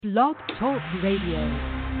Blog Talk Radio.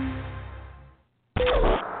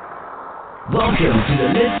 Welcome to the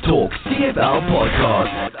Let's Talk CFL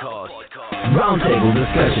podcast. Roundtable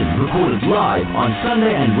discussion recorded live on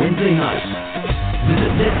Sunday and Wednesday nights.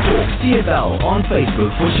 Visit Let's Talk CFL on Facebook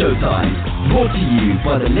for showtime. Brought to you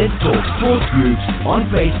by the Let's Talk Sports Groups on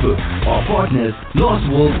Facebook. Our partners,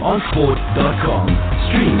 lostworldonsport.com.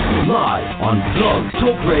 Stream live on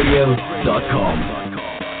blogtalkradio.com.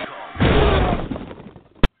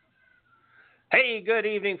 Hey, good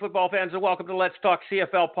evening, football fans, and welcome to Let's Talk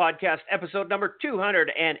CFL podcast, episode number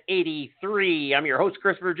 283. I'm your host,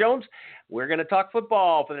 Christopher Jones. We're going to talk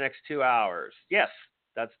football for the next 2 hours. Yes,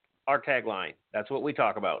 that's our tagline. That's what we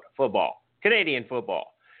talk about, football, Canadian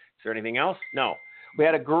football. Is there anything else? No. We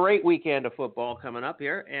had a great weekend of football coming up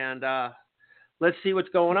here, and let's see what's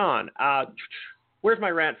going on. Where's my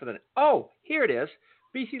rant for the night? Oh, here it is.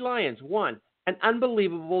 BC Lions won an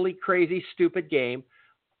unbelievably crazy, stupid game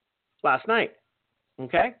last night.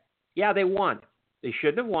 Okay? Yeah, they won. They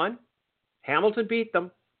shouldn't have won. Hamilton beat them.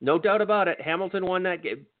 No doubt about it. Hamilton won that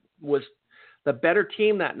game, was the better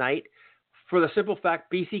team that night for the simple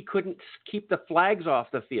fact BC couldn't keep the flags off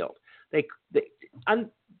the field.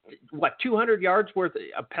 200 yards worth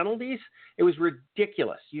of penalties? It was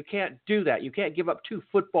ridiculous. You can't do that. You can't give up 2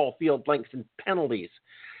 football field lengths in penalties.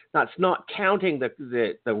 That's not counting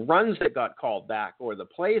the runs that got called back or the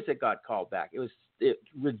plays that got called back. It was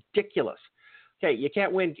ridiculous. Okay, you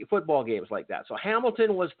can't win football games like that. So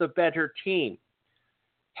Hamilton was the better team.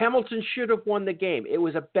 Hamilton should have won the game. It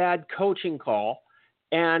was a bad coaching call,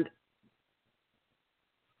 and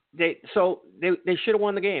they should have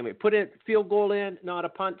won the game. They put a field goal in, not a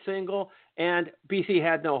punt single, and BC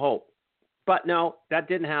had no hope. But no, that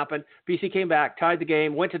didn't happen. BC came back, tied the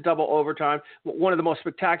game, went to double overtime. One of the most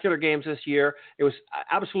spectacular games this year. It was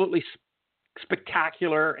absolutely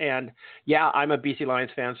spectacular, and yeah, I'm a BC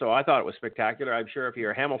Lions fan, so I thought it was spectacular. I'm sure if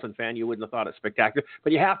you're a Hamilton fan, you wouldn't have thought it spectacular,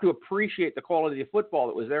 but you have to appreciate the quality of football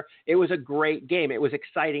that was there. It was a great game. It was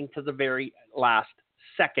exciting to the very last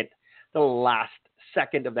second. The last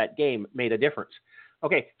second of that game made a difference.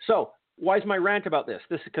 Okay, so why is my rant about this?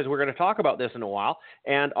 This is because we're going to talk about this in a while,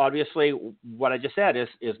 and obviously what I just said is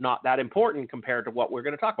not that important compared to what we're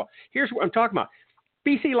going to talk about. Here's what I'm talking about.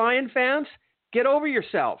 BC Lion fans, get over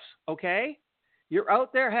yourselves, okay? You're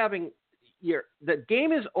out there the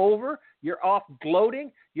game is over. You're off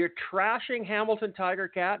gloating. You're trashing Hamilton Tiger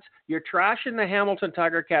Cats. You're trashing the Hamilton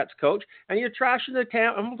Tiger Cats coach, and you're trashing the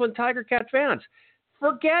Hamilton Tiger Cats fans.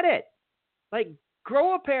 Forget it.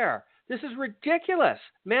 Grow a pair. This is ridiculous.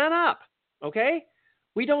 Man up, okay?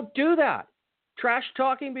 We don't do that. Trash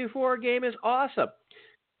talking before a game is awesome.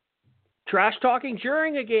 Trash talking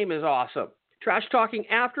during a game is awesome. Trash talking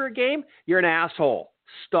after a game, you're an asshole.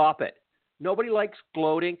 Stop it. Nobody likes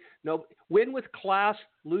gloating. No, win with class,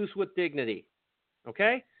 lose with dignity.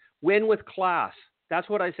 Okay? Win with class. That's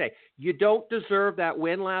what I say. You don't deserve that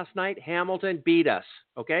win last night. Hamilton beat us.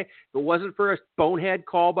 Okay? If it wasn't for a bonehead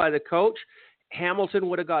call by the coach, Hamilton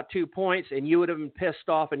would have got 2 points and you would have been pissed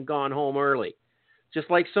off and gone home early. Just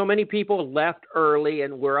like so many people left early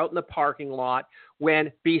and were out in the parking lot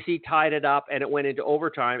when BC tied it up and it went into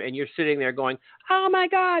overtime, and you're sitting there going, oh my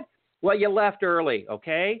God. Well, you left early,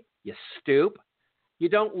 okay? You stoop. You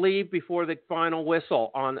don't leave before the final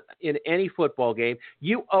whistle in any football game.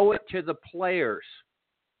 You owe it to the players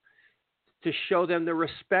to show them the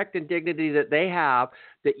respect and dignity that they have,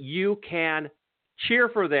 that you can cheer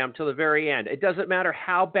for them till the very end. It doesn't matter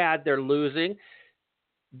how bad they're losing.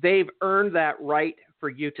 They've earned that right for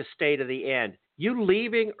you to stay to the end. You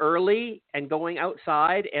leaving early and going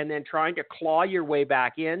outside and then trying to claw your way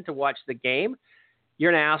back in to watch the game,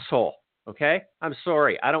 you're an asshole, okay? I'm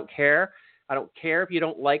sorry. I don't care. I don't care if you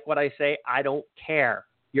don't like what I say. I don't care.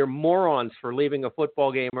 You're morons for leaving a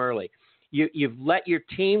football game early. You've let your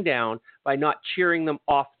team down by not cheering them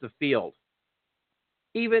off the field,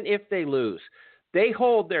 even if they lose. They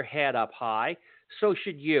hold their head up high. So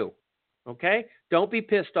should you. Okay? Don't be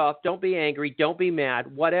pissed off. Don't be angry. Don't be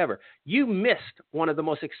mad. Whatever. You missed one of the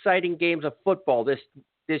most exciting games of football this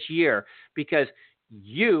year because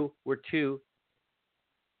you were too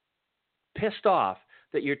pissed off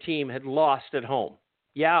that your team had lost at home.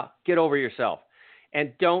 Yeah, get over yourself.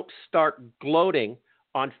 And don't start gloating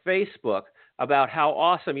on Facebook about how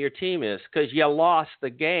awesome your team is because you lost the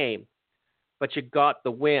game, but you got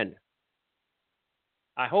the win.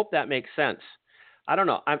 I hope that makes sense. I don't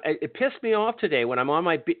know. It pissed me off today when I'm on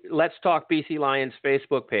my Let's Talk BC Lions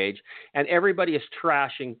Facebook page, and everybody is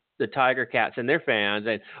trashing the Tiger Cats and their fans.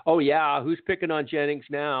 And, oh, yeah, who's picking on Jennings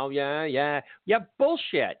now? Yeah,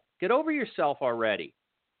 bullshit. Get over yourself already.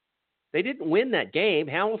 They didn't win that game.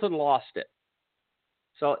 Hamilton lost it.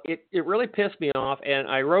 So it really pissed me off, and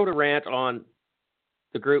I wrote a rant on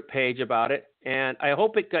the group page about it, and I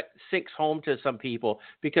hope it sinks home to some people,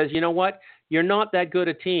 because you know what? You're not that good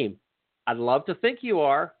a team. I'd love to think you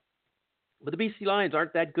are, but the BC Lions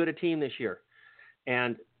aren't that good a team this year.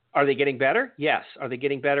 And are they getting better? Yes. Are they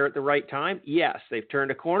getting better at the right time? Yes. They've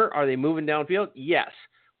turned a corner. Are they moving downfield? Yes.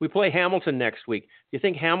 We play Hamilton next week. Do you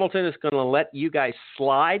think Hamilton is going to let you guys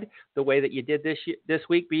slide the way that you did this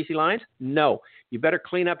week, BC Lions? No. You better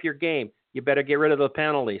clean up your game. You better get rid of the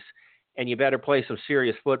penalties. And you better play some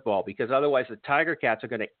serious football, because otherwise the Tiger Cats are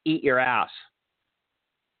going to eat your ass.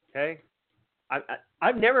 Okay?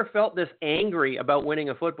 I've never felt this angry about winning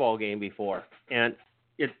a football game before. And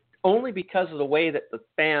it's only because of the way that the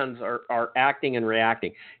fans are acting and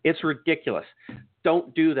reacting. It's ridiculous.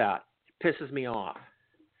 Don't do that. It pisses me off.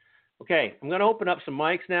 Okay, I'm going to open up some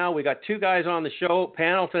mics now. We got two guys on the show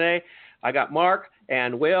panel today. I got Mark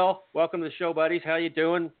and Will. Welcome to the show, buddies. How you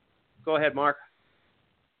doing? Go ahead, Mark.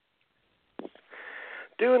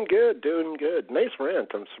 Doing good. Nice rant.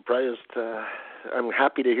 I'm surprised. I'm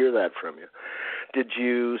happy to hear that from you. Did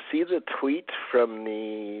you see the tweet from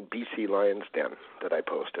the BC Lions Den that I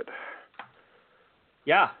posted?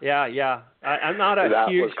 Yeah. I'm not a that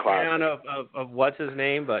huge fan of what's his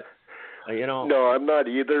name, but, you know. No, I'm not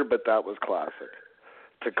either, but that was classic.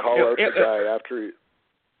 To call out the guy after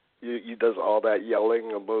he does all that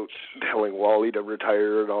yelling about telling Wally to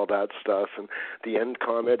retire and all that stuff, and the end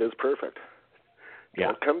comment is perfect. Yeah.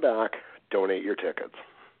 Don't come back. Donate your tickets.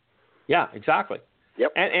 Yeah, exactly.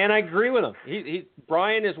 Yep. And I agree with him.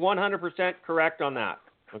 Brian is 100% correct on that.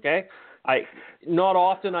 Okay. Not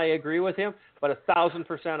often I agree with him, but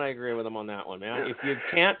 1,000% I agree with him on that one, man. If you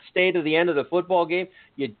can't stay to the end of the football game,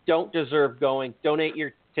 you don't deserve going. Donate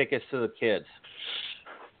your tickets to the kids.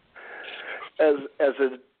 As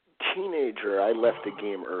a teenager, I left the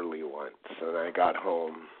game early once, and I got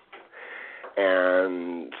home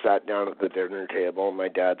and sat down at the dinner table, and my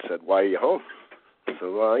dad said, "Why are you home?" I said,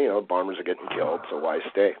 "Well, Bombers are getting killed, so why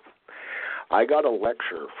stay?" I got a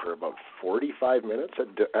lecture for about 45 minutes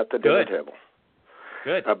at the dinner table.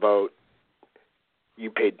 Good. About,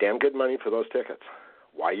 you paid damn good money for those tickets.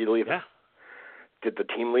 Why are you leaving? Yeah. Did the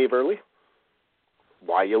team leave early?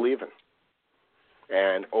 Why are you leaving?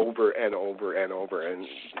 And over and over and over. And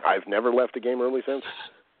I've never left a game early since.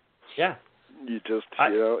 Yeah. You just,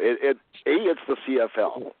 it's the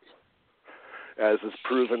CFL, as is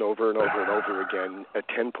proven over and over and over again. A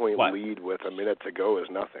 10-point lead with a minute to go is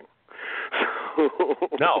nothing.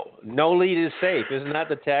 No lead is safe. Isn't that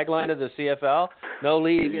the tagline of the CFL? No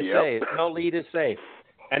lead is safe. No lead is safe.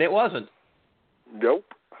 And it wasn't. Nope.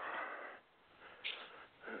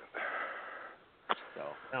 So,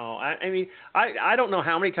 no, I mean, I don't know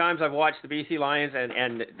how many times I've watched the BC Lions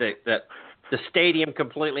and the stadium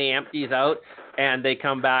completely empties out, and they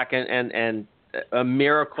come back and a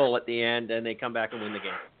miracle at the end, and they come back and win the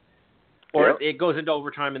game. Or it goes into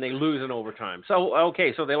overtime and they lose in overtime. So,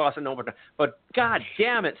 okay, so they lost in overtime. But, God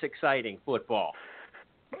damn, it's exciting football.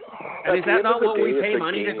 And is that not what we pay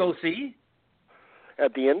money to go see?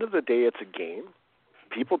 At the end of the day, it's a game.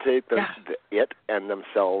 People take it and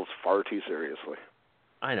themselves far too seriously.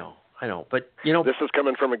 I know. But, this is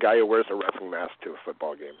coming from a guy who wears a wrestling mask to a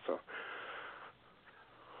football game, so.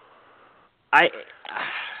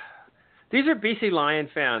 These are BC Lion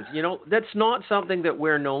fans. That's not something that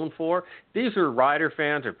we're known for. These are Rider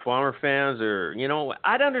fans or Plumber fans or,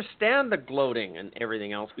 I'd understand the gloating and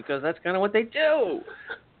everything else because that's kind of what they do.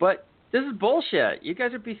 But this is bullshit. You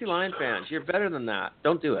guys are BC Lion fans. You're better than that.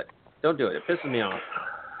 Don't do it. Don't do it. It pisses me off.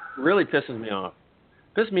 It really pisses me off.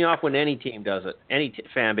 It pisses me off when any team does it. Any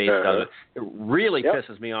fan base does it. It really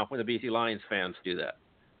pisses me off when the BC Lions fans do that.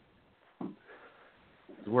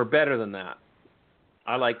 We're better than that.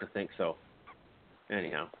 I like to think so.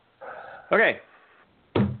 Anyhow. Okay.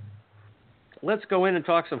 Let's go in and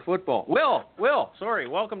talk some football. Will,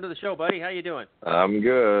 welcome to the show, buddy. How you doing? I'm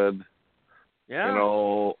good. Yeah?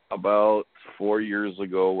 About 4 years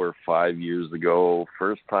ago or 5 years ago,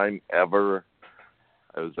 first time ever,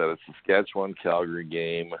 I was at a Saskatchewan-Calgary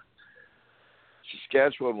game.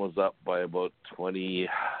 Saskatchewan was up by about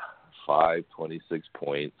 25, 26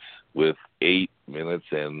 points with 8 minutes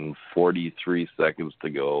and 43 seconds to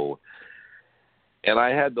go. And I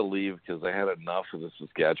had to leave because I had enough of the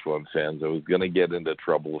Saskatchewan fans. I was going to get into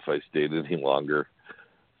trouble if I stayed any longer.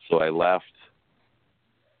 So I left,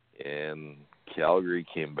 and Calgary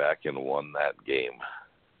came back and won that game.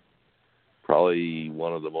 Probably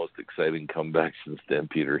one of the most exciting comebacks in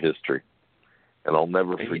Stampeder history. And I'll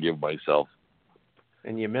never forgive myself.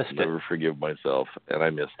 And you missed it. Never forgive myself, and I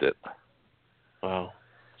missed it. Wow.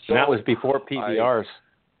 So and that was before PBRs.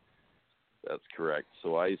 That's correct.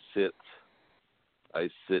 So I sit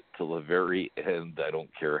till the very end. I don't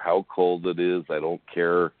care how cold it is. I don't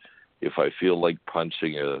care if I feel like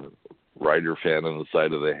punching a Rider fan on the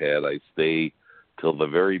side of the head. I stay till the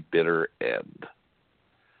very bitter end.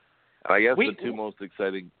 And I guess the two most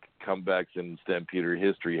exciting comebacks in Stampeder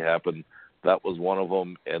history happened. That was one of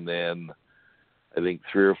them. And then I think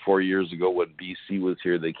 3 or 4 years ago when BC was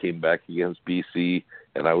here, they came back against BC,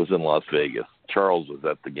 and I was in Las Vegas. Charles was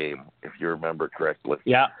at the game, if you remember correctly.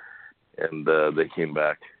 Yeah. And they came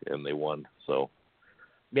back, and they won. So,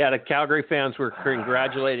 yeah, the Calgary fans were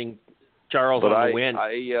congratulating Charles on the win.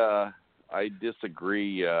 I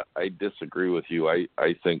disagree. I disagree with you.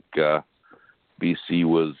 I think BC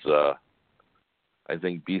was. I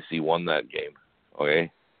think BC won that game. Okay,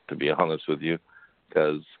 to be honest with you,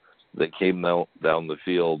 because they came down the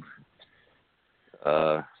field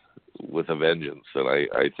with a vengeance, and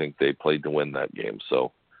I think they played to win that game.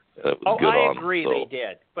 So it was good on. I agree, they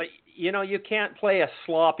did. But you can't play a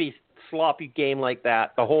sloppy game like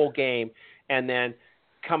that the whole game, and then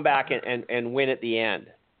come back and win at the end.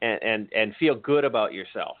 And feel good about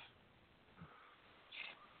yourself.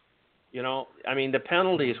 I mean, the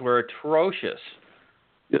penalties were atrocious.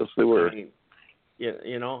 Yes, they were. I mean,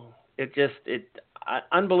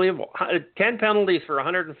 unbelievable. 10 penalties for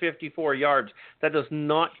 154 yards. That does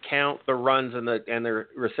not count the runs and the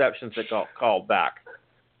receptions that got called back.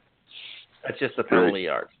 That's just the penalty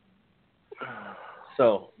yards.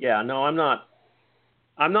 So, yeah, no, I'm not.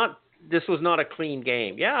 This was not a clean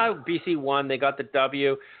game. Yeah, BC won. They got the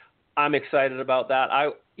W. I'm excited about that.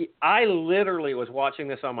 I literally was watching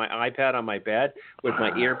this on my iPad on my bed with my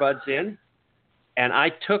earbuds in, and I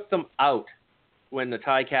took them out when the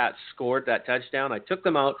Ticats scored that touchdown. I took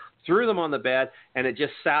them out, threw them on the bed, and it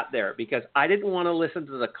just sat there because I didn't want to listen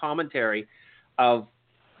to the commentary of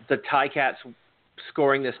the Ticats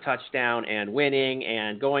scoring this touchdown and winning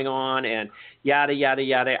and going on and yada, yada,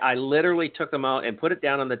 yada. I literally took them out and put it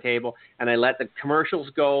down on the table, and I let the commercials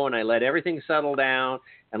go, and I let everything settle down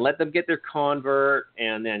and let them get their convert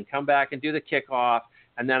and then come back and do the kickoff,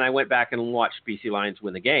 and then I went back and watched BC Lions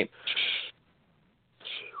win the game.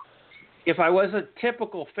 If I was a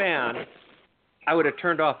typical fan, I would have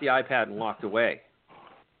turned off the iPad and walked away.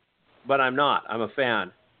 But I'm not. I'm a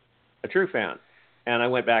fan, a true fan. And I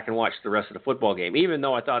went back and watched the rest of the football game, even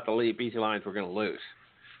though I thought the BC Lions were going to lose.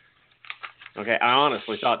 Okay, I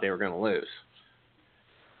honestly thought they were going to lose.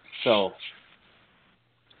 So,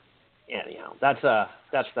 anyhow, that's that.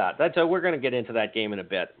 We're going to get into that game in a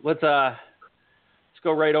bit. Let's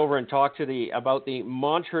go right over and talk about the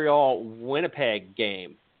Montreal-Winnipeg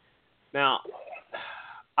game. Now,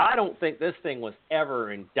 I don't think this thing was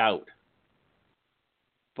ever in doubt,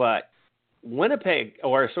 but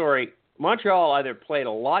Montreal either played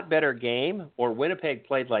a lot better game or Winnipeg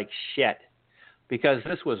played like shit, because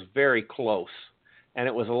this was very close, and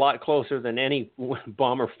it was a lot closer than any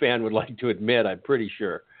Bomber fan would like to admit, I'm pretty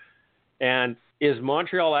sure. And is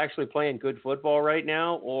Montreal actually playing good football right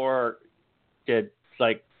now, or did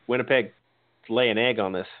Winnipeg lay an egg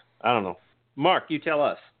on this? I don't know. Mark, you tell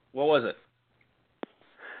us. What was it?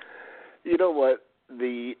 You know what?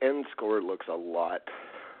 The end score looks a lot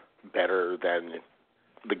better than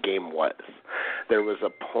the game was. There was a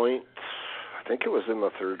point, I think it was in the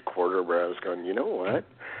third quarter, where I was going, you know what?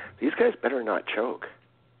 These guys better not choke.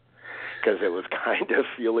 Because it was kind of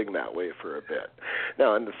feeling that way for a bit.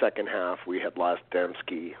 Now, in the second half, we had lost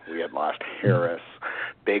Dembski. We had lost Harris.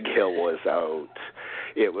 Big Hill was out.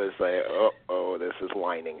 It was like, this is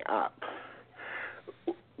lining up.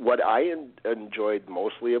 What I enjoyed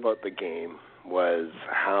mostly about the game was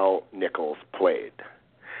how Nichols played.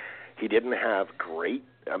 He didn't have great,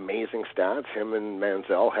 amazing stats. Him and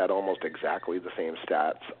Manziel had almost exactly the same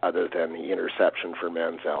stats, other than the interception for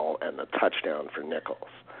Manziel and the touchdown for Nichols.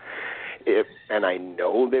 And I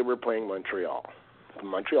know they were playing Montreal.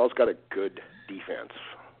 Montreal's got a good defense.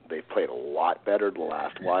 They've played a lot better the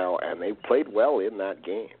last while, and they played well in that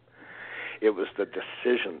game. It was the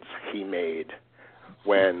decisions he made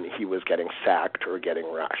when he was getting sacked or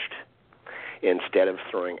getting rushed. Instead of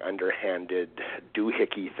throwing underhanded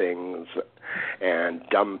doohickey things and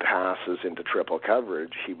dumb passes into triple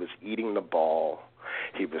coverage, he was eating the ball,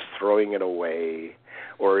 he was throwing it away,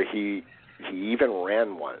 or he even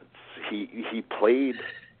ran once. He played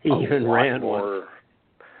a lot more.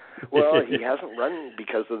 Well, he hasn't run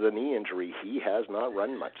because of the knee injury. He has not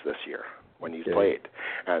run much this year when he's played.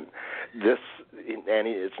 And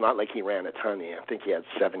it's not like he ran a ton. I think he had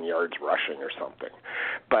 7 yards rushing or something.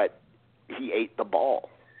 But he ate the ball,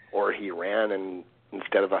 or he ran, and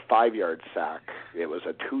instead of a 5-yard sack, it was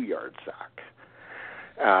a 2-yard sack.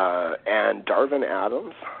 And Darvin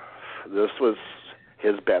Adams, this was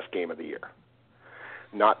his best game of the year.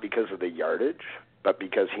 Not because of the yardage, but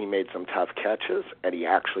because he made some tough catches and he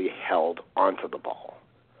actually held onto the ball.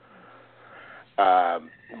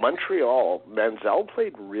 Montreal, Manziel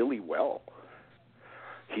played really well.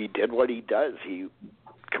 He did what he does. He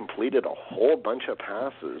completed a whole bunch of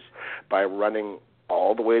passes by running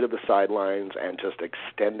all the way to the sidelines and just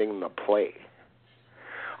extending the play.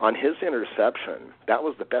 On his interception, that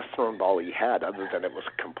was the best thrown ball he had, other than it was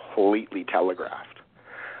completely telegraphed.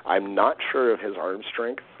 I'm not sure of his arm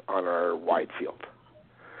strength on our wide field.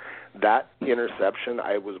 That interception,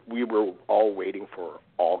 we were all waiting for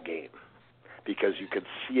all game, because you could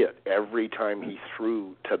see it every time he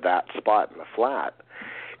threw to that spot in the flat.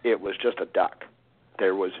 It was just a duck.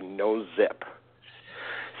 There was no zip.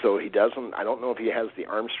 So I don't know if he has the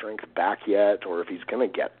arm strength back yet or if he's going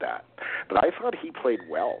to get that. But I thought he played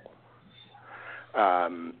well.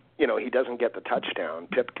 He doesn't get the touchdown.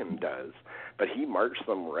 Pipkin does. But he marched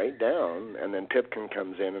them right down, and then Pipkin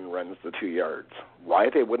comes in and runs the 2 yards. Why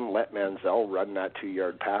they wouldn't let Manziel run that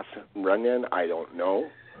 2-yard pass run in, I don't know.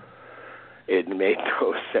 It made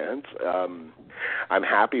no sense. I'm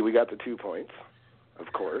happy we got the 2 points,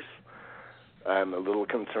 of course. I'm a little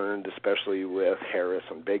concerned, especially with Harris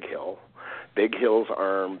and Big Hill. Big Hill's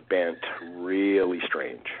arm bent really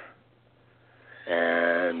strange,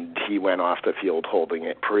 and he went off the field holding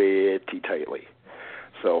it pretty tightly.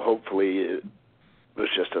 So hopefully it was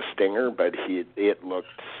just a stinger, but it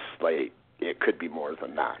looked like it could be more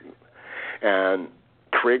than that. And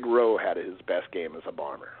Craig Rowe had his best game as a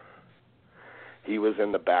bomber. He was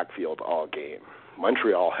in the backfield all game.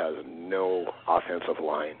 Montreal has no offensive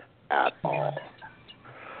line at all.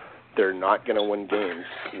 They're not going to win games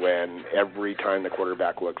when every time the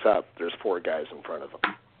quarterback looks up, there's 4 guys in front of him.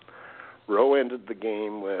 Rowe ended the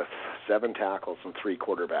game with 7 tackles and 3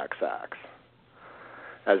 quarterback sacks.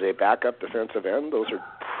 As a backup defensive end, those are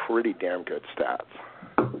pretty damn good stats.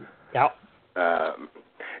 Yep.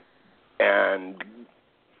 And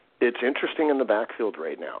it's interesting in the backfield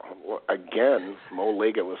right now. Again, Mo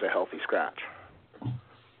Liga was a healthy scratch.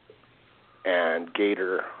 And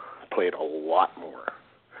Gator played a lot more.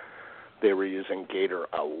 They were using Gator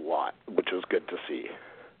a lot, which was good to see.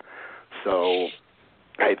 So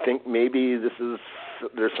I think maybe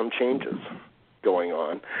there's some changes going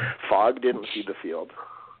on. Fogg didn't see the field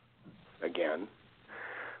again.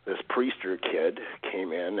 This Priester kid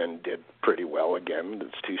came in and did pretty well again.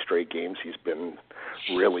 It's 2 straight games he's been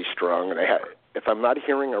really strong. And if I'm not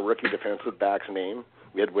hearing a rookie defensive back's name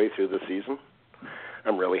midway through the season,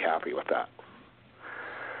 I'm really happy with that.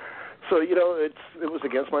 So, it was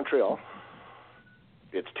against Montreal.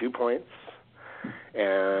 It's 2 points.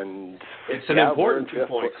 And it's an important 2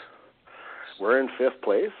 points. We're in 5th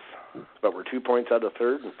place, but we're 2 points out of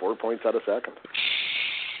 3rd and 4 points out of 2nd.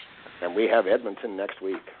 And we have Edmonton next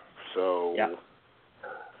week. So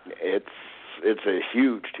it's a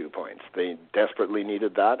huge 2 points. They desperately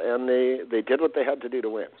needed that, and they did what they had to do to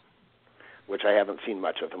win, which I haven't seen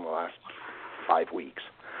much of in the last 5 weeks.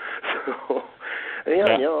 So,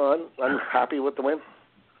 I'm happy with the win.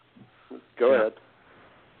 Go ahead.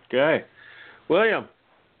 Okay. William.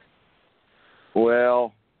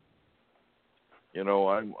 Well,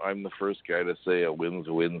 I'm the first guy to say a win's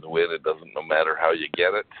a win. It doesn't, no matter how you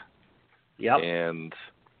get it. Yep. And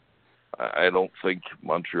I don't think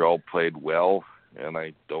Montreal played well, and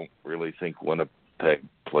I don't really think Winnipeg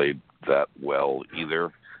played that well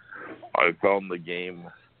either. I found the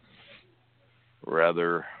game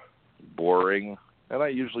rather boring, and I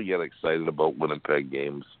usually get excited about Winnipeg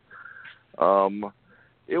games.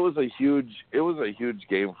 It was a huge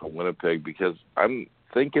game for Winnipeg, because I'm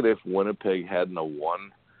thinking if Winnipeg hadn't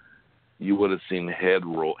won, you would have seen heads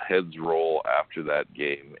roll after that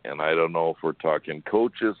game. And I don't know if we're talking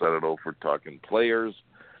coaches, I don't know if we're talking players,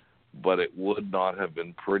 but it would not have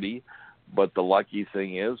been pretty. But the lucky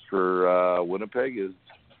thing is for Winnipeg is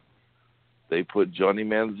they put Johnny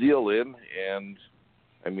Manziel in, and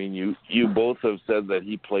I mean, you both have said that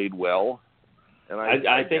he played well, and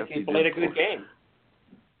I think he played a good game.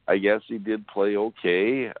 I guess he did play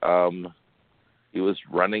okay. He was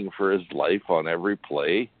running for his life on every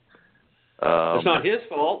play. It's not his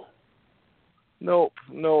fault. Nope.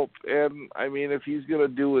 And, I mean, if he's going to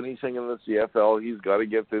do anything in the CFL, he's got to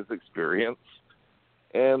get this experience.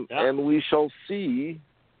 And we shall see.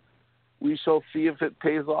 We shall see if it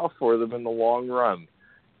pays off for them in the long run.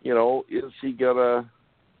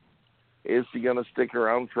 Is he gonna stick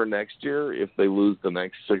around for next year if they lose the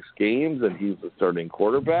next 6 games and he's the starting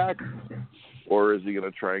quarterback? Or is he going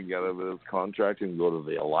to try and get out of his contract and go to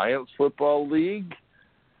the Alliance Football League?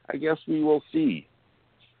 I guess we will see.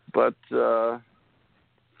 But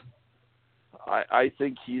I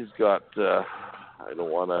think he's got. I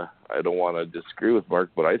don't want to disagree with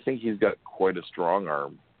Mark, but I think he's got quite a strong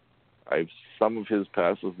arm. Some of his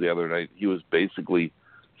passes the other night, he was basically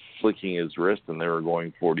flicking his wrist and they were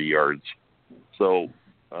going 40 yards. So,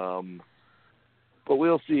 but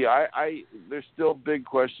we'll see. There's still big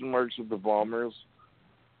question marks with the Bombers.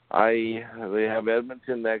 They have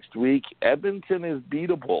Edmonton next week. Edmonton is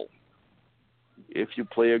beatable if you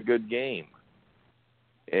play a good game.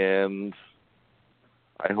 And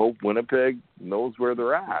I hope Winnipeg knows where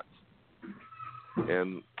they're at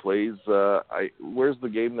and plays. Where's the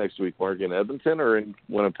game next week, Mark? In Edmonton or in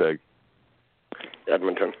Winnipeg?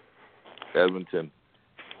 Edmonton.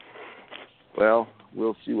 Well,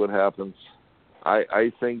 we'll see what happens.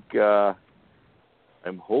 I think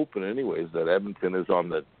I'm hoping anyways that Edmonton is on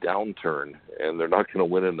the downturn and they're not going to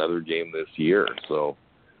win another game this year. So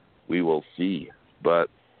we will see. But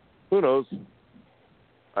who knows?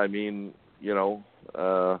 I mean,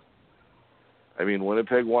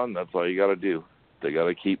 Winnipeg won. That's all you got to do. They got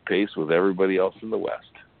to keep pace with everybody else in the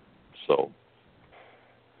West. So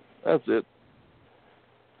that's it.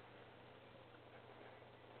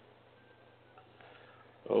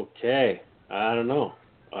 Okay. I don't know.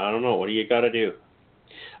 What do you got to do?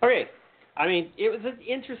 Okay. I mean, it was an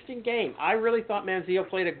interesting game. I really thought Manziel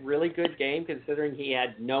played a really good game considering he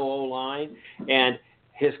had no O-line and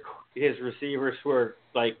his receivers were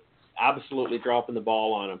like absolutely dropping the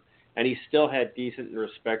ball on him, and he still had decent and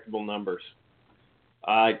respectable numbers.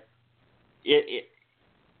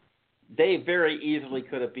 They very easily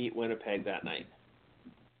could have beat Winnipeg that night.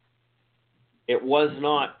 It was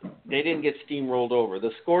not, they didn't get steamrolled over.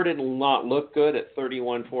 The score did not look good at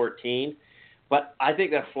 31-14, but I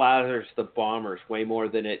think that flatters the Bombers way more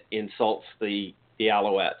than it insults the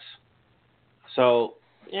Alouettes. So,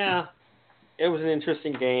 yeah, it was an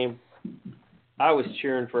interesting game. I was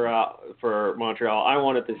cheering for Montreal. I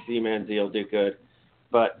wanted to see Manziel do good,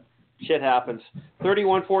 but shit happens.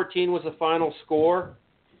 31-14 was the final score.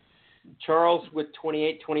 Charles with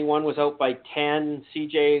 28-21 was out by 10.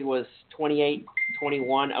 CJ was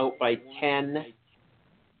 28-21 out by 10.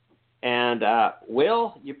 And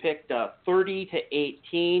Will, you picked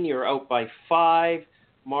 30-18. You're out by 5.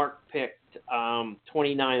 Mark picked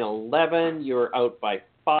 29-11. You're out by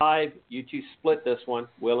 5. You two split this one.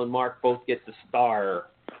 Will and Mark both get the star.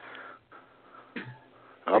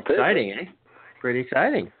 Exciting, eh? Pretty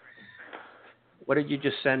exciting. What did you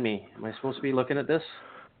just send me? Am I supposed to be looking at this?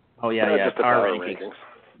 Oh yeah. Just the power rankings.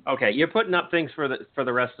 Okay, you're putting up things for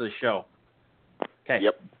the rest of the show. Okay.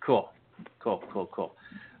 Yep. Cool.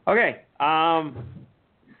 Okay.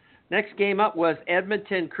 Next game up was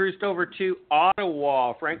Edmonton cruised over to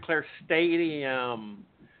Ottawa, Frank Clair Stadium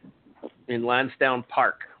in Lansdowne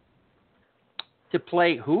Park to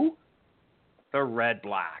play who? The Red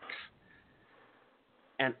Blacks.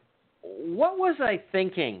 And what was I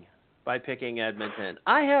thinking by picking Edmonton?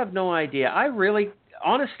 I have no idea.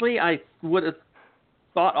 Honestly, I would have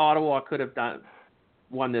thought Ottawa could have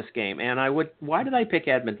won this game. And why did I pick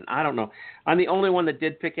Edmonton? I don't know. I'm the only one that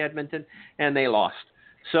did pick Edmonton, and they lost.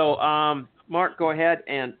 So, Mark, go ahead,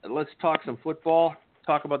 and let's talk some football.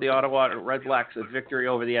 Talk about the Ottawa Red Blacks' victory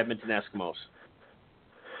over the Edmonton Eskimos.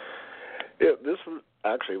 Yeah, this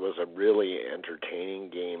was a really entertaining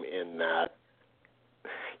game in that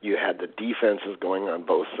you had the defenses going on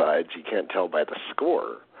both sides. You can't tell by the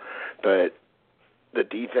score, but the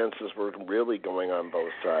defenses were really going on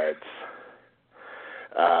both sides.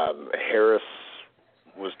 Harris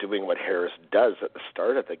was doing what Harris does at the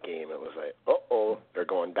start of the game. It was like, they're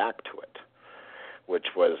going back to it, which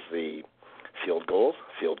was the field goals,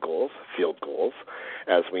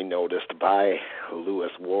 as we noticed by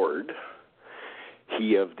Lewis Ward.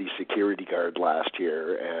 He of the security guard last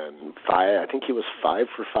year, and I think he was 5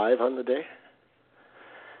 for 5 on the day.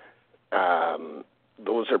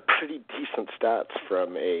 Those are pretty decent stats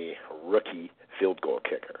from a rookie field goal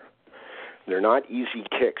kicker. They're not easy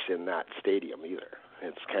kicks in that stadium either.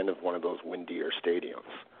 It's kind of one of those windier stadiums.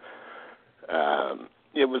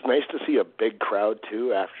 It was nice to see a big crowd,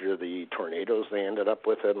 too, after the tornadoes they ended up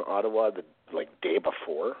with in Ottawa the day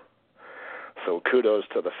before. So kudos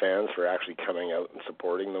to the fans for actually coming out and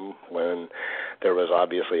supporting them when there was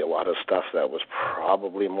obviously a lot of stuff that was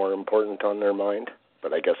probably more important on their mind.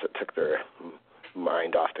 But I guess it took their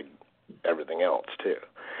mind off to everything else, too.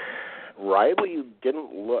 Riley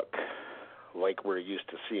didn't look like we're used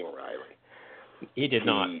to seeing Riley. He did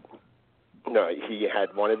not. No, he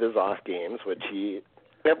had one of his off games, which he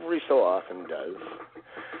every so often does.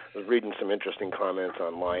 I was reading some interesting comments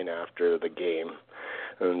online after the game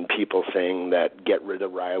and people saying that get rid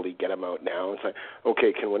of Riley, get him out now. It's like,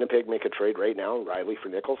 okay, can Winnipeg make a trade right now, Riley for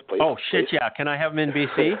Nichols, please? Oh, shit, yeah. Can I have him in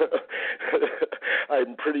BC?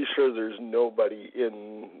 I'm pretty sure there's nobody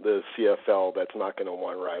in the CFL that's not going to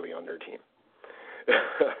want Riley on their team.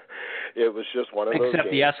 It was just one of those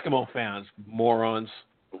Except games. the Eskimo fans, morons.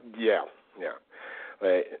 Yeah.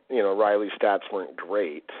 Riley's stats weren't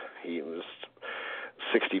great. He was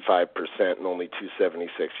 65% and only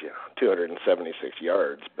 276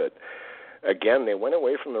 yards. But again, they went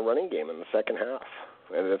away from the running game in the second half,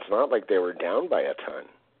 and it's not like they were down by a ton.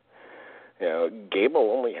 Gable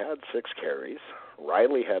only had 6 carries.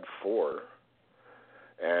 Riley had 4,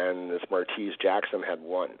 and this Martese Jackson had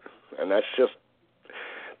 1. And that's just,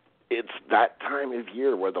 it's that time of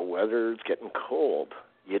year where the weather's getting cold.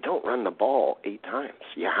 You don't run the ball 8 times.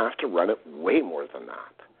 You have to run it way more than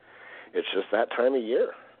that. It's just that time of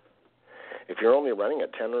year. If you're only running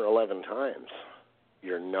it 10 or 11 times,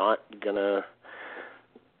 you're not going to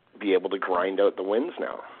be able to grind out the wins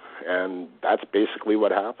now. And that's basically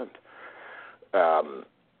what happened.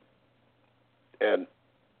 And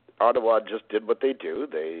Ottawa just did what they do.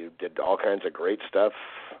 They did all kinds of great stuff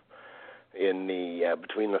in the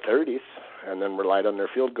between the 30s, and then relied on their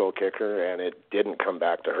field goal kicker, and it didn't come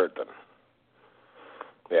back to hurt them.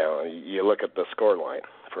 You look at the score line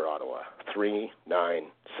for Ottawa: 3,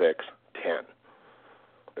 9, 6, 10.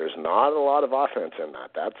 There's not a lot of offense in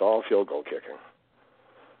that. That's all field goal kicking.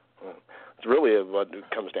 It's really what it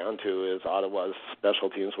comes down to is Ottawa's special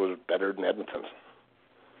teams was better than Edmonton's.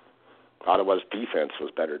 Ottawa's defense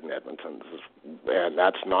was better than Edmonton's, and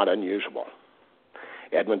that's not unusual.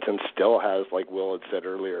 Edmonton still has, like Will had said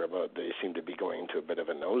earlier, about they seem to be going into a bit of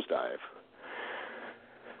a nosedive.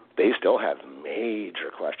 They still have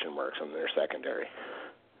major question marks on their secondary.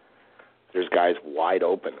 There's guys wide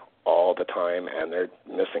open all the time, and they're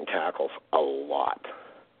missing tackles a lot.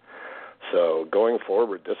 So going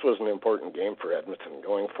forward, this was an important game for Edmonton.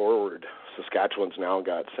 Going forward, Saskatchewan's now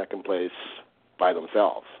got second place by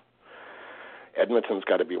themselves. Edmonton's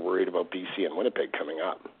got to be worried about BC and Winnipeg coming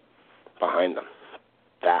up behind them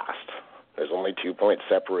fast. There's only 2 points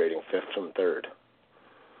separating 5th and 3rd.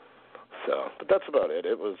 So, but that's about it.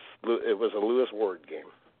 It was a Lewis Ward game,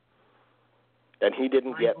 and he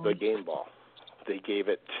didn't get the game ball. They gave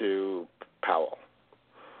it to Powell.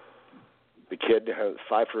 The kid has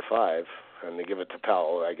 5 for 5, and they give it to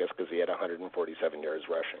Powell, I guess, because he had 147 yards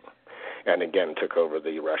rushing, and again took over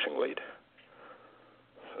the rushing lead.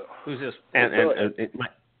 So, who's this?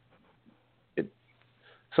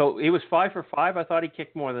 So he was 5 for 5. I thought he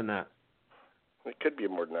kicked more than that. It could be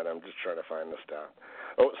more than that. I'm just trying to find the stat.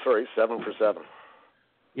 Oh, sorry, 7 for 7.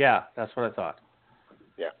 Yeah, that's what I thought.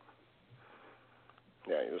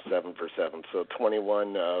 Yeah, he was 7 for 7. So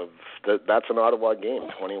 21 of that's an Ottawa game.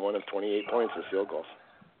 21 of 28 points is field goals.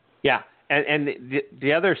 Yeah, and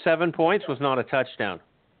the other 7 points was not a touchdown.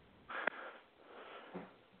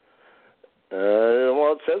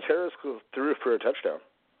 Well, it says Harris threw for a touchdown.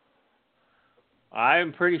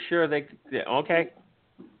 I'm pretty sure they. Okay,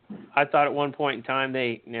 I thought at one point in time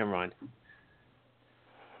they. Never mind.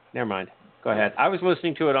 Go ahead. I was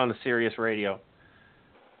listening to it on the Sirius radio.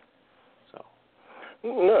 So.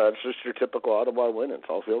 No, it's just your typical Ottawa win. It's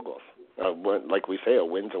all field goals. Like we say, a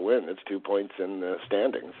win's a win. It's 2 points in the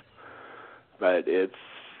standings. But it's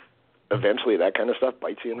eventually that kind of stuff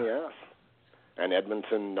bites you in the ass. And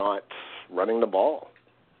Edmonton not running the ball.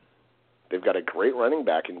 They've got a great running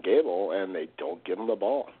back in Gable, and they don't give him the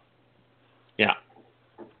ball. Yeah.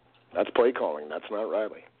 That's play calling. That's not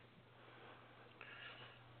Riley.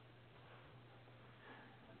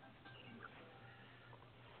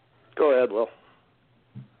 Go ahead, Will.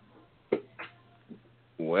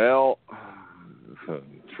 Well,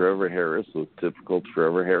 Trevor Harris was typical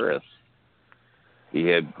Trevor Harris. He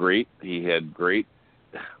had great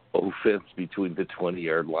offense between the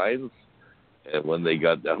 20-yard lines, and when they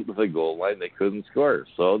got down to the goal line, they couldn't score.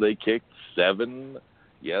 So they kicked 7.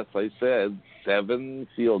 Yes, I said 7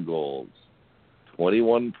 field goals.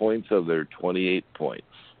 21 points of their 28 points.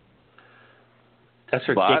 That's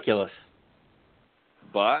ridiculous.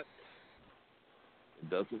 But it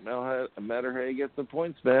doesn't matter how you get the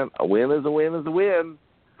points, man. A win is a win is a win.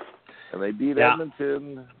 And they beat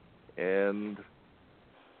Edmonton, and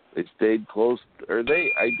they stayed close.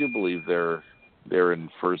 I do believe they're in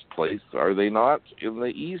first place. Are they not in the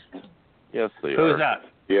East? Yes, they are. Who's that?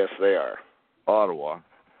 Yes, they are. Ottawa.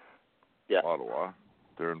 Yeah. Ottawa.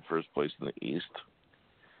 They're in first place in the East.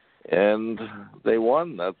 And they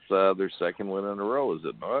won. That's their second win in a row, is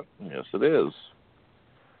it not? Yes, it is.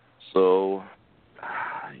 So,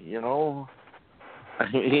 I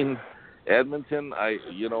mean, Edmonton,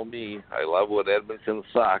 you know me, I love what Edmonton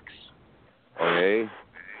sucks. Okay?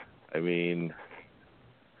 I mean,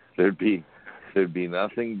 there'd be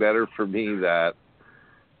nothing better for me that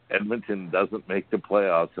Edmonton doesn't make the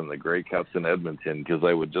playoffs in the Grey Cups in Edmonton, because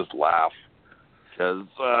I would just laugh. Because,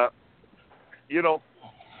 you know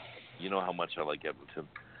how much I like Edmonton.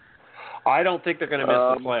 I don't think they're going to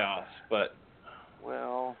miss the playoffs, but...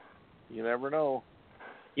 Well, you never know.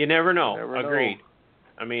 You never know. Agreed.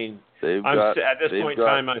 I mean, at this point in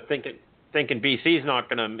time, I'm thinking BC's not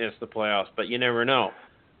going to miss the playoffs, but you never know.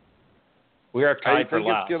 We are tied for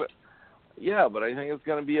last. Yeah, but I think it's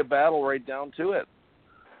going to be a battle right down to it.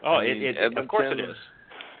 Oh, of course it is.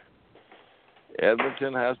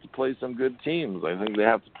 Edmonton has to play some good teams. I think they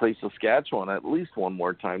have to play Saskatchewan at least one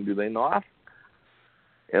more time, do they not?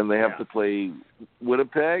 And they have to play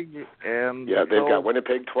Winnipeg and... Yeah, they've got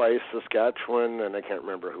Winnipeg twice, Saskatchewan, and I can't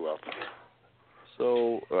remember who else.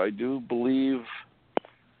 So I do believe...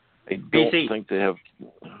 I BC. don't think they have...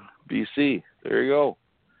 BC. There you go.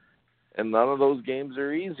 And none of those games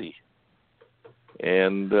are easy.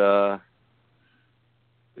 And they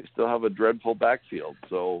still have a dreadful backfield.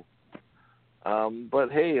 So,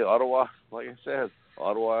 but hey, Ottawa, like I said,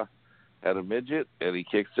 Ottawa had a midget, and he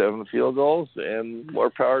kicked 7 field goals, and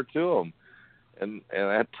more power to him. And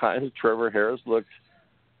at times, Trevor Harris looked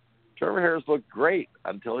great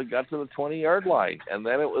until he got to the 20-yard line, and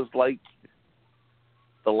then it was like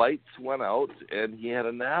the lights went out, and he had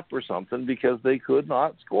a nap or something because they could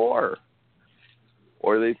not score,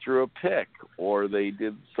 or they threw a pick, or they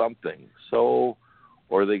did something. So,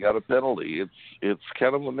 or they got a penalty. It's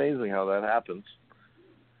kind of amazing how that happens.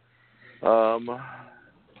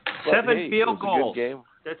 7 field goals. Game.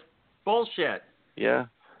 That's bullshit. Yeah.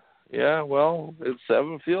 Well, it's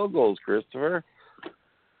 7 field goals, Christopher.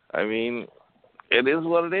 I mean, it is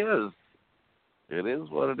what it is. It is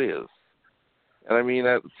what it is. And I mean,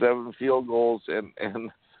 at 7 field goals,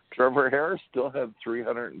 and Trevor Harris still had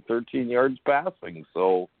 313 yards passing.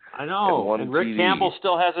 So I know. And Rick TD. Campbell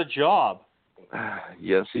still has a job.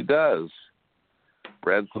 Yes, he does.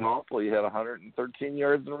 Brad Sinopoli had 113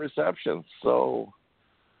 yards in receptions. So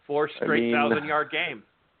 4 straight 1,000-yard game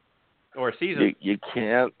or season. You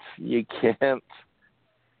can't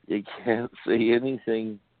say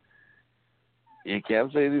anything. You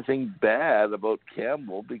can't say anything bad about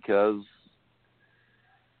Campbell because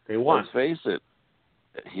they won. Let's face it,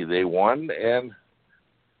 they won, and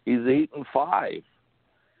he's 8-5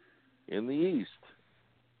 in the East.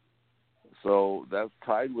 So that's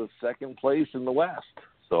tied with second place in the West.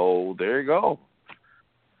 So there you go.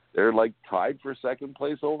 They're like tied for second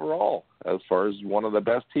place overall as far as one of the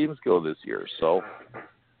best teams go this year. So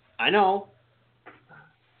I know.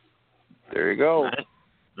 There you go.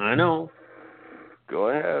 I know. Go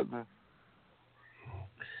ahead.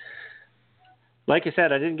 Like I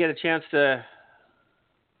said, I didn't get a chance to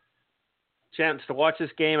watch this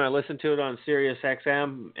game. I listened to it on Sirius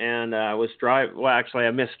XM, and I was driving. Well, actually,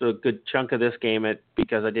 I missed a good chunk of this game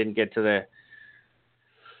because I didn't get into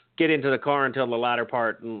the car until the latter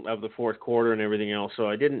part of the fourth quarter and everything else. So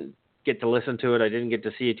I didn't get to listen to it. I didn't get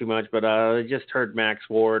to see it too much, but I just heard Max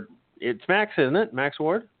Ward. It's Max, isn't it? Max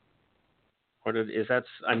Ward? Or is that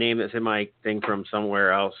a name that's in my thing from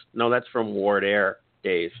somewhere else? No, that's from Ward Air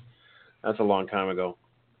days. That's a long time ago.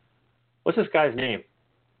 What's this guy's name?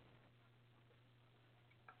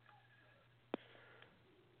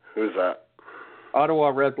 Who's that? Ottawa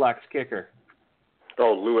Red Blacks kicker.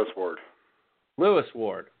 Oh, Lewis Ward. Lewis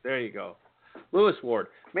Ward. There you go. Lewis Ward.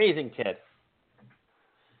 Amazing kid.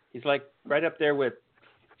 He's like right up there with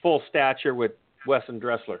full stature with Wesson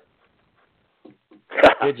Dressler.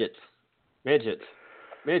 Midgets.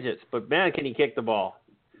 But man, can he kick the ball.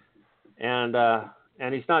 And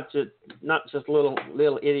he's not just little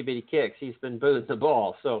itty bitty kicks. He's been booting the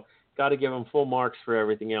ball. So got to give him full marks for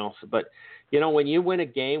everything else. But when you win a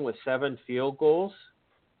game with 7 field goals,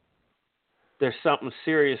 there's something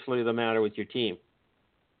seriously the matter with your team.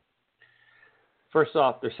 First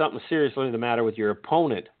off, there's something seriously the matter with your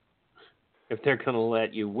opponent if they're going to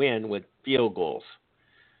let you win with field goals.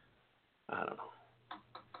 I don't know.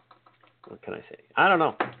 What can I say? I don't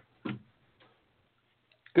know.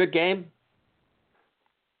 Good game.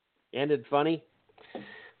 Ended funny.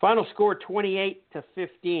 Final score 28-15.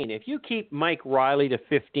 If you keep Mike Riley to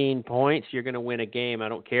 15 points, you're going to win a game. I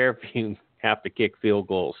don't care if you have to kick field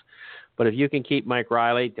goals. But if you can keep Mike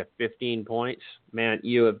Riley to 15 points, man,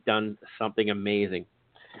 you have done something amazing.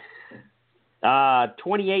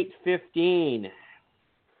 28-15.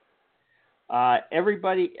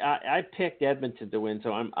 Everybody, I picked Edmonton to win,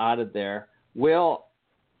 so I'm out of there. Will,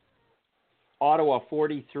 Ottawa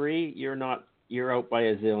 43, you're out by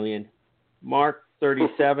a zillion. Mark,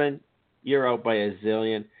 37. You're out by a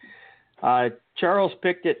zillion. Charles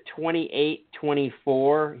picked it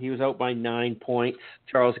 28-24. He was out by 9 points.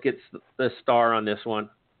 Charles gets the star on this one.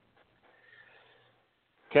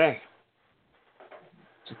 Okay.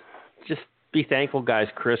 Just be thankful, guys.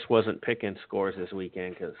 Chris wasn't picking scores this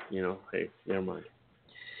weekend because, hey, never mind.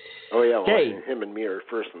 Oh, yeah. Well, him and me are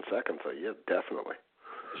first and second, so yeah, definitely.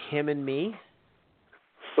 Him and me?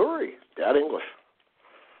 Sorry, bad English.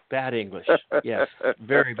 Bad English. Yes,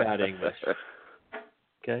 very bad English.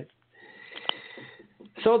 Okay.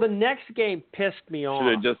 So the next game pissed me off.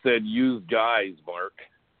 Should have just said use guys, Mark.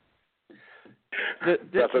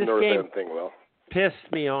 That's a North End thing, Will.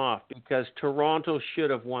 Pissed me off because Toronto should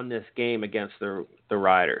have won this game against the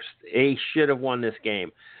Riders. They should have won this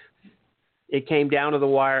game. It came down to the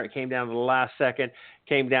wire. It came down to the last second.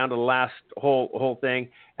 Came down to the last whole thing.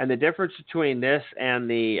 And the difference between this and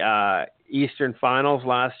the Eastern Finals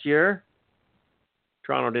last year,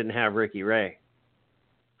 Toronto didn't have Ricky Ray.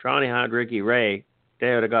 Toronto had Ricky Ray.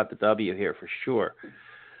 They would have got the W here for sure.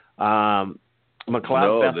 The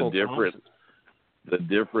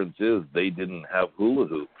difference is they didn't have hula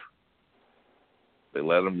hoop. They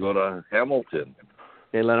let him go to Hamilton.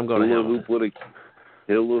 They let him go to Hamilton.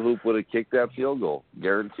 Hula hoop would have kicked that field goal,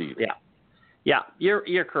 guaranteed. Yeah,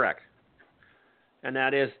 you're correct, and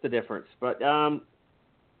that is the difference. But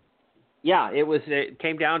it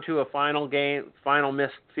came down to a final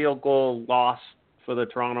missed field goal loss for the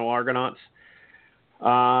Toronto Argonauts.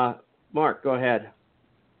 Mark, go ahead.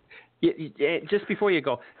 Just before you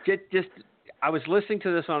go, I was listening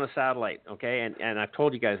to this on a satellite, okay, and I've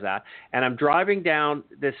told you guys that. And I'm driving down.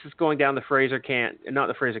 This is going down the Fraser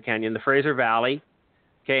Valley,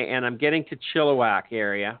 okay, and I'm getting to Chilliwack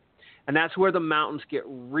area, and that's where the mountains get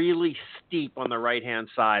really steep on the right-hand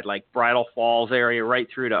side, like Bridal Falls area, right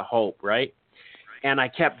through to Hope, right? And I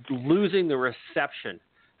kept losing the reception,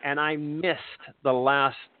 and I missed the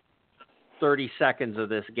last 30 seconds of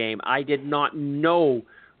this game. I did not know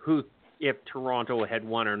if Toronto had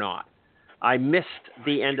won or not. I missed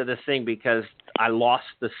the end of this thing because I lost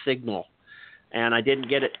the signal, and I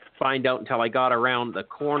didn't find out until I got around the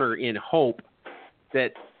corner in Hope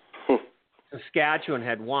that Saskatchewan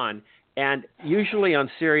had won. And usually on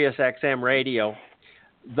Sirius XM radio,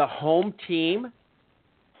 the home team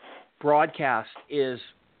broadcast is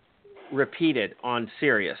repeated on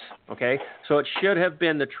Sirius, okay? So it should have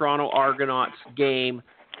been the Toronto Argonauts game.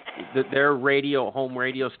 Their home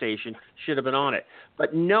radio station should have been on it.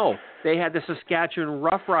 But no, they had the Saskatchewan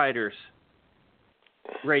Roughriders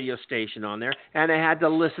radio station on there, and I had to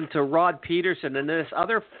listen to Rod Peterson and this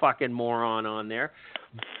other fucking moron on there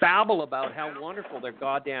babble about how wonderful their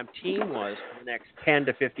goddamn team was for the next 10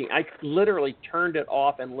 to 15. I literally turned it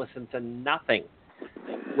off and listened to nothing,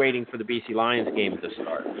 waiting for the BC Lions game to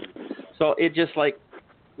start. So it just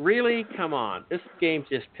really, come on. This game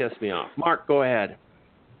just pissed me off. Mark, go ahead.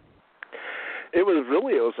 It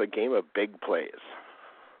was a game of big plays.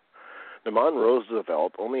 Namon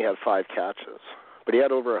Roosevelt only had 5 catches, but he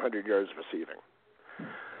had over 100 yards receiving.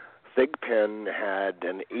 Thigpen had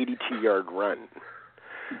an 82-yard run.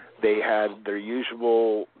 They had their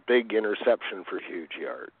usual big interception for huge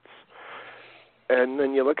yards. And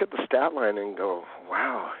then you look at the stat line and go,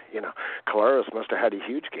 wow, Collaros must have had a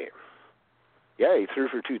huge game. Yeah, he threw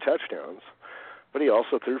for 2 touchdowns, but he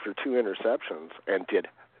also threw for 2 interceptions and did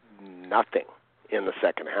nothing in the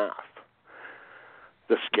second half.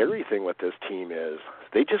 The scary thing with this team is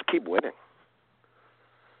they just keep winning.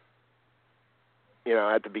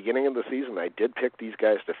 At the beginning of the season, I did pick these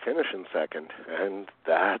guys to finish in second, and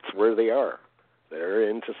that's where they are. They're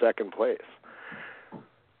into second place.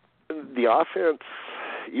 The offense,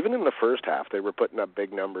 even in the first half, they were putting up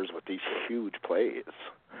big numbers with these huge plays.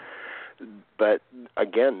 But,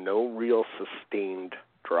 again, no real sustained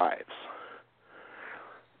drives.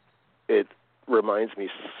 It reminds me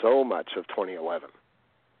so much of 2011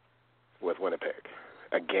 with Winnipeg.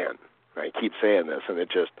 Again, I keep saying this, and this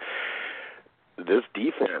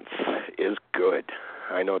defense is good.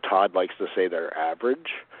 I know Todd likes to say they're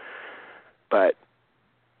average, but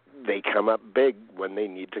they come up big when they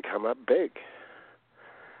need to come up big.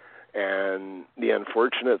 And the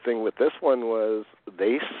unfortunate thing with this one was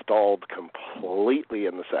they stalled completely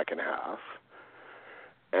in the second half.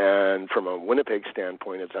 And from a Winnipeg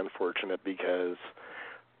standpoint, it's unfortunate because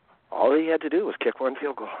all he had to do was kick 1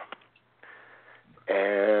 field goal.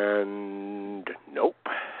 And nope.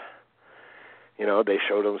 They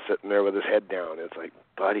showed him sitting there with his head down. It's like,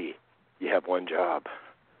 buddy, you have 1 job.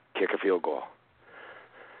 Kick a field goal.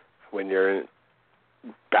 When you're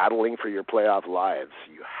battling for your playoff lives,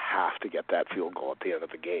 you have to get that field goal at the end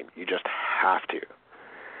of the game. You just have to.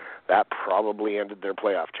 that probably ended their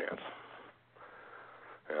playoff chance.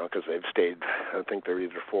 Because they've stayed, I think they're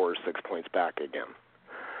either 4 or 6 points back again.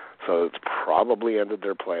 So it's probably ended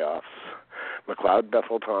their playoffs. McLeod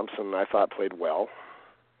Bethel Thompson, I thought, played well.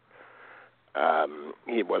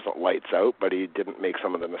 He wasn't lights out, but he didn't make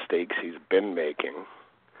some of the mistakes he's been making.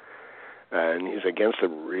 And he's against a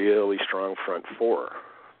really strong front 4,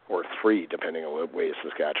 or 3, depending on what way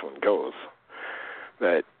Saskatchewan goes.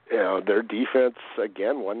 That, their defense,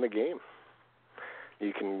 again, won the game.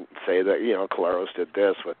 You can say that, Collaros did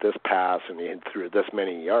this with this pass and he threw this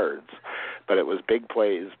many yards, but it was big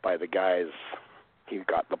plays by the guys he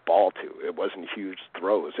got the ball to. It wasn't huge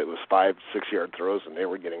throws. It was 5-6 yard throws, and they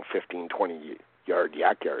were getting 15, 20 yard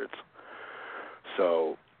yak yards.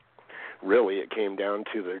 So really it came down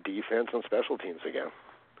to their defense and special teams again.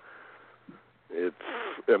 It's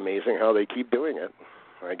amazing how they keep doing it.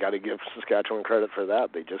 I got to give Saskatchewan credit for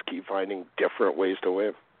that. They just keep finding different ways to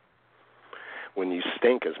win. When you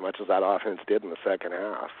stink as much as that offense did in the second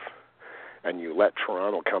half, and you let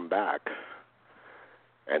Toronto come back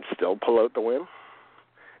and still pull out the win,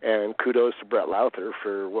 and kudos to Brett Lowther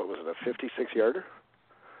for, what was it, a 56-yarder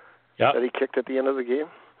that he kicked at the end of the game?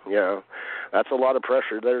 That's a lot of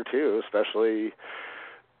pressure there, too, especially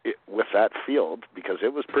with that field, because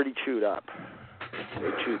it was pretty chewed up.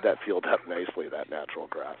 They chewed that field up nicely, that natural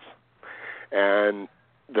grass. And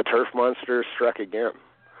the turf monster struck again.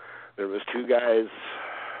 There was 2 guys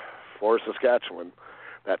for Saskatchewan,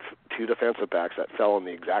 2 defensive backs that fell in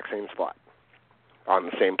the exact same spot on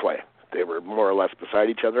the same play. They were more or less beside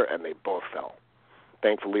each other, and they both fell.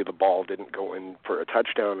 Thankfully, the ball didn't go in for a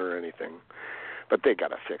touchdown or anything, but they got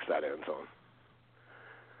to fix that end zone.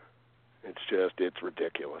 It's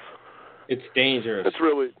ridiculous. It's dangerous. It's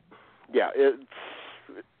really,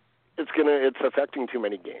 it's affecting too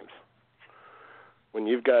many games. When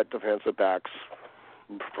you've got defensive backs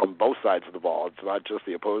from both sides of the ball, it's not just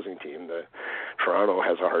the opposing team. Toronto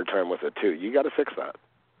has a hard time with it too. You got to fix that.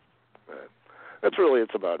 That's really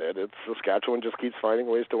it's about it. It's Saskatchewan just keeps finding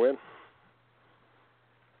ways to win.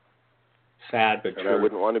 Sad but true. And I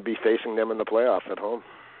wouldn't want to be facing them in the playoffs at home.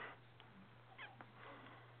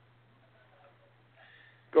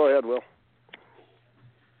 Go ahead, Will.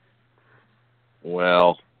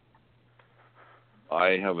 Well,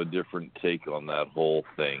 I have a different take on that whole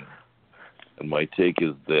thing. And my take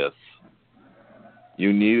is this.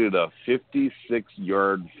 You needed a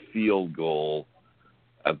 56-yard field goal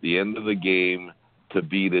at the end of the game to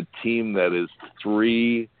beat a team that is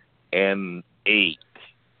 3-8.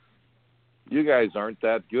 You guys aren't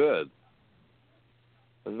that good.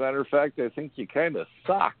 As a matter of fact, I think you kind of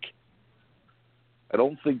suck. I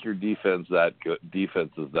don't think your defense is that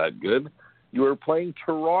good. You are playing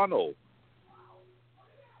Toronto.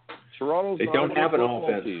 Toronto's they not don't a good have an football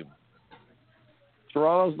offense. team.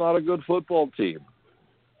 Toronto's not a good football team.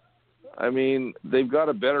 I mean, they've got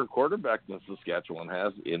a better quarterback than Saskatchewan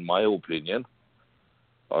has, in my opinion.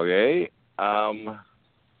 Okay? I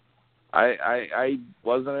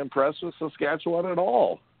wasn't impressed with Saskatchewan at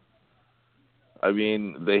all. I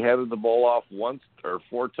mean, they handed the ball off once or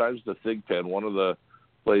 4 times to Thigpen. One of the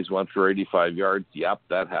plays went for 85 yards. Yep,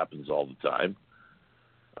 that happens all the time.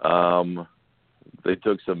 They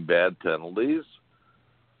took some bad penalties.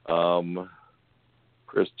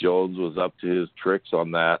 Chris Jones was up to his tricks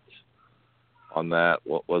on that,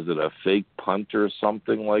 what was it, a fake punt or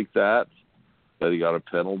something like that he got a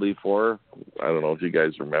penalty for. I don't know if you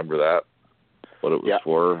guys remember that, what it was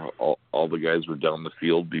for. All the guys were down the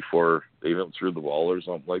field before they even threw the ball or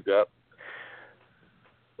something like that.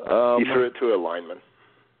 He threw it to a lineman.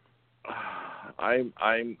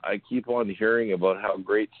 I keep on hearing about how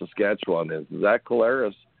great Saskatchewan is. Zach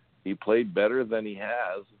Collaros, he played better than he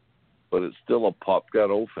has, but it's still a pop gun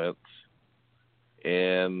offense.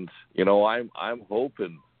 And I'm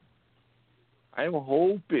hoping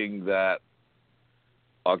that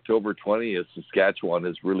October 20th, Saskatchewan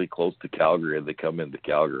is really close to Calgary, and they come into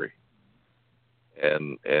Calgary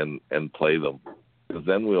and play them, because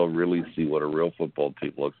then we'll really see what a real football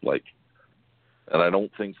team looks like. And I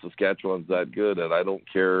don't think Saskatchewan's that good, and I don't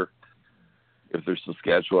care if there's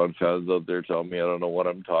Saskatchewan fans out there telling me I don't know what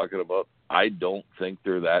I'm talking about. I don't think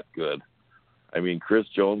they're that good. I mean, Chris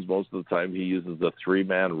Jones, most of the time, he uses a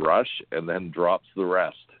 3-man rush and then drops the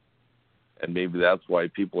rest. And maybe that's why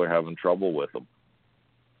people are having trouble with him.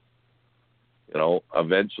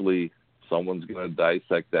 Eventually someone's going to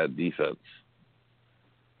dissect that defense.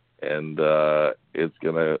 And it's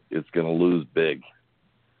going to lose big.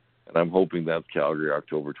 And I'm hoping that's Calgary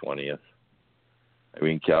October 20th. I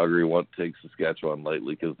mean, Calgary won't take Saskatchewan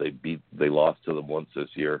lightly because they lost to them once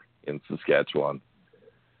this year in Saskatchewan.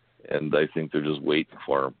 And I think they're just waiting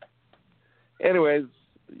for them. Anyways,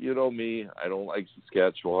 you know me. I don't like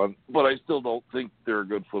Saskatchewan, but I still don't think they're a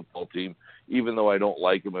good football team. Even though I don't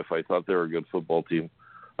like them, if I thought they were a good football team,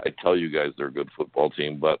 I'd tell you guys they're a good football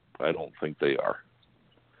team, but I don't think they are.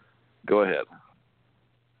 Go ahead.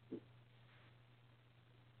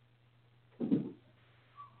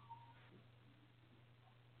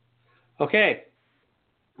 Okay.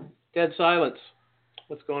 Dead silence.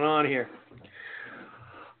 What's going on here?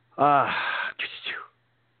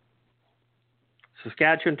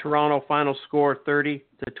 Saskatchewan, Toronto, final score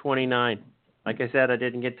 30-29. Like I said, I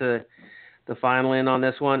didn't get to the final in on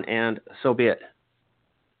this one, and so be it.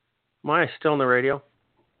 Am I still on the radio?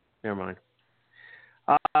 Never mind.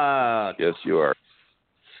 Yes, you are.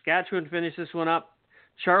 Saskatchewan finished this one up.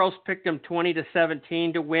 Charles picked him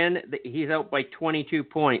 20-17 to win. He's out by 22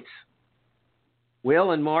 points.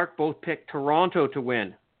 Will and Mark both picked Toronto to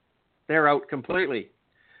win. They're out completely.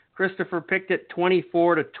 Christopher picked it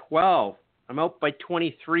 24-12. I'm out by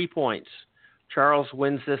 23 points. Charles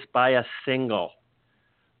wins this by a single.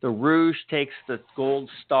 The Rouge takes the gold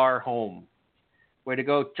star home. Way to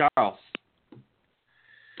go, Charles.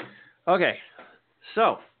 Okay,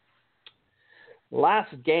 so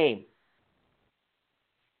last game.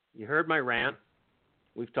 You heard my rant.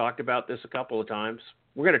 We've talked about this a couple of times.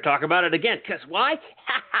 We're going to talk about it again. Because why?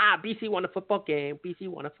 BC won a football game. BC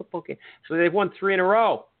won a football game. So they've won 3 in a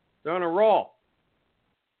row. They're on a roll.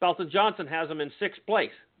 Belton Johnson has them in 6th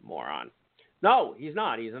place. Moron. No, he's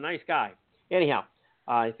not. He's a nice guy. Anyhow,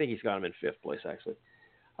 I think he's got him in 5th place, actually.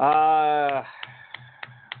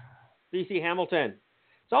 BC Hamilton.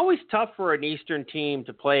 It's always tough for an Eastern team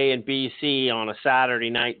to play in BC on a Saturday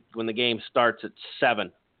night when the game starts at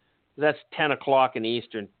 7. That's 10 o'clock in the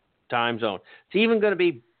Eastern time zone. It's even going to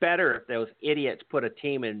be better if those idiots put a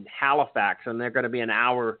team in Halifax and they're going to be an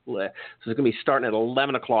hour. So it's going to be starting at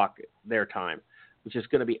 11 o'clock their time, which is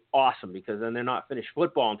going to be awesome because then they're not finished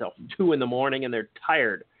football until 2 in the morning and they're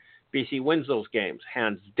tired. BC wins those games,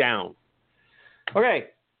 hands down. Okay.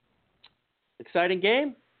 Exciting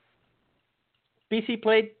game. BC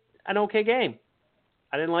played an okay game.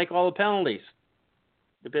 I didn't like all the penalties.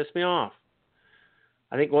 It pissed me off.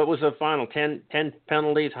 I think what was the final? 10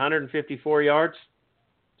 penalties, 154 yards?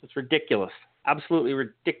 It's ridiculous. Absolutely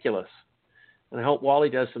ridiculous. And I hope Wally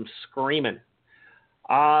does some screaming.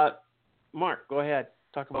 Mark, go ahead.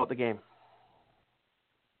 Talk about the game.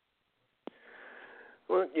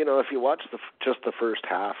 Well, if you watched just the first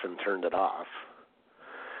half and turned it off,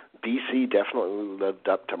 BC definitely lived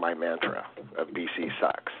up to my mantra of BC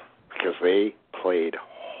sucks because they played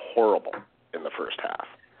horrible in the first half.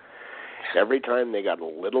 Every time they got a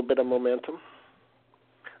little bit of momentum,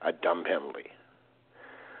 a dumb penalty,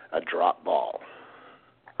 a drop ball,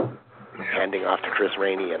 handing off to Chris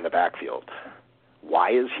Rainey in the backfield.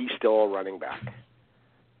 Why is he still a running back?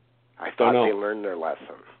 I thought they learned their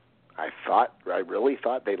lesson. I really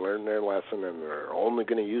thought they learned their lesson and they're only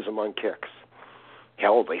going to use him on kicks.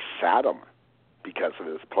 Hell, they sat him because of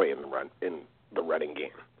his play in the running game.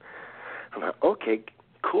 I'm like, okay,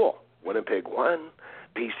 cool. Winnipeg won.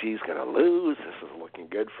 BC's going to lose. This is looking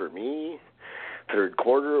good for me. Third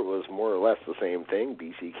quarter, it was more or less the same thing.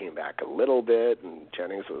 BC came back a little bit, and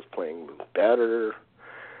Jennings was playing better,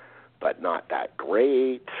 but not that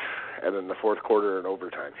great. And then the fourth quarter, an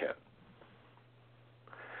overtime hit.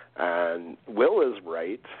 And Will is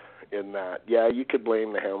right in that, yeah, you could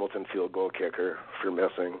blame the Hamilton field goal kicker for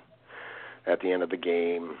missing at the end of the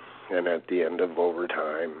game and at the end of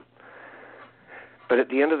overtime. But at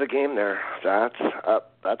the end of the game there,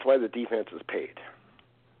 that's why the defense is paid.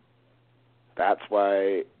 That's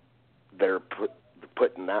why they're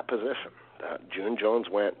put in that position. June Jones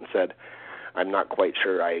went and said, I'm not quite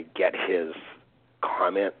sure I get his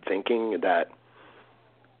comment thinking that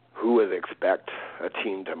who would expect a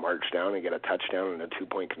team to march down and get a touchdown and a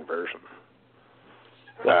 2-point conversion.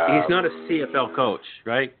 Well, he's not a CFL coach,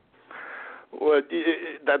 right? Well,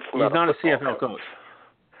 that's not. He's not a CFL coach.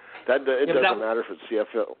 It doesn't matter if it's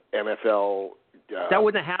CFL, NFL. That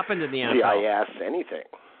wouldn't have happened in the NFL. CIS, anything.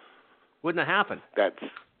 Wouldn't have happened. That's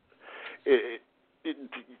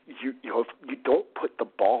you don't put the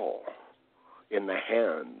ball in the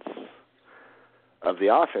hands of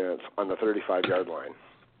the offense on the 35-yard line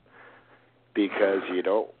because you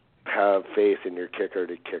don't have faith in your kicker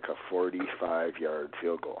to kick a 45-yard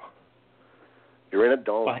field goal. You're in a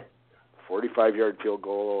dome. What? 45-yard field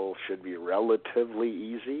goal should be relatively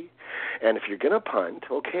easy. And if you're going to punt,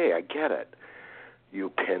 okay, I get it. You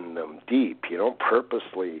pin them deep. You don't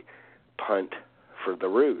purposely punt for the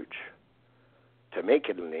Rouge to make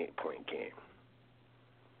it an 8-point game.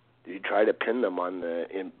 You try to pin them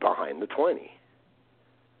behind the 20.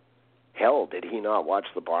 Hell, did he not watch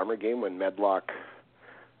the Bomber game when Medlock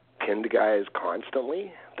pinned guys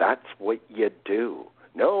constantly? That's what you do.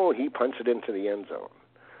 No, he punts it into the end zone.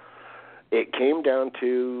 It came down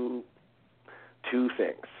to two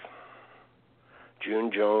things.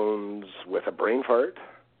 June Jones with a brain fart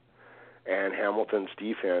and Hamilton's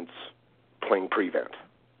defense playing prevent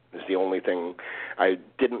is the only thing. I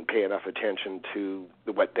didn't pay enough attention to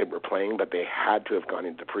what they were playing, but they had to have gone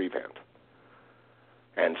into prevent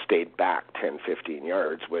and stayed back 10, 15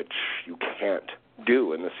 yards, which you can't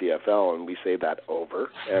do in the CFL, and we say that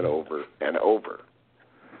over and over and over.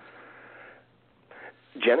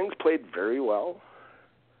 Jennings played very well,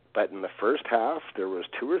 but in the first half, there was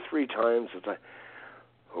 2 or 3 times it's like,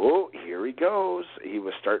 oh, here he goes. He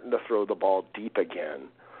was starting to throw the ball deep again,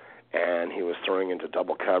 and he was throwing into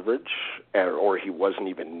double coverage, or he wasn't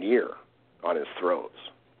even near on his throws.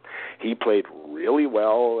 He played really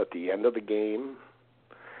well at the end of the game,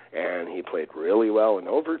 and he played really well in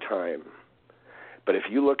overtime. But if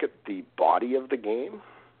you look at the body of the game,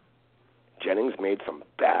 Jennings made some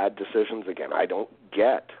bad decisions again. I don't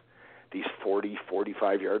get these 40,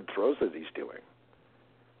 45-yard throws that he's doing.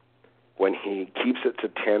 When he keeps it to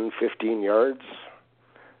 10, 15 yards,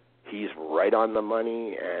 he's right on the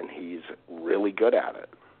money, and he's really good at it.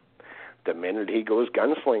 The minute he goes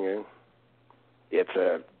gunslinging, it's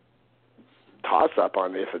a toss-up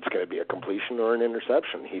on if it's going to be a completion or an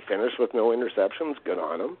interception. He finished with no interceptions. Good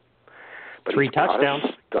on him. But 3 touchdowns.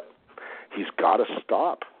 He's got to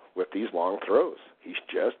stop with these long throws. He's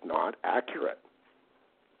just not accurate.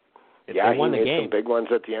 He won the made game. some big ones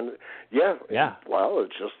at the end. Yeah. Well,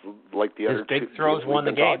 it's just like the other big two throws won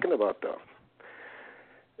the game. Talking about though.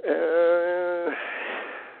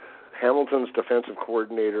 Hamilton's defensive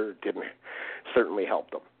coordinator didn't certainly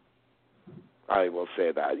help them. I will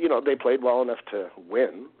say that. They played well enough to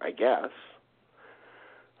win, I guess.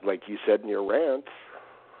 Like you said in your rant,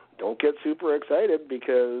 don't get super excited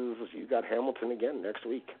because you got Hamilton again next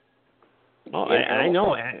week. Well, I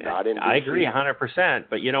know. I agree 100%.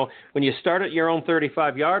 But, when you start at your own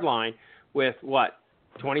 35-yard line with,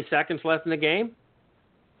 20 seconds left in the game?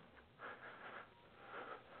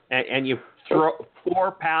 And you throw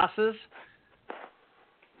 4 passes?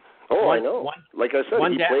 I know. Like I said,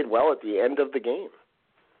 he played well at the end of the game.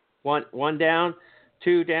 One down,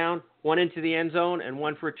 2 down, 1 into the end zone, and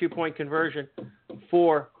 1 for a 2-point conversion.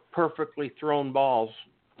 4 perfectly thrown balls.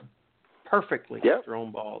 Thrown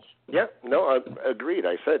balls. Yeah, no, I agreed.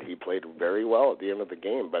 I said he played very well at the end of the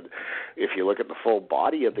game, but if you look at the full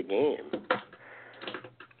body of the game,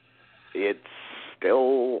 it's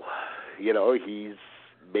still, he's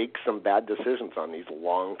makes some bad decisions on these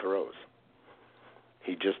long throws.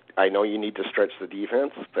 I know you need to stretch the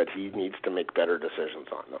defense, but he needs to make better decisions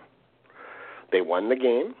on them. They won the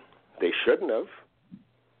game. They shouldn't have.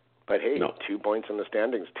 But, hey, 2 points in the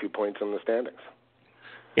standings, 2 points in the standings.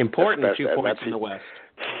 Important 2 points in the West.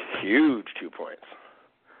 Huge 2 points.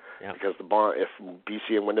 Yeah. Because if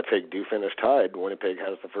BC and Winnipeg do finish tied, Winnipeg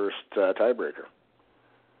has the first tiebreaker.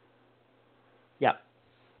 Yeah.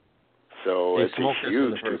 So it's a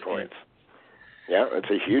huge 2 points. Yeah, it's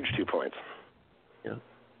a huge 2 points. Yeah.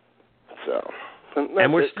 So.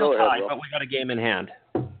 And we're still tied, but we got a game in hand.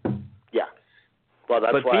 Yeah. Well,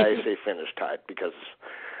 that's why I say finish tied, because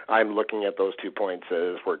I'm looking at those 2 points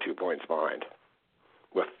as we're 2 points behind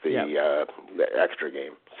with the extra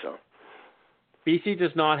game. So BC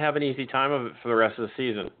does not have an easy time of it for the rest of the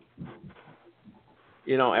season.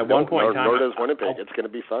 At one point in time, nor does Winnipeg. It's going to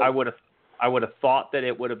be fun. I would have thought that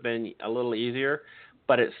it would have been a little easier,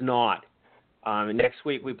 but it's not. Next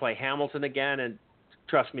week we play Hamilton again, and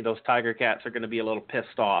trust me, those Tiger Cats are going to be a little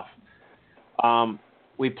pissed off.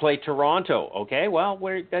 We play Toronto. Okay, well,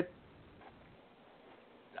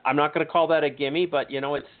 I'm not going to call that a gimme, but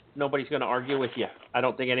it's nobody's going to argue with you. I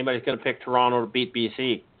don't think anybody's going to pick Toronto to beat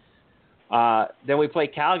BC. Then we play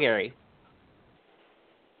Calgary.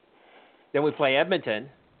 Then we play Edmonton.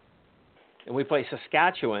 And we play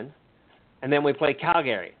Saskatchewan. And then we play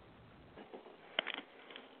Calgary.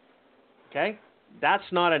 Okay? That's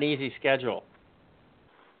not an easy schedule.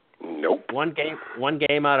 Nope. One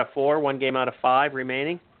game out of 4, 1 game out of 5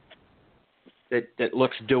 remaining. That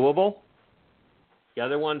looks doable. The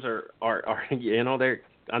other ones are they're.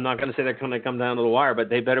 I'm not going to say they're going to come down to the wire, but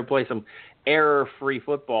they better play some error-free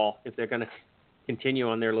football if they're going to continue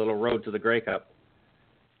on their little road to the Grey Cup.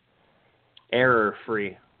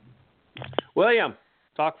 Error-free. William,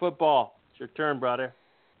 talk football. It's your turn, brother.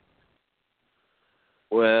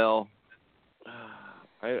 Well,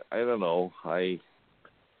 I don't know.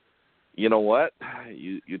 You know what?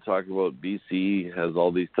 You talk about BC has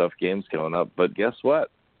all these tough games coming up, but guess what?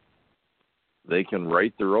 they can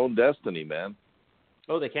write their own destiny, man.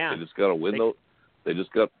 Oh, they can. They just got to win those. They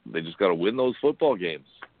just got to win those football games.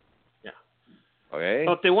 Yeah. Okay.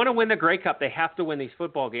 Well, if they want to win the Grey Cup, they have to win these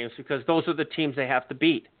football games because those are the teams they have to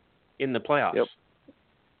beat in the playoffs. Yep.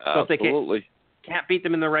 So if they Absolutely. can't beat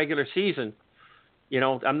them in the regular season,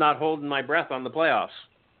 I'm not holding my breath on the playoffs.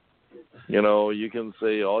 You can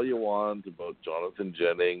say all you want about Jonathan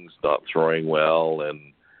Jennings not throwing well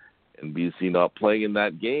and BC not playing in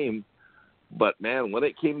that game, but man, when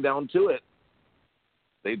it came down to it,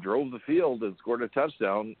 they drove the field and scored a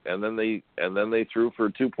touchdown, and then they threw for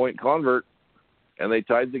a 2-point convert, and they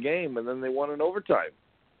tied the game, and then they won in overtime.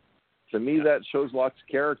 To me, that shows lots of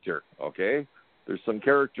character. Okay, there's some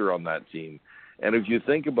character on that team, and if you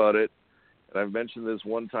think about it, and I've mentioned this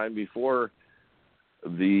one time before,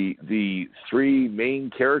 the three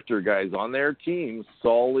main character guys on their team,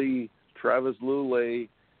 Solly, Travis Lulay,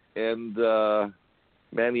 and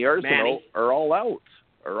Manny Arsenault, are all out.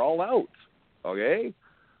 Okay?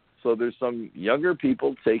 So there's some younger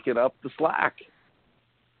people taking up the slack.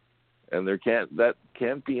 And that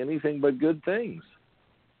can't be anything but good things.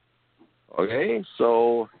 Okay?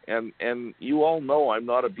 So and you all know I'm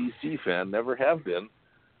not a BC fan, never have been.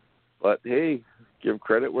 But hey, give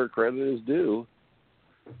credit where credit is due.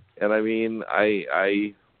 And I mean,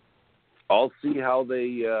 I'll see how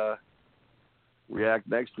they react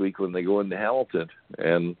next week when they go into Hamilton.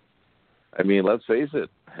 And I mean, let's face it,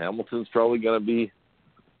 Hamilton's probably going to be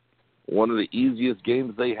one of the easiest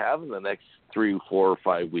games they have in the next 3, 4, or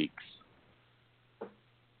 5 weeks.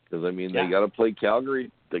 Because I mean, they got to play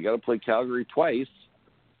Calgary. They got to play Calgary twice,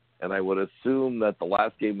 and I would assume that the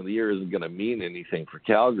last game of the year isn't going to mean anything for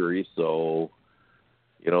Calgary. So,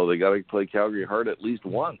 they got to play Calgary hard at least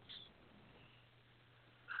once.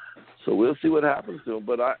 So we'll see what happens to them.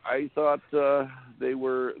 But I thought they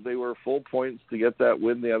were full points to get that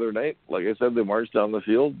win the other night. Like I said, they marched down the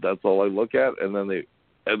field. That's all I look at, and then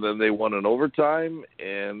they won in overtime.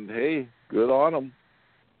 And hey, good on them.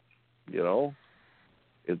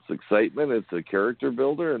 It's excitement. It's a character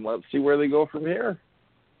builder, and let's see where they go from here.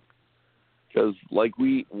 Because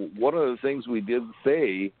one of the things we did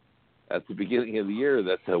say at the beginning of the year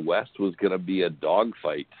that the West was going to be a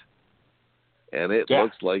dogfight. And it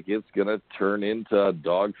looks like it's going to turn into a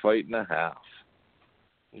dogfight and a half.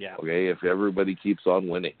 Yeah. Okay, if everybody keeps on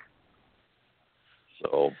winning.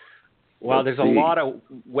 So. Well, there's a lot of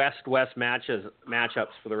West-West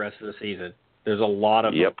matchups for the rest of the season. There's a lot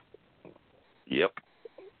of them. Yep.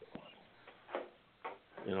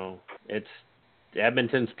 It's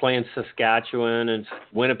Edmonton's playing Saskatchewan, and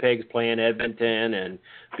Winnipeg's playing Edmonton, and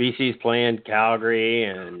BC's playing Calgary,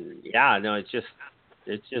 and it's just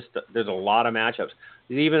there's a lot of matchups.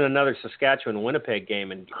 There's even another Saskatchewan-Winnipeg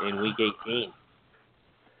game in Week 18.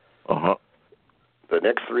 Uh-huh. The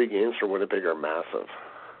next 3 games for Winnipeg are massive.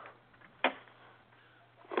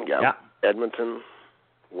 Yeah. Edmonton,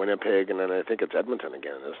 Winnipeg, and then I think it's Edmonton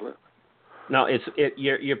again, isn't it? No,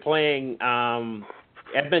 you're playing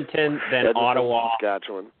Edmonton, then Ottawa.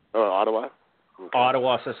 Saskatchewan. Oh, Ottawa? Okay.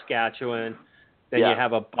 Ottawa, Saskatchewan. Then you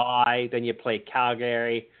have a bye. Then you play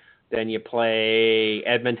Calgary. Then you play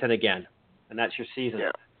Edmonton again. And that's your season.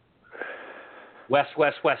 Yeah. West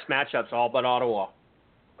matchups, all but Ottawa.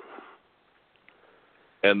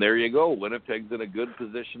 And there you go. Winnipeg's in a good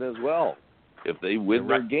position as well. If they win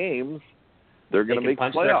their games, they're going to make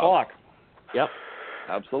punch playoffs. Their clock. Yep.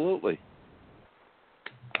 Absolutely.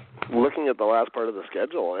 Looking at the last part of the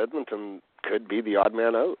schedule, Edmonton could be the odd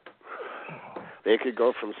man out. They could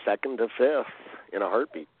go from 2nd to 5th in a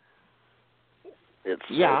heartbeat. It's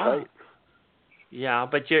so tight. Yeah,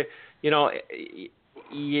 but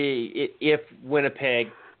if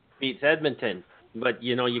Winnipeg beats Edmonton, but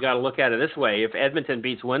you got to look at it this way: if Edmonton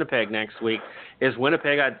beats Winnipeg next week, is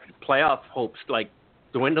Winnipeg got playoff hopes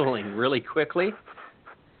dwindling really quickly?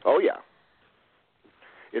 Oh yeah,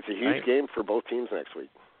 it's a huge game for both teams next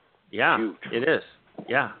week. Yeah, huge. It is.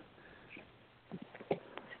 Yeah.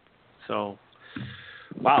 So,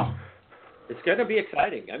 wow. It's going to be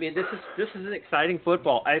exciting. I mean, this is an exciting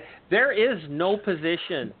football. There is no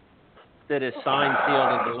position that is signed,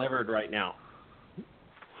 sealed, and delivered right now.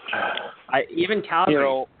 Even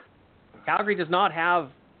Calgary. Calgary does not have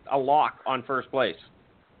a lock on first place.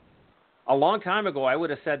 A long time ago, I would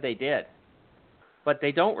have said they did, but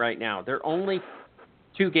they don't right now. They're only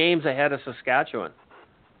 2 games ahead of Saskatchewan.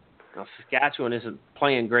 Now, Saskatchewan isn't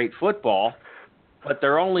playing great football, but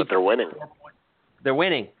they're only. But they're winning. They're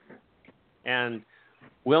winning. And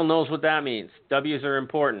Will knows what that means. W's are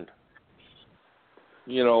important.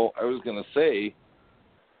 I was going to say,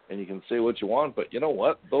 and you can say what you want, but you know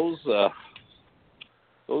what? Those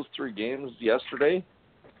 3 games yesterday,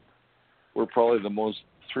 were probably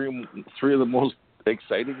three of the most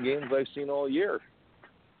exciting games I've seen all year.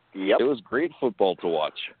 Yep. It was great football to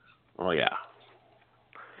watch. Oh, yeah.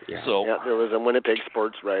 Yeah. So there was a Winnipeg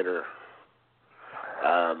sports writer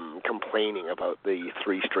complaining about the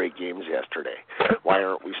 3 straight games yesterday. Why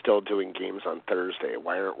aren't we still doing games on Thursday?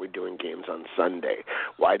 Why aren't we doing games on Sunday?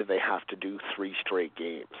 Why do they have to do 3 straight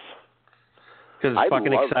games? Because it's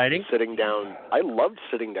fucking exciting. I loved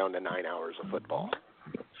sitting down to 9 hours of football.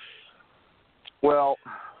 Well,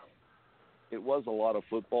 it was a lot of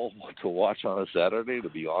football to watch on a Saturday, to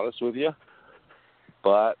be honest with you.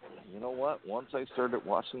 But you know what? Once I started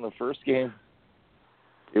watching the first game,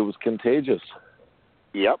 it was contagious.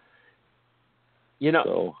 Yep. You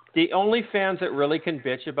know, the only fans that really can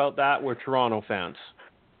bitch about that were Toronto fans.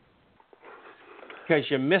 Because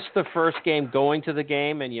you missed the first game going to the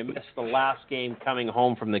game, and you missed the last game coming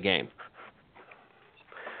home from the game.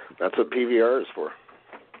 That's what PVR is for.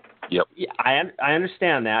 Yep. Yeah, I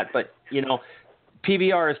understand that, but, you know,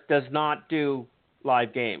 PVR does not do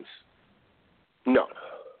live games. No.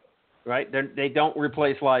 Right? They don't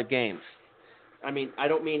replace live games. I mean, I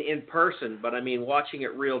don't mean in person, but I mean watching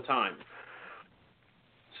it real time.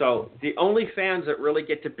 So the only fans that really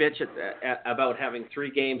get to bitch about having 3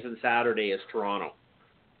 games on Saturday is Toronto.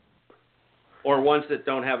 Or ones that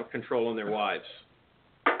don't have a control on their wives.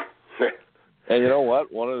 And you know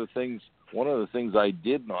what? One of the things I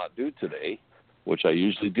did not do today, which I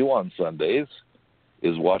usually do on Sundays,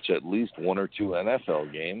 is watch at least 1 or 2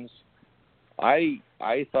 NFL games. I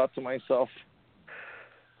thought to myself,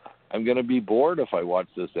 I'm going to be bored if I watch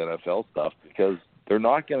this NFL stuff because they're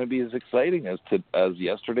not going to be as exciting as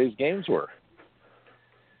yesterday's games were.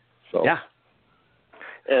 So yeah.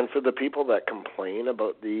 And for the people that complain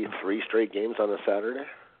about the 3 straight games on a Saturday,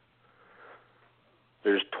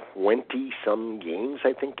 there's 20-some games,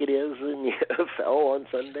 I think it is, in the NFL on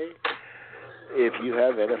Sunday. If you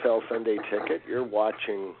have NFL Sunday ticket, you're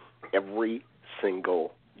watching every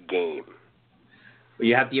single game. Well,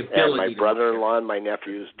 you have the ability. And my brother-in-law and my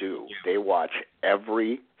nephews do. They watch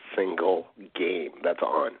every single game that's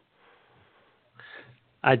on.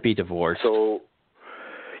 I'd be divorced. So,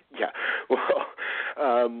 yeah. Well,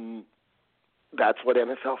 that's what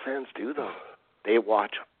NFL fans do, though. They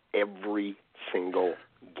watch every single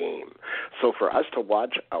game. So for us to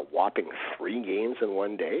watch a whopping 3 games in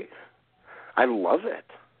one day, I love it.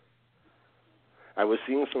 I was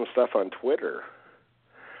seeing some stuff on Twitter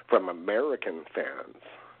from American fans,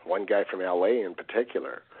 one guy from LA in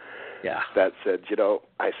particular, that said, you know,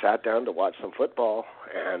 I sat down to watch some football,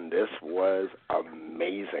 and this was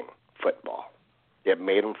amazing football. It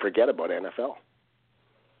made them forget about NFL.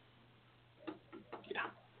 Yeah.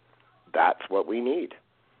 That's what we need.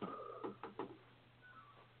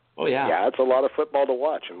 Oh, yeah. Yeah, it's a lot of football to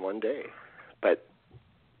watch in one day, but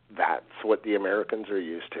that's what the Americans are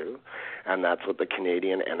used to, and that's what the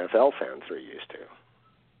Canadian NFL fans are used to.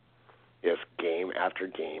 Is game after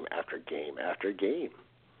game after game after game.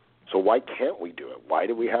 So why can't we do it? Why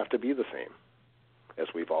do we have to be the same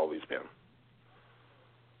as we've always been?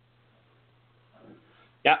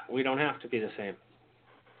 Yeah, we don't have to be the same.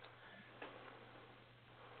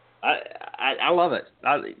 I love it.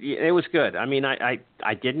 It was good. I mean, I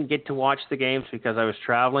didn't get to watch the games because I was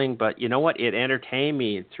traveling, but you know what? It entertained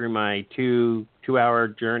me through my two-hour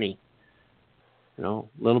journey. You know,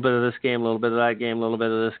 a little bit of this game, a little bit of that game, a little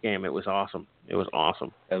bit of this game. It was awesome. It was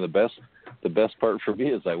awesome. And the best part for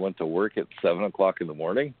me is I went to work at 7:00 in the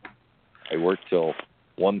morning. I worked till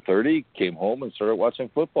 1:30, came home and started watching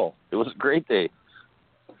football. It was a great day.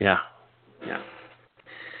 Yeah. Yeah.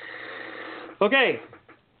 Okay.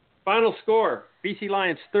 Final score, BC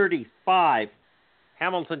Lions 35,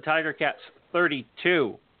 Hamilton Tiger Cats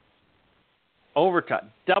 32.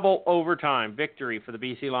 Overtime, double overtime victory for the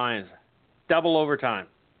BC Lions. Double overtime.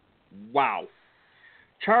 Wow.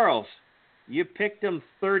 Charles, you picked them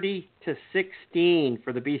 30-16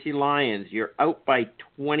 for the BC Lions. You're out by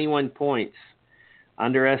 21 points.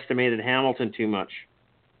 Underestimated Hamilton too much.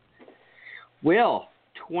 Will,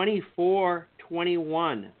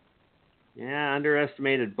 24-21. Yeah,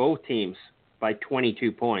 underestimated both teams by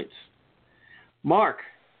 22 points. Mark,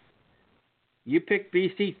 you picked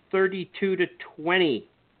BC 32-20.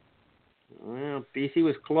 Well, BC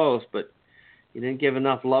was close, but you didn't give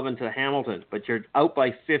enough loving to Hamilton. But you're out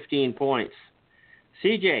by 15 points.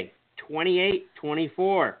 CJ,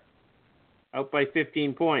 28-24. Out by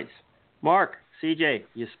 15 points. Mark, CJ,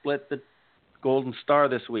 you split the Golden Star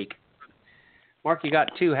this week. Mark, you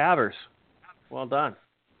got 2 havers. Well done.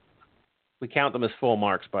 We count them as full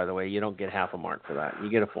marks, by the way. You don't get half a mark for that. You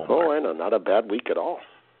get a full mark. Oh, I know. Not a bad week at all.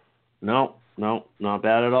 No, not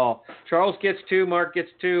bad at all. Charles gets 2. Mark gets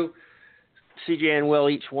 2. CJ and Will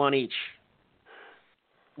each won each.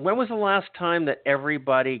 When was the last time that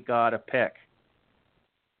everybody got a pick?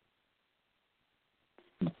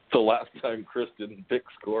 The last time Chris didn't pick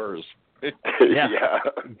scores. Yeah,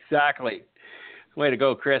 exactly. Way to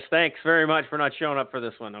go, Chris. Thanks very much for not showing up for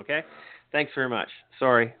this one, okay? Thanks very much.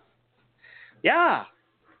 Sorry. Yeah,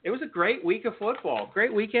 it was a great week of football.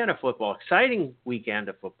 Great weekend of football. Exciting weekend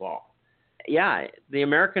of football. Yeah, the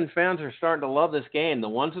American fans are starting to love this game. The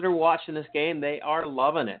ones that are watching this game, they are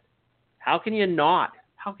loving it. How can you not?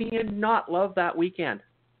 How can you not love that weekend?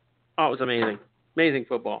 Oh, it was amazing. Amazing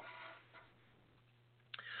football.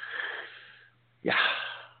 Yeah.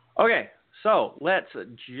 Okay, so let's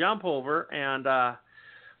jump over and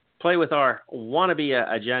play with our wannabe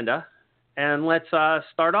agenda. And let's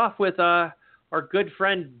start off with our good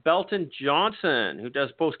friend Belton Johnson, who does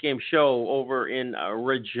post-game show over in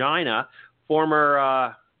Regina,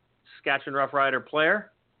 former Saskatchewan Rough Rider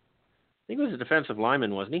player. I think he was a defensive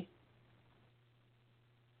lineman, wasn't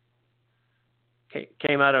he?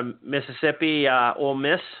 Came out of Mississippi, Ole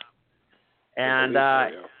Miss. And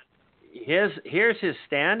here's his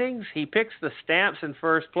standings. He picks the Stamps in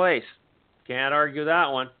first place. Can't argue that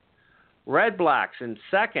one. Red Blacks in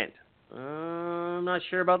second. I'm not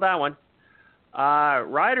sure about that one.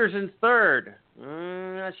 Riders in third.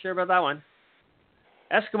 Not sure about that one.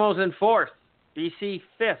 Eskimos in fourth. BC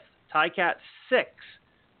fifth. Ticats 6.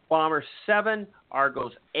 Bombers 7.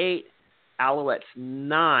 Argos 8. Alouettes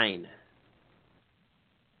 9.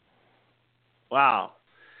 Wow.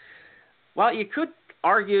 Well, you could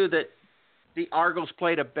argue that the Argos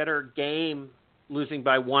played a better game, losing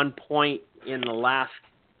by 1 point in the last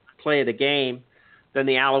play of the game, than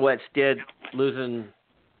the Alouettes did, losing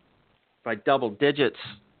by double digits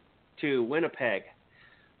to Winnipeg.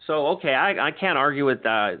 So, okay, I can't argue with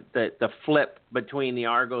the flip between the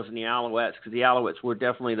Argos and the Alouettes, because the Alouettes were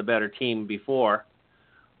definitely the better team before.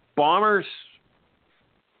 Bombers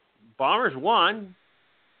won,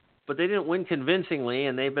 but they didn't win convincingly,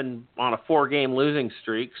 and they've been on a 4-game losing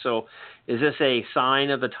streak. So is this a sign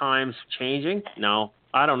of the times changing? No,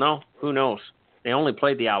 I don't know. Who knows? They only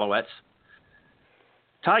played the Alouettes.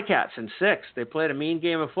 Ticats in 6th. They played a mean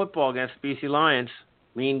game of football against the BC Lions.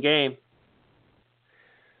 Mean game.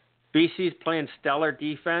 BC's playing stellar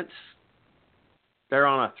defense. They're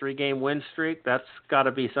on a 3-game win streak. That's got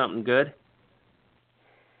to be something good.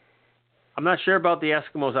 I'm not sure about the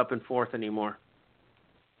Eskimos up in 4th anymore.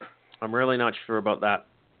 I'm really not sure about that.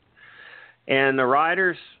 And the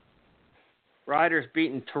Riders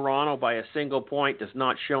beating Toronto by a single point does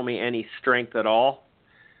not show me any strength at all.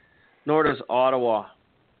 Nor does Ottawa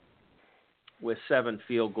with 7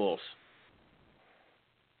 field goals.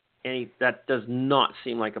 That does not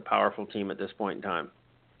seem like a powerful team at this point in time.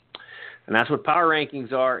 And that's what power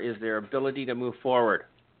rankings are, is their ability to move forward.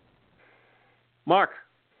 Mark,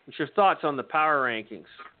 what's your thoughts on the power rankings?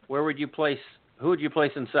 Who would you place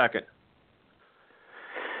in second?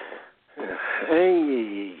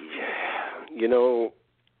 Hey,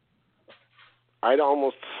 I'd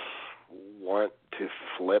almost want to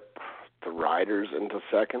flip the Riders into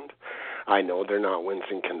second. I know they're not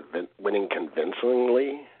winning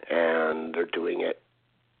convincingly, and they're doing it.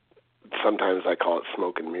 Sometimes I call it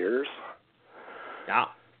smoke and mirrors. Yeah.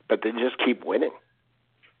 But they just keep winning.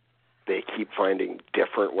 They keep finding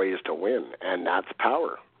different ways to win, and that's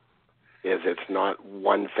power. It's not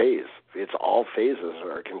one phase. It's all phases that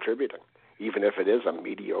are contributing, even if it is a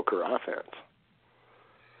mediocre offense.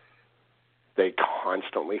 They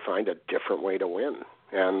constantly find a different way to win.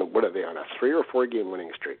 And what are they on, a 3 or 4 game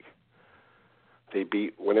winning streak? They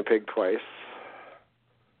beat Winnipeg twice.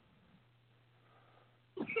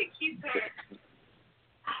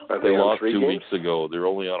 They lost 2 weeks ago. They're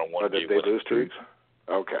only on a 1 game winning streak. Did they lose 2 weeks?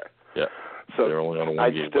 Okay. Yeah. So they're only on a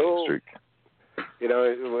 1 game winning streak.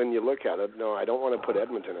 When you look at it, no, I don't want to put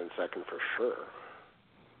Edmonton in second for sure.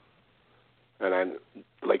 And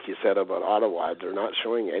like you said about Ottawa, they're not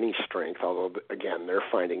showing any strength, although, again, they're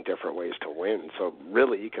finding different ways to win. So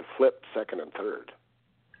really, you could flip second and third.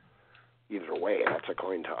 Either way, that's a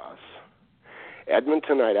coin toss.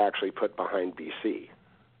 Edmonton, I'd actually put behind BC.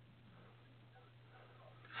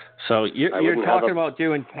 So you're talking about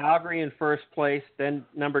doing Calgary in first place, then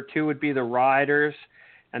number 2 would be the Riders,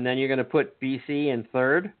 and then you're going to put BC in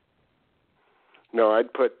third? No,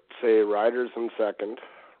 I'd put, say, Riders in second,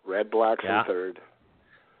 Red Blacks in third.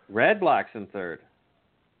 Red Blacks in third?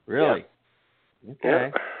 Really? Yeah.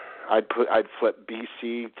 Okay. Yeah. I'd flip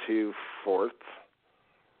BC to 4th.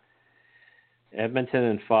 Edmonton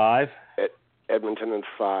in 5. Edmonton in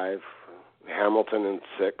 5. Hamilton in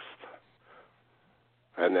 6th.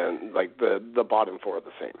 And then, the bottom 4 are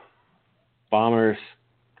the same. Bombers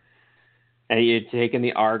And you're taking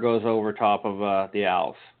the Argos over top of the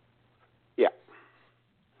Owls. Yeah.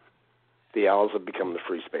 The Owls have become the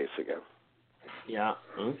free space again. Yeah,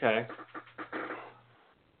 okay.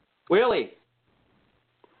 Willie,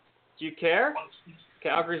 do you care?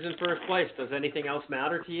 Calgary's in first place. Does anything else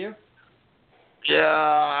matter to you?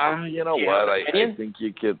 Yeah, you know what? I opinion? think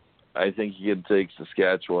you could. I think you could take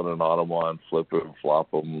Saskatchewan and Ottawa and flip it and flop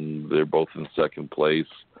them. They're both in second place.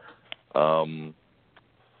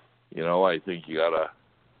 You know, I think you gotta.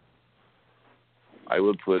 I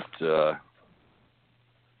would put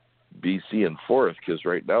BC in fourth because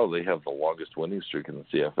right now they have the longest winning streak in the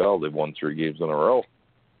CFL. They've won 3 games in a row.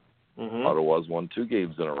 Mm-hmm. Ottawa's won 2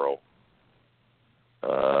 games in a row.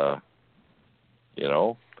 You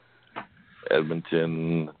know,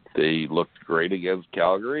 Edmonton, they looked great against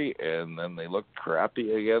Calgary, and then they looked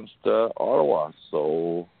crappy against Ottawa.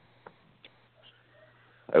 So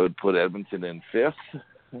I would put Edmonton in 5th,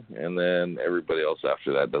 and then everybody else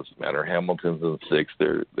after that doesn't matter. Hamilton's in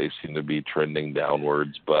 6th. They seem to be trending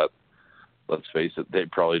downwards, but let's face it, they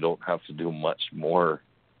probably don't have to do much more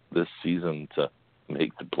this season to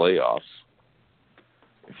make the playoffs.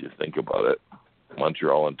 If you think about it,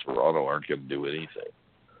 Montreal and Toronto aren't going to do anything.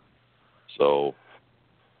 So,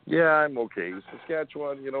 yeah, I'm okay.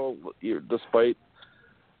 Saskatchewan, you know, despite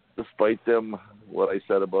them, what I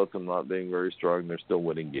said about them not being very strong, they're still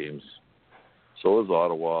winning games. So is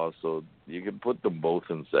Ottawa. So you can put them both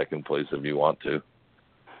in second place if you want to.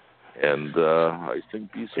 And I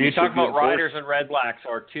think BC. So you're talking about Riders and Red Blacks,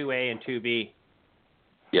 or 2A and 2B.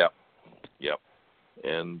 Yep.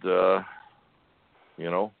 And you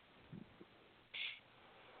know,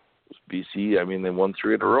 BC. I mean, they won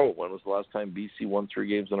 3 in a row. When was the last time BC won 3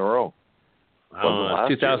 games in a row?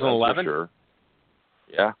 2011. Sure.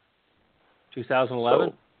 Yeah. 2011.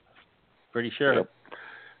 So, pretty sure.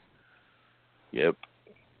 Yep.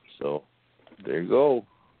 So there you go.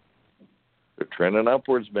 They're trending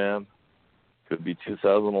upwards, man. Could be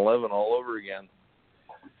 2011 all over again.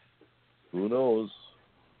 Who knows?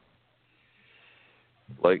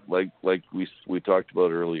 Like we talked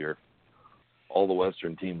about earlier, all the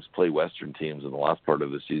Western teams play Western teams in the last part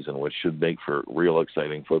of the season, which should make for real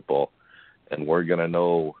exciting football. And we're going to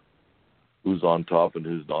know who's on top and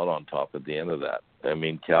who's not on top at the end of that. I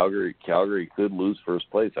mean, Calgary could lose first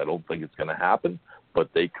place. I don't think it's going to happen, but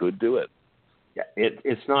they could do it. Yeah,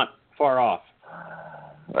 it's not far off.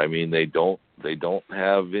 I mean, they don't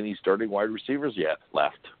have any starting wide receivers yet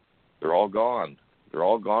left. They're all gone. They're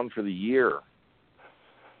all gone for the year.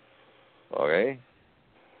 Okay?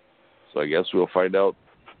 So I guess we'll find out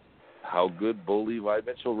how good Bo Levi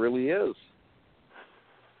Mitchell really is.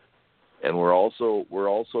 And we're also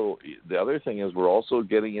the other thing is we're also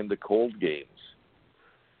getting into cold games.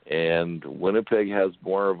 And Winnipeg has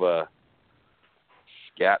more of a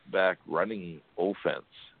scat back running offense.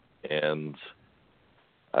 And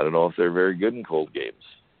I don't know if they're very good in cold games.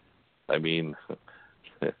 I mean,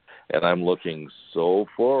 and I'm looking so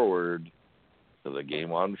forward to the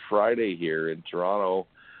game on Friday here in Toronto.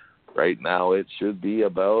 Right now it should be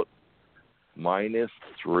about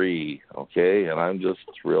 -3, okay? And I'm just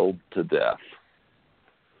thrilled to death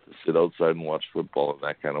to sit outside and watch football in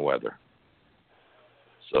that kind of weather.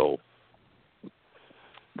 So,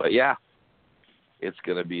 but yeah, it's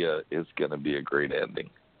gonna be a great ending.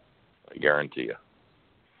 I guarantee you.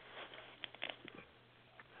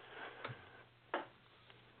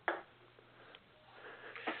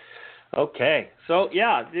 Okay, so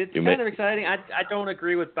yeah, it's kind of exciting. I don't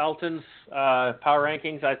agree with Belton's power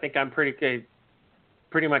rankings. I think I'm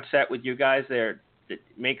pretty much set with you guys there. It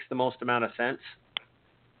makes the most amount of sense.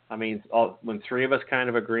 I mean, when 3 of us kind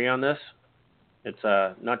of agree on this, it's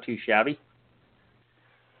not too shabby.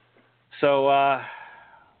 So,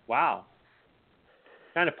 wow.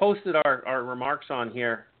 Kind of posted our remarks on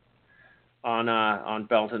here on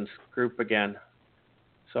Belton's group again.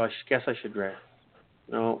 So I guess I should read.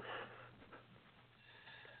 No.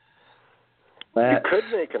 You could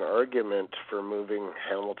make an argument for moving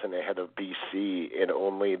Hamilton ahead of BC in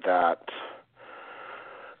only that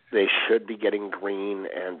they should be getting Green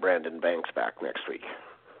and Brandon Banks back next week.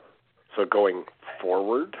 So going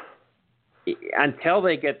forward, until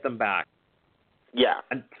they get them back. Yeah.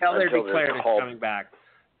 Until they're declared as coming back,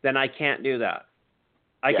 then I can't do that.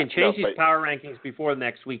 I can change these power rankings before the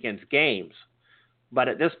next weekend's games, but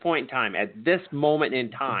at this point in time, at this moment in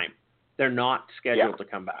time, they're not scheduled to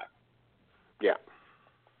come back. Yeah.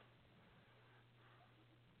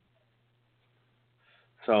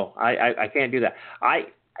 So I can't do that.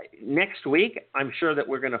 Next week, I'm sure that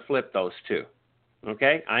we're going to flip those 2.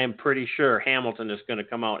 Okay? I am pretty sure Hamilton is going to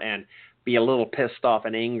come out and be a little pissed off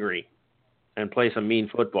and angry and play some mean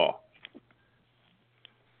football.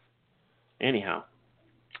 Anyhow,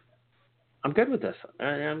 I'm good with this.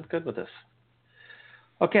 I'm good with this.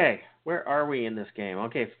 Okay, where are we in this game?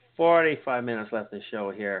 Okay, 45 minutes left in the show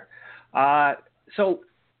here. So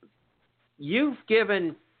you've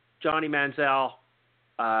given Johnny Manziel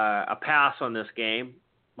a pass on this game.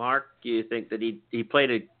 Mark, do you think that he played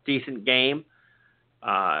a decent game?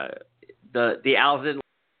 The Owls didn't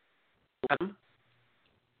let him.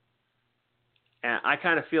 And I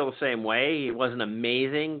kind of feel the same way. He wasn't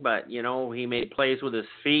amazing, but he made plays with his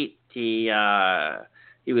feet. He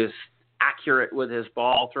was accurate with his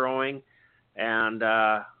ball throwing, and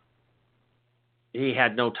he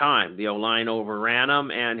had no time. The O-line overran him,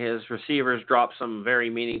 and his receivers dropped some very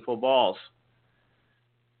meaningful balls.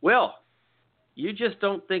 Will, you just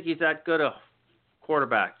don't think he's that good a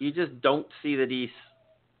quarterback. You just don't see that he's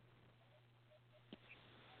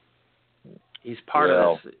part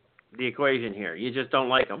of the equation here. You just don't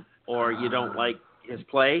like him, or you don't like his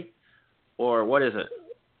play, or what is it?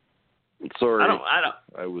 Sorry, I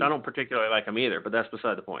don't particularly like him either, but that's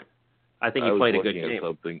beside the point. I think he played a good game.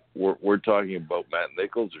 Something. We're talking about Matt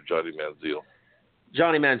Nichols or Johnny Manziel?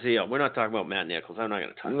 Johnny Manziel. We're not talking about Matt Nichols. I'm not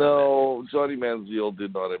going to talk about that. No, Johnny Manziel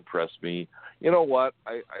did not impress me. You know what?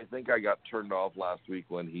 I think I got turned off last week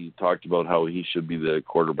when he talked about how he should be the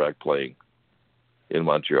quarterback playing in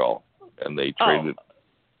Montreal, and they traded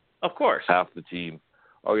of course, half the team.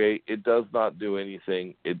 Okay, it does not do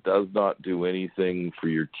anything. It does not do anything for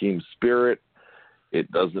your team spirit.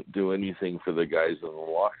 It doesn't do anything for the guys in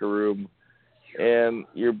the locker room. And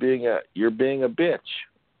you're being a bitch.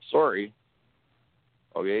 Sorry.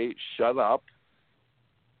 Okay, shut up.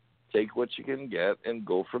 Take what you can get and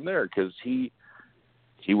go from there, because he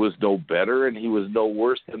was no better and he was no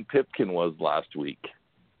worse than Pipkin was last week.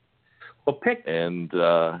 Well, Pipkin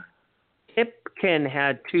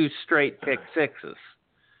had 2 straight pick sixes.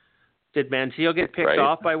 Did Manziel get picked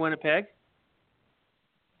off by Winnipeg?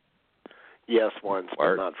 Yes, once,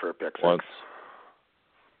 but not for a pick six. Once.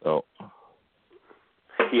 Oh.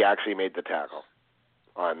 He actually made the tackle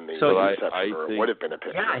on the reception, or it would have been a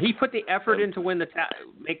pick. Yeah, he put the effort in to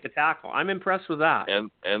make the tackle. I'm impressed with that.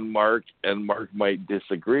 And Mark might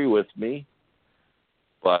disagree with me,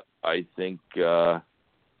 but I think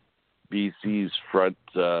BC's front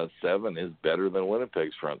 7 is better than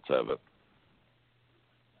Winnipeg's front 7.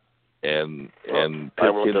 And I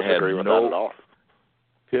won't disagree with that at all.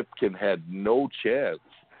 Pipkin had no chance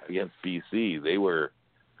against BC. They were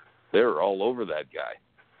all over that guy.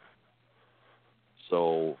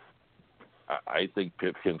 So I think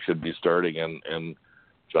Pipkin should be starting, and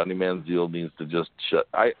Johnny Manziel needs to just shut.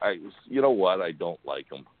 You know what? I don't like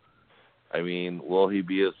him. I mean, will he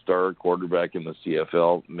be a star quarterback in the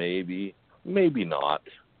CFL? Maybe, maybe not.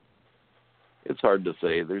 It's hard to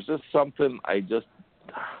say. There's just something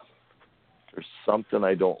there's something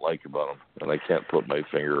I don't like about him, and I can't put my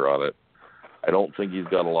finger on it. I don't think he's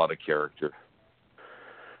got a lot of character.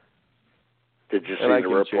 Did you see the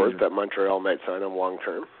report that Montreal might sign him long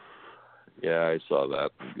term? Yeah, I saw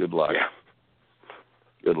that. Good luck. Yeah.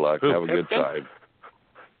 Good luck. Have a good time.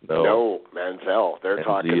 No, Manziel. They're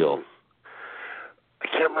talking. I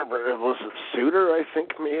can't remember. Was it Suter, I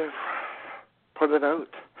think, may have put it out,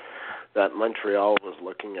 that Montreal was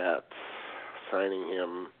looking at signing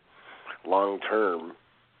him long-term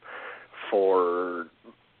for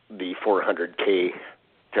the $400K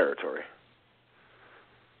territory.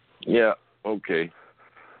 Yeah, okay.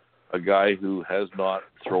 A guy who has not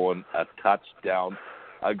thrown a touchdown.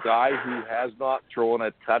 A guy who has not thrown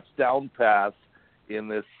a touchdown pass in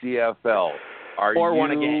the CFL. Are or you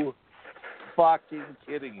won a game. Fucking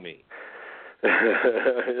kidding me?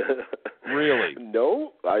 Really?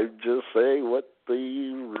 No, I'm just saying what the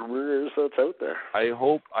rumor is that's out there. I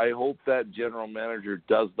hope that general manager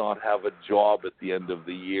does not have a job at the end of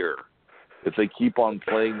the year. If they keep on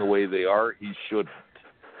playing the way they are, he shouldn't.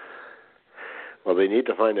 Well, they need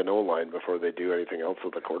to find an O-line before they do anything else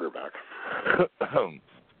with the quarterback. I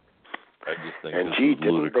just think and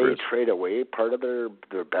didn't they trade away part of their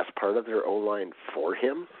best part of their O-line for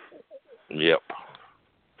him? Yep.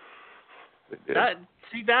 That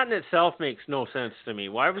in itself makes no sense to me.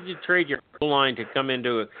 Why would you trade your O-line to come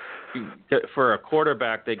into for a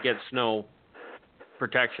quarterback that gets no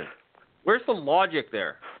protection? Where's the logic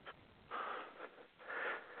there?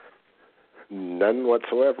 None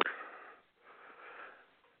whatsoever.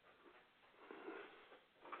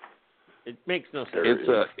 It makes no sense.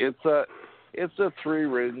 It's a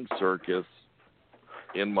 3-ring circus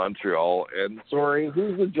in Montreal. And sorry,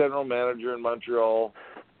 who's the general manager in Montreal?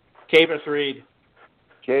 Cavis Reed.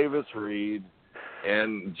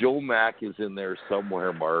 And Joe Mack is in there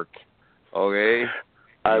somewhere, Mark. Okay?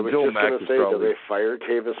 I was Joe just going to say, probably, do they fire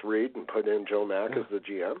Tavis Reed and put in Joe Mack as the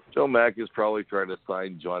GM? Joe Mack is probably trying to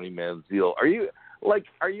sign Johnny Manziel. Are you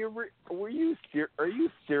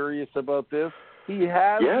serious about this? He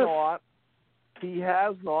has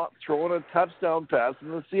not thrown a touchdown pass in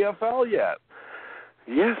the CFL yet.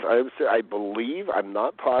 Yes, I believe, I'm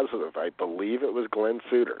not positive, I believe it was Glenn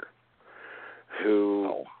Suter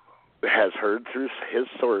who has heard through his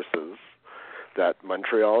sources that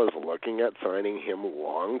Montreal is looking at signing him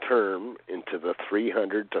long-term into the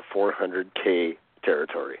 300 to 400K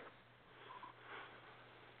territory.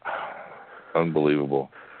 Unbelievable.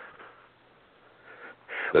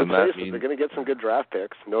 Then that means they're going to get some good draft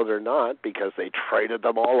picks. No, they're not, because they traded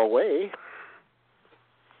them all away.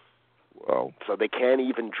 Wow. So they can't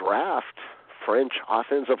even draft French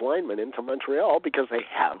offensive linemen into Montreal because they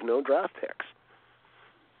have no draft picks.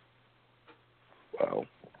 Wow.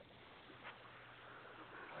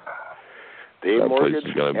 They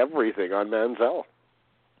mortgaged everything on Manziel.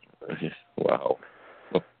 Wow.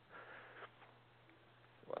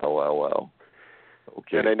 Wow.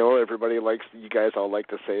 Okay. And I know you guys all like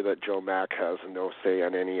to say that Joe Mack has no say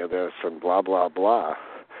on any of this and blah, blah, blah.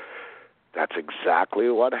 That's exactly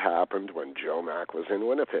what happened when Joe Mack was in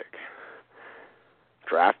Winnipeg.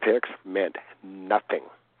 Draft picks meant nothing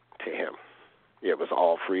to him. It was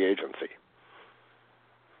all free agency.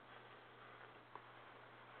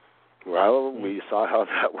 Well, we saw how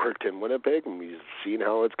that worked in Winnipeg, and we've seen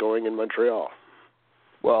how it's going in Montreal.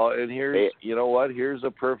 Well, and you know what? Here's a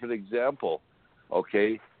perfect example.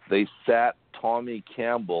 Okay, they sat Tommy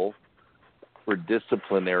Campbell for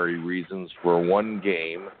disciplinary reasons for one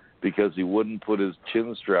game because he wouldn't put his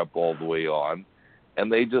chin strap all the way on,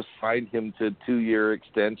 and they just signed him to a 2-year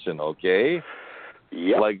extension. Okay,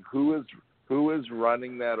 yep. Like who is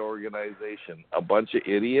running that organization? A bunch of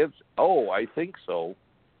idiots? Oh, I think so.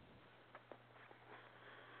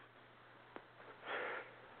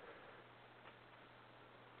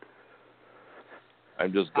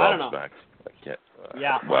 I'm just gobsmacked. I can't.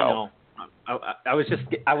 Yeah, wow. I know. That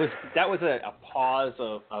was a pause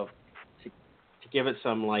of to give it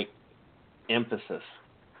some like emphasis.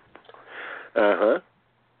 Uh-huh.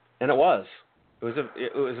 And it was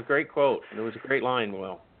a great quote. And it was a great line,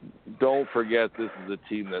 Will. Don't forget, this is a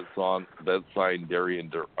team that signed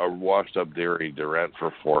a washed-up Darian Durant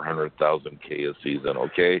for $400,000 a season.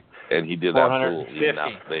 Okay, and he did absolutely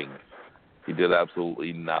nothing. He did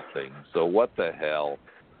absolutely nothing. So what the hell?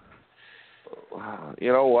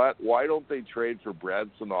 You know what? Why don't they trade for Brad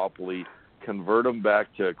Sinopoli, convert him back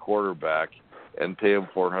to a quarterback, and pay him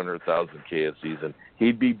 $400,000 a season?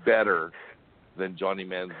 He'd be better than Johnny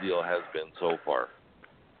Manziel has been so far.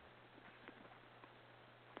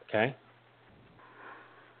 Okay.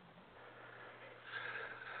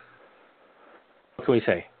 What can we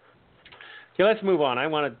say? Okay, let's move on. I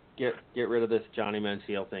want to get rid of this Johnny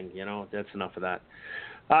Manziel thing. You know, that's enough of that.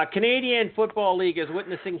 Canadian Football League is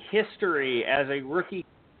witnessing history as a rookie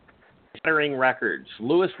shattering records.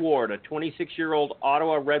 Lewis Ward, a 26-year-old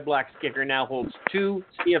Ottawa Redblacks kicker, now holds 2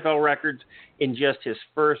 CFL records in just his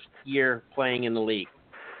first year playing in the league.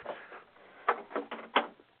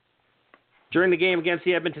 During the game against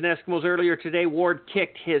the Edmonton Eskimos earlier today, Ward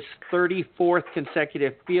kicked his 34th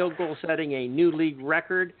consecutive field goal, setting a new league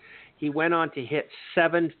record. He went on to hit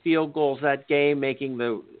 7 field goals that game, making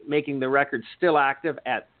the record still active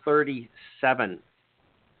at 37.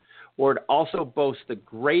 Ward also boasts the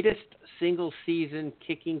greatest single-season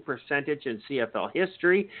kicking percentage in CFL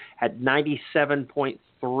history at 97.3%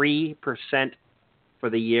 for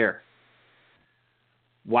the year.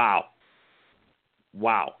 Wow,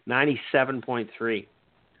 97.3.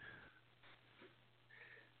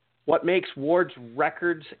 What makes Ward's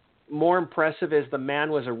records more impressive is the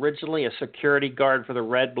man was originally a security guard for the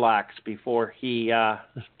Red Blacks before he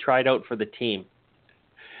tried out for the team.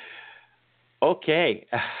 Okay,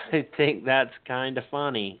 I think that's kind of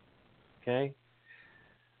funny. Okay.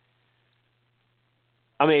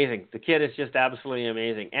 Amazing. The kid is just absolutely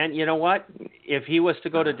amazing. And you know what? If he was to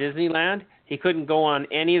go to Disneyland, he couldn't go on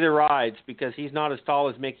any of the rides because he's not as tall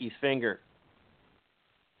as Mickey's finger.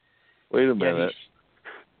 Wait a minute.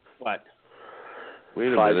 What?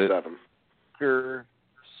 Wait a 5'7". minute.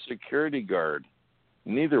 Security guard.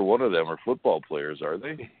 Neither one of them are football players, are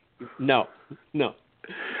they? No.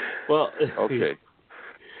 Well, okay.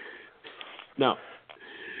 No.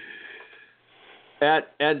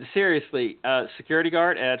 And seriously, security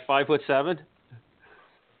guard at 5'7",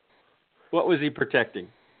 what was he protecting?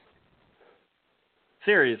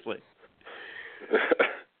 Seriously.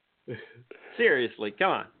 Seriously,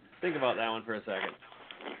 come on. Think about that one for a second.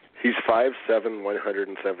 He's 5'7",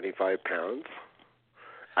 175 pounds,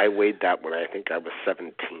 I weighed that when I think I was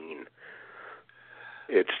 17.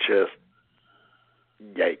 It's just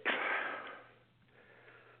yikes.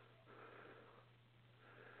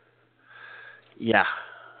 Yeah.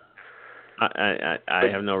 I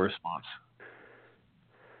have no response.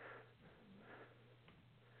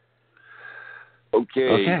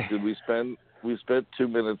 Okay. Did we spent 2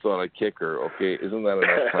 minutes on a kicker? Okay, isn't that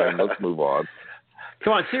enough time? Let's move on.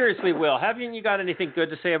 Come on, seriously, Will. Haven't you got anything good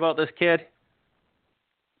to say about this kid?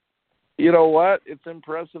 You know what? It's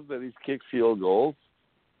impressive that he's kicked field goals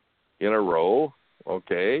in a row.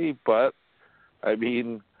 Okay, but I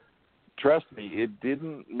mean, trust me, it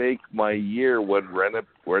didn't make my year when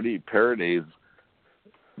Rennie Paredes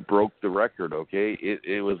broke the record. Okay,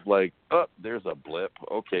 it was like, oh, there's a blip.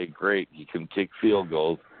 Okay, great, he can kick field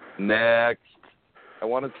goals. Next, I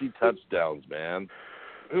want to see touchdowns, man.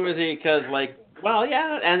 Who is he? Because well,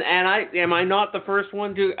 yeah, and am I not the first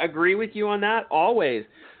one to agree with you on that? Always.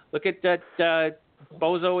 Look at that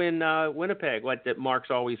bozo in Winnipeg. What that Mark's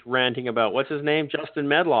always ranting about. What's his name? Justin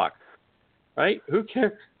Medlock. Right? Who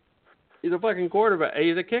cares? He's a fucking quarterback.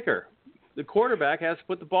 He's a kicker. The quarterback has to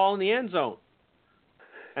put the ball in the end zone.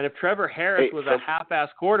 And if Trevor Harris was a half-ass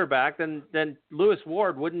quarterback, then Lewis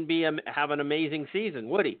Ward wouldn't have an amazing season,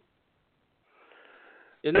 would he?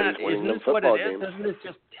 Isn't this what it is? Doesn't this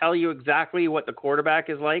just tell you exactly what the quarterback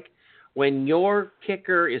is like? When your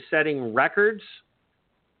kicker is setting records,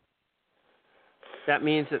 that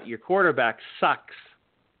means that your quarterback sucks.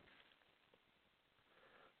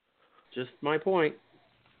 Just my point.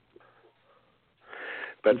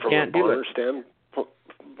 But from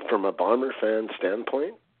a Bomber fan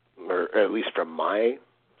standpoint, or at least from my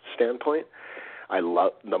standpoint, I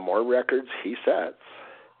love the more records he sets,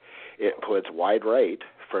 it puts wide right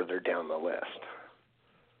further down the list.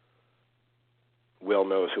 Will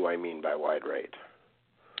knows who I mean by wide right.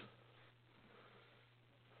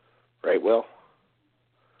 Right, Will?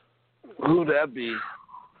 Who'd that be?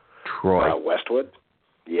 Troy. Westwood?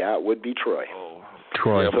 Yeah, it would be Troy. Oh,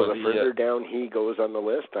 Troy. Yeah, so the further down he goes on the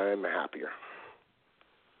list, I'm happier.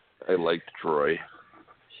 I liked Troy.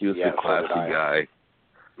 He was a classy guy.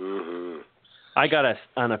 Mm-hmm. I got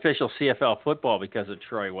an official CFL football because of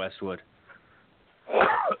Troy Westwood.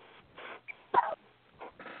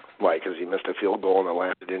 Why? Because he missed a field goal and it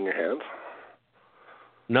landed in your hands?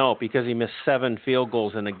 No, because he missed 7 field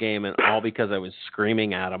goals in a game, and all because I was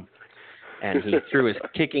screaming at him. And he threw his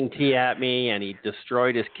kicking tee at me, and he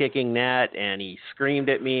destroyed his kicking net, and he screamed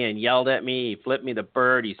at me and yelled at me. He flipped me the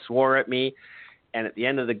bird. He swore at me. And at the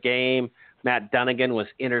end of the game, Matt Dunnigan was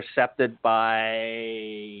intercepted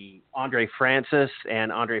by Andre Francis,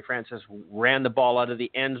 and Andre Francis ran the ball out of the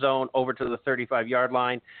end zone over to the 35-yard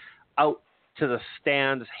line, out to the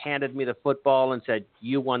stands, handed me the football, and said,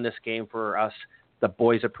 "You won this game for us. The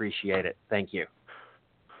boys appreciate it. Thank you."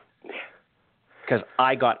 Because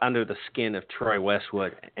I got under the skin of Troy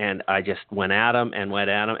Westwood, and I just went at him,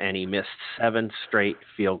 and he missed 7 straight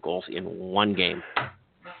field goals in one game.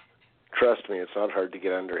 Trust me, it's not hard to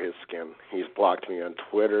get under his skin. He's blocked me on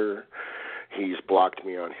Twitter. He's blocked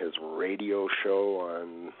me on his radio show,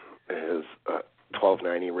 on his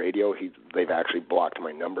 1290 radio. They've actually blocked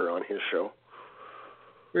my number on his show.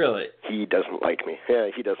 Really? He doesn't like me. Yeah,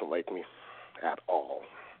 he doesn't like me at all.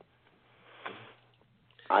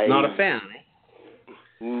 Not a fan, eh?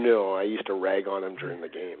 No, I used to rag on him during the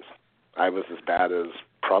games. I was as bad as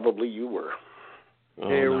probably you were.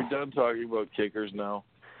 Hey, are we done talking about kickers now?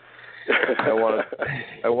 I want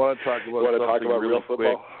to talk about something really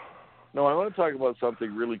quick. No, I want to talk about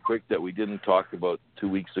something really quick that we didn't talk about 2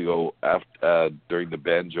 weeks ago during the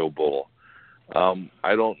Banjo Bowl.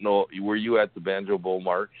 I don't know. Were you at the Banjo Bowl,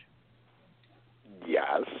 Mark?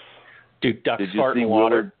 Yes. Dude, ducks fart in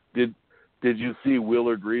water. Did you see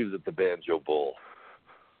Willard Reeves at the Banjo Bowl?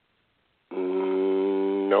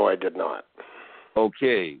 No, I did not.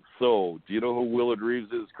 Okay, so do you know who Willard Reeves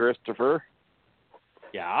is, Christopher?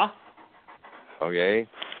 Yeah. Okay.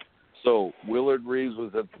 So Willard Reeves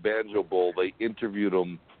was at the Banjo Bowl. They interviewed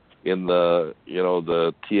him in the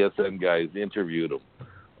TSN guys interviewed him.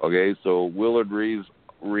 Okay, so Willard Reeves,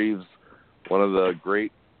 one of the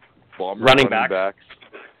great Bomber running backs.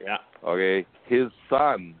 Yeah. Okay, his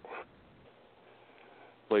son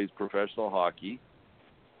plays professional hockey,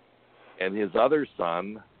 and his other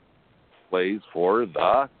son plays for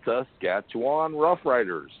the Saskatchewan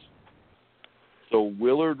Roughriders. So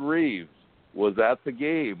Willard Reeves was at the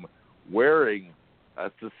game wearing a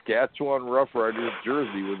Saskatchewan Roughriders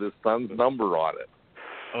jersey with his son's number on it.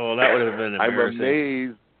 Oh, that would have been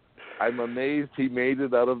embarrassing. I'm amazed he made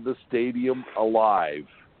it out of the stadium alive.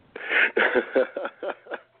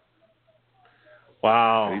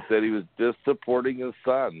 Wow. And he said he was just supporting his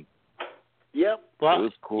son. Yep. Well,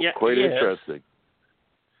 it was yeah, quite he is. interesting.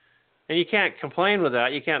 And you can't complain with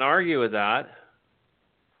that. You can't argue with that.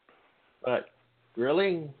 But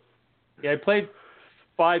really? Yeah, I played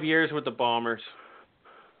 5 years with the Bombers.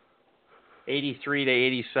 83 to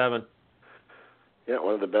 87. Yeah,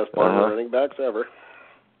 one of the best Bomber running backs ever.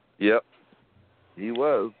 Yep. He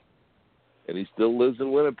was. And he still lives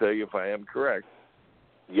in Winnipeg, if I am correct.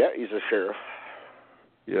 Yeah, he's a sheriff.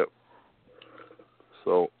 Yep.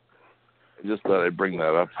 So, I just thought I'd bring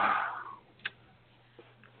that up.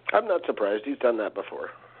 I'm not surprised. He's done that before.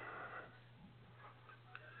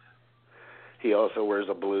 He also wears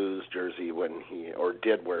a Blues jersey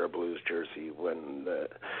did wear a Blues jersey when the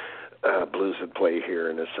Blues had played here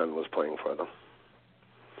and his son was playing for them.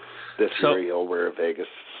 This year he'll wear a Vegas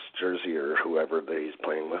jersey or whoever that he's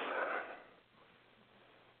playing with.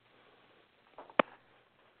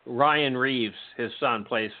 Ryan Reeves, his son,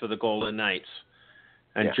 plays for the Golden Knights.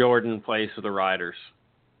 And Jordan plays for the Riders.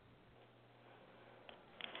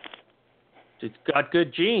 It's got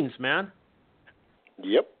good genes, man.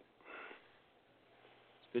 Yep.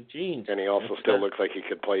 Good genes. And he also still looks like he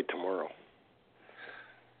could play tomorrow.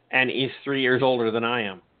 And he's 3 years older than I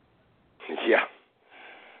am. Yeah.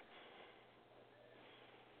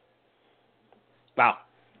 Wow.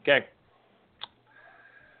 Okay.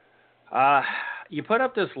 You put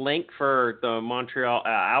up this link for the Montreal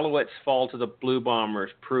Alouettes' fall to the Blue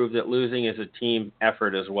Bombers proved that losing is a team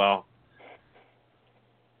effort as well.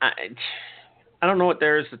 I don't know what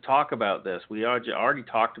there is to talk about this. We already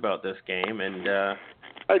talked about this game, and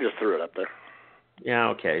I just threw it up there. Yeah,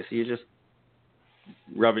 okay. So you're just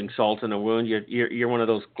rubbing salt in a wound. You're one of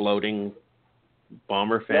those gloating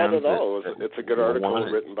Bomber fans. Not at all. It's a good article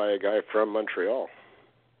written by a guy from Montreal.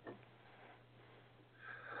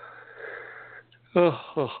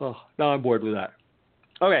 Oh, no, I'm bored with that.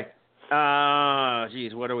 Okay.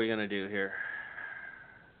 Geez, what are we going to do here?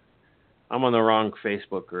 I'm on the wrong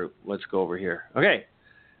Facebook group. Let's go over here. Okay.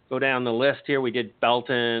 Go down the list here. We did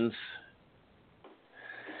Belton's.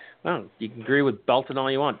 Well, you can agree with Belton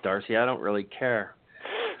all you want, Darcy. I don't really care.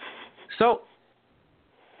 So,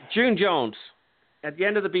 June Jones, at the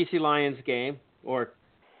end of the BC Lions game, or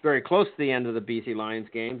very close to the end of the BC Lions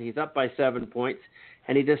game, he's up by 7 points,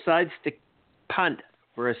 and he decides to punt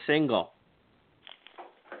for a single.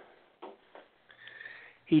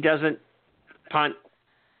 He doesn't punt,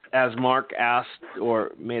 as Mark asked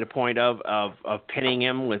or made a point of pinning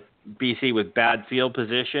him with BC with bad field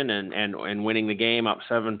position and winning the game up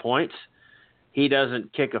 7 points. He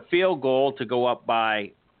doesn't kick a field goal to go up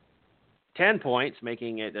by 10 points,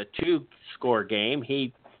 making it a 2-score game.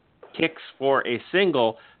 He kicks for a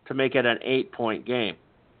single to make it an 8-point game.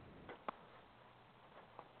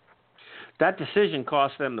 That decision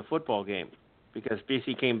cost them the football game because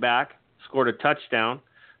BC came back, scored a touchdown,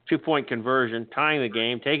 2-point conversion, tying the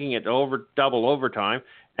game, taking it to double overtime,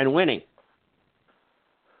 and winning.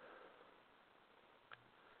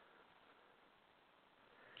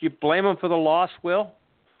 Do you blame them for the loss, Will?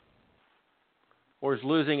 Or is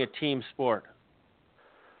losing a team sport?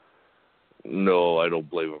 No, I don't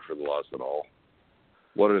blame them for the loss at all.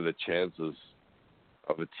 What are the chances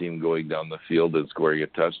of a team going down the field and scoring a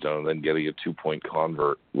touchdown and then getting a 2-point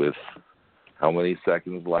convert with how many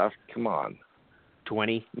seconds left? Come on.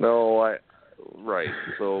 20. No, right.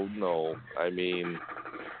 So, no. I mean,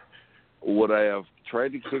 would I have tried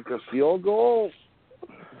to kick a field goal?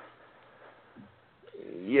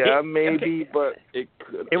 Yeah, maybe, but it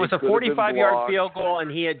could. It was a 45-yard field goal,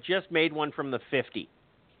 and he had just made one from the 50.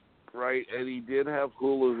 Right, and he did have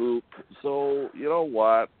hula hoop. So, you know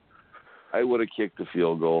what? I would have kicked the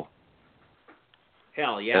field goal.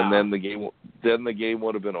 Hell yeah. And then the game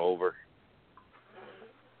would have been over.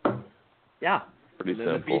 Yeah. Pretty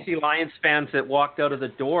and simple. The BC Lions fans that walked out of the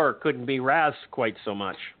door couldn't be razzed quite so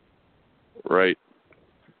much. Right.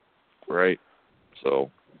 So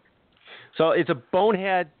it's a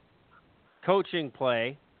bonehead coaching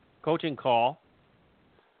call,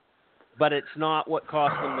 but it's not what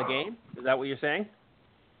cost them the game? Is that what you're saying?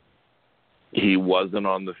 he wasn't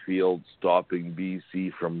on the field stopping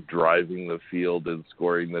BC from driving the field and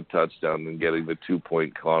scoring the touchdown and getting the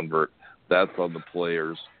 2-point convert. That's on the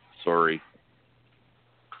players. Sorry.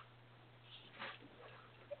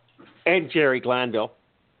 And Jerry Glanville.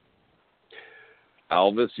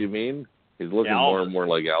 Elvis, you mean? He's looking more and more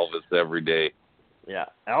like Elvis every day. Yeah,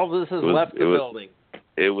 Elvis has left the building.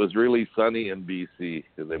 It was really sunny in BC,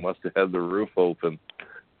 because they must have had the roof open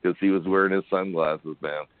because he was wearing his sunglasses,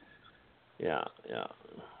 man. Yeah.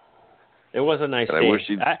 It was a nice day.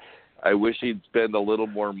 I wish he'd spend a little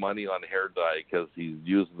more money on hair dye because he's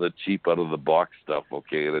using the cheap out of the box stuff,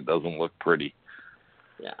 okay, and it doesn't look pretty.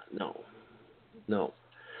 Yeah, no.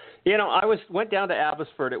 You know, went down to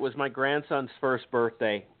Abbotsford. It was my grandson's first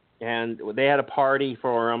birthday, and they had a party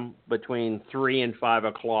for him between 3 and 5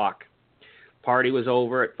 o'clock. Party was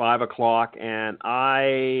over at 5 o'clock, and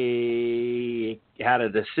I had a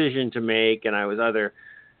decision to make, and I was either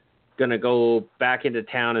going to go back into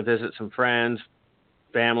town and visit some friends,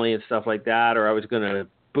 family and stuff like that, or I was going to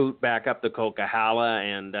boot back up to Coquihalla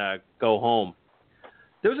and go home.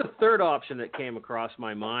 There was a third option that came across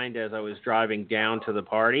my mind as I was driving down to the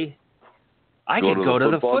party. I could go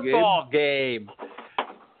to the football game.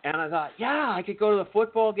 And I thought, yeah, I could go to the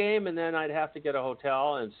football game, and then I'd have to get a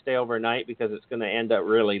hotel and stay overnight because it's going to end up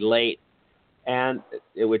really late,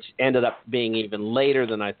 which ended up being even later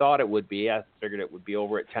than I thought it would be. I figured it would be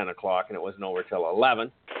over at 10 o'clock, and it wasn't over till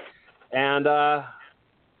 11. And I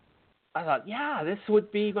thought, yeah, this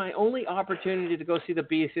would be my only opportunity to go see the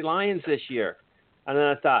BC Lions this year. And then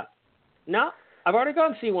I thought, no, I've already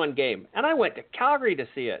gone to see one game, and I went to Calgary to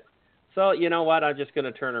see it. So you know what? I'm just going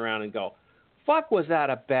to turn around and go, fuck, was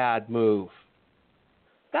that a bad move?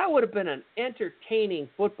 That would have been an entertaining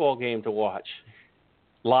football game to watch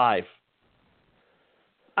live.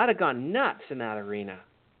 I'd have gone nuts in that arena.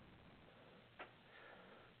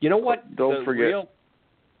 You know what? Don't forget.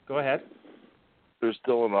 Go ahead. There's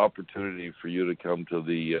still an opportunity for you to come to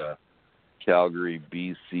the Calgary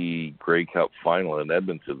BC Grey Cup final in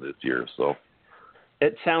Edmonton this year. So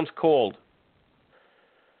it sounds cold.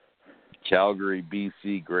 Calgary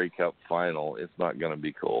BC Grey Cup final. It's not going to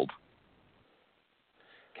be cold.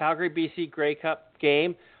 Calgary BC Grey Cup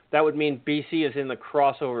game. That would mean BC is in the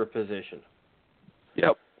crossover position.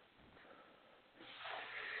 Yep.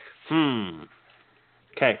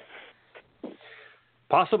 Okay.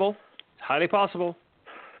 Possible. It's highly possible.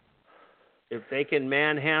 If they can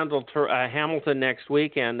manhandle Hamilton next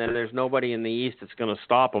weekend, then there's nobody in the East that's going to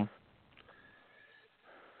stop them.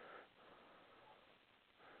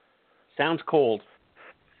 Sounds cold.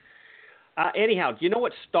 Anyhow, do you know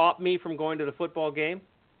what stopped me from going to the football game?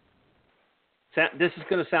 This is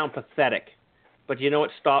going to sound pathetic, but do you know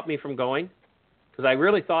what stopped me from going? Because I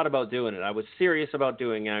really thought about doing it. I was serious about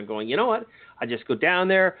doing it. I'm going, you know what? I just go down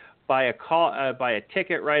there, buy a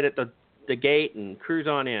ticket right at the gate, and cruise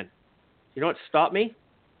on in. You know what stopped me?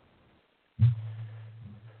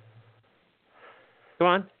 Come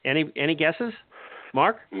on. Any guesses?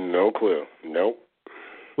 Mark? No clue. Nope.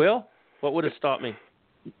 Will? What would have stopped me?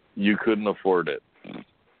 You couldn't afford it.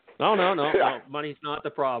 No. Money's not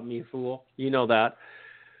the problem, you fool. You know that.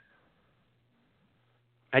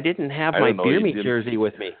 I didn't have my Beer Me jersey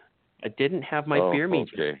with me. I didn't have my Beer Me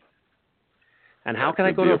jersey. And how can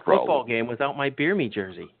I go to a football game without my Beer Me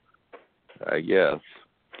jersey? I guess.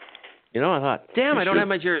 You know, I thought, damn, I don't have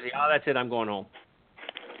my jersey. Oh, that's it. I'm going home.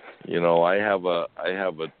 You know, I have a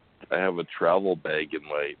travel bag in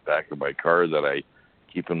my back of my car that I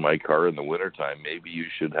keep in my car in the wintertime. Maybe you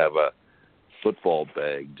should have a football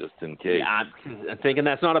bag just in case. Yeah, I'm thinking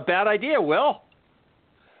that's not a bad idea, Will.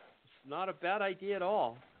 It's not a bad idea at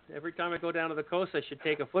all. Every time I go down to the coast, I should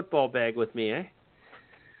take a football bag with me, eh?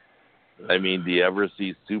 I mean, do you ever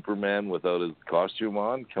see Superman without his costume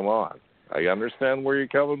on? Come on. I understand where you're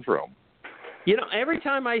coming from. You know, every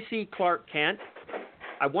time I see Clark Kent,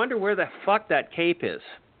 I wonder where the fuck that cape is.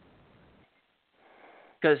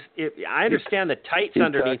 Because I understand the tights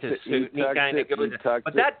underneath his suit, and he kind of goes.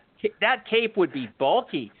 But that cape would be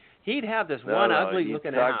bulky. He'd have this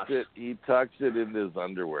ugly-looking ass. He tucks it in his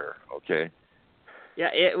underwear. Okay. Yeah,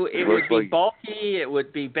 it would be bulky. It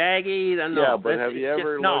would be baggy. Yeah, but have you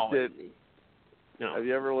ever looked at? No. Have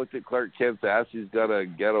you ever looked at Clark Kent's ass? He's got a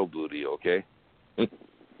ghetto booty. Okay.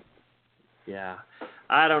 Yeah.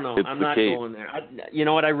 I don't know. I'm not going there. You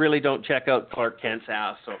know what? I really don't check out Clark Kent's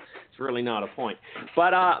ass, so it's really not a point.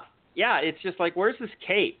 But, yeah, it's just like, where's this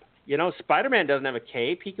cape? You know, Spider-Man doesn't have a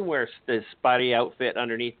cape. He can wear the Spidey outfit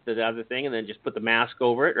underneath the other thing and then just put the mask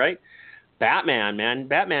over it, right? Batman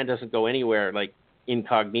doesn't go anywhere, like,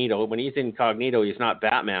 incognito. When he's incognito, he's not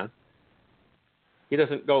Batman. He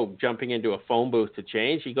doesn't go jumping into a phone booth to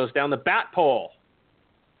change. He goes down the bat pole.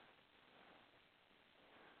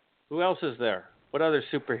 Who else is there? What other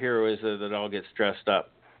superhero is there that all gets dressed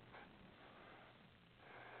up?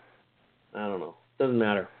 I don't know. Doesn't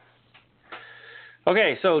matter.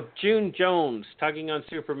 Okay, so June Jones tugging on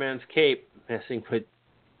Superman's cape, messing with.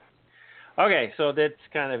 Okay, so that's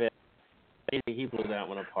kind of it. He blew that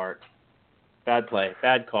one apart. Bad play,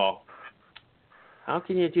 bad call. How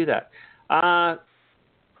can you do that? How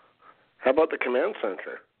about the command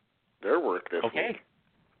center? Their work this week.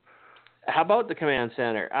 How about the command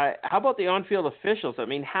center? How about the on-field officials? I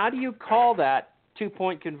mean, how do you call that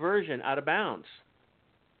 2-point conversion out of bounds?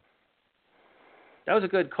 That was a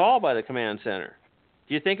good call by the command center.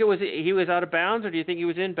 Do you think he was out of bounds, or do you think he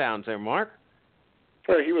was in bounds there, Mark?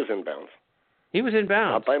 Well, he was in bounds. He was in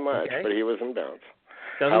bounds. Not by much, okay. but he was in bounds.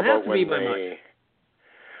 Doesn't have to be by much.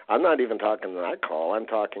 I'm not even talking that call. I'm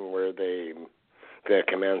talking where the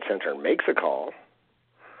command center makes a call,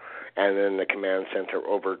 and then the command center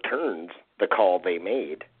overturns the call they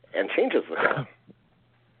made and changes the call.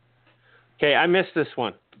 Okay, I missed this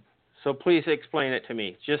one, so please explain it to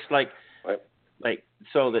me, just like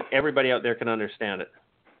so that everybody out there can understand it.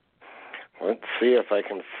 Let's see if I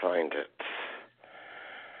can find it.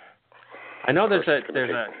 I know there's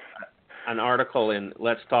an article in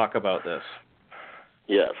Let's Talk About This.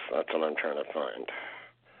 Yes, that's what I'm trying to find.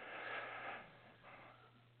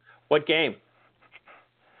 What game?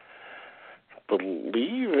 I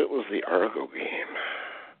believe it was the Argo game.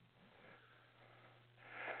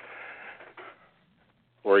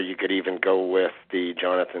 Or you could even go with the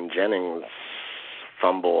Jonathan Jennings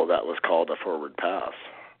fumble that was called a forward pass,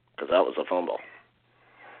 because that was a fumble.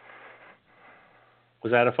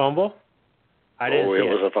 Was that a fumble? I didn't see it. It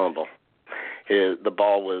was a fumble. The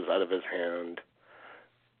ball was out of his hand,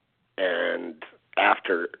 and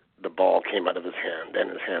after the ball came out of his hand, then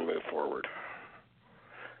his hand moved forward.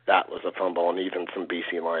 That was a fumble, and even some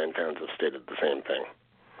BC Lion fans have stated the same thing,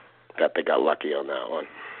 that they got lucky on that one.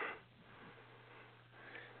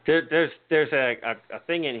 There's a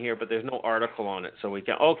thing in here, but there's no article on it, so we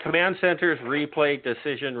can. Oh, command center's replay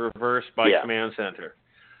decision reversed by command center.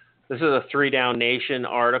 This is a 3-Down Nation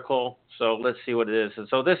article, so let's see what it is. And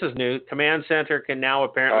so this is new. Command center can now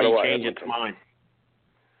apparently change its mind.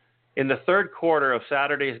 In the third quarter of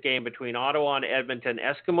Saturday's game between Ottawa and Edmonton,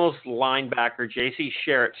 Eskimos linebacker J.C.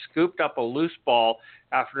 Sherritt scooped up a loose ball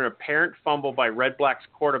after an apparent fumble by Red Blacks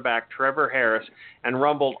quarterback Trevor Harris and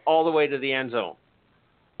rumbled all the way to the end zone.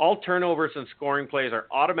 All turnovers and scoring plays are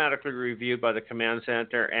automatically reviewed by the command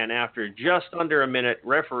center, and after just under a minute,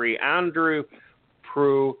 referee Andrew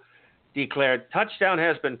Prue declared, touchdown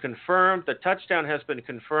has been confirmed. The touchdown has been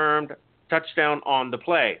confirmed. Touchdown on the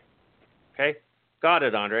play. Okay? Got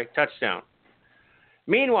it, Andre. Touchdown.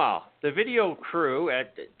 Meanwhile, the video crew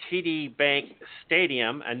at TD Bank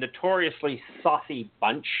Stadium, a notoriously saucy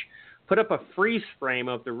bunch, put up a freeze frame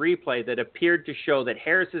of the replay that appeared to show that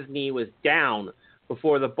Harris's knee was down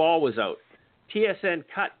before the ball was out. TSN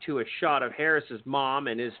cut to a shot of Harris's mom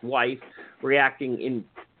and his wife reacting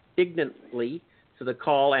indignantly to the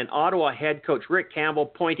call, and Ottawa head coach Rick Campbell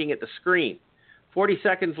pointing at the screen. 40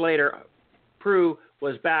 seconds later, Prue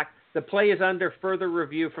was back. The play is under further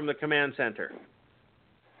review from the command center.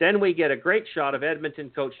 Then we get a great shot of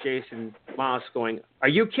Edmonton coach Jason Moss going, "Are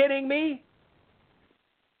you kidding me?"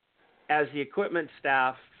 as the equipment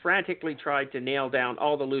staff frantically tried to nail down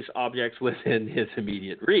all the loose objects within his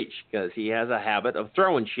immediate reach, because he has a habit of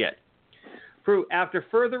throwing shit. After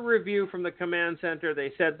further review from the command center,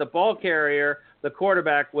 they said the ball carrier, the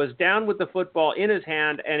quarterback, was down with the football in his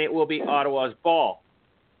hand, and it will be Ottawa's ball.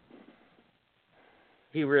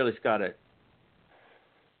 He really's got to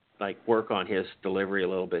work on his delivery a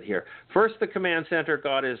little bit here. First, the command center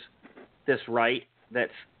got this right.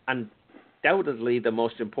 That's undoubtedly the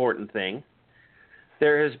most important thing.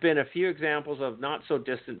 There has been a few examples of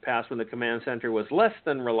not-so-distant past when the command center was less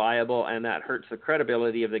than reliable, and that hurts the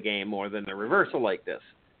credibility of the game more than a reversal like this.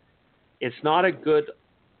 It's not a good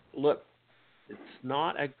look. It's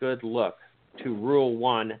not a good look to rule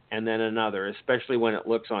one and then another, especially when it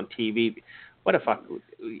looks on TV. What the fuck?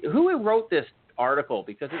 Who wrote this article?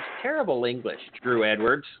 Because it's terrible English, Drew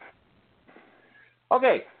Edwards.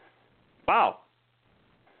 Okay. Wow.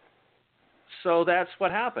 So that's what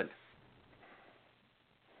happened.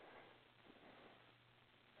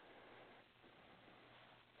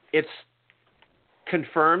 It's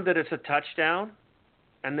confirmed that it's a touchdown,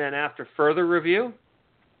 and then after further review,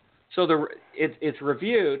 so it's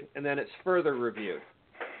reviewed, and then it's further reviewed.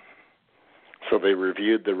 So they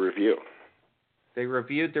reviewed the review. They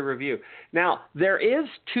reviewed the review. Now, there is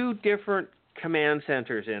 2 different command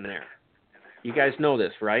centers in there. You guys know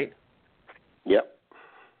this, right? Yep.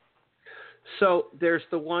 So there's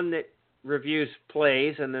the one that reviews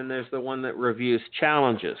plays, and then there's the one that reviews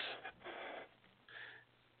challenges.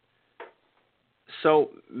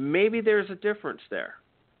 So maybe there's a difference there.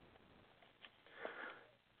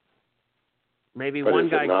 Maybe but one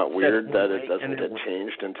is guy. It not weird that it doesn't get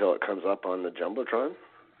changed until it comes up on the Jumbotron?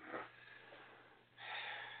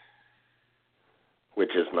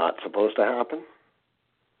 Which is not supposed to happen?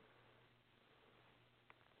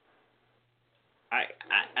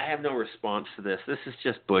 I have no response to this. This is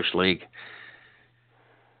just Bush League.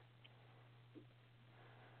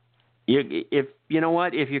 If you know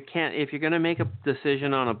what, if you're going to make a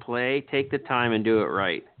decision on a play, take the time and do it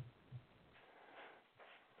right.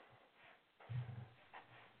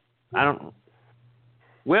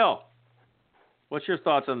 Will, what's your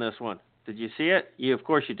thoughts on this one? Did you see it? Of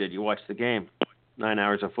course you did. You watched the game. 9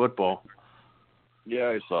 hours of football. Yeah,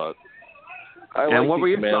 I saw it. And what were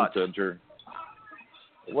your thoughts? Center.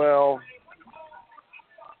 Well,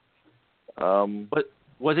 but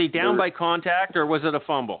was he down by contact or was it a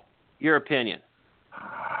fumble? Your opinion.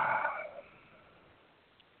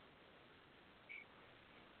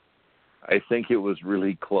 I think it was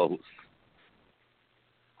really close.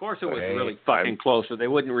 Of course it was really fucking close, or they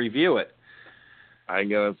wouldn't review it. I'm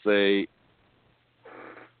going to say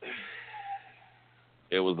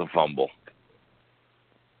it was a fumble.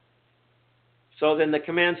 So then the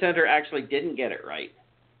command center actually didn't get it right.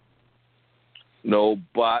 No,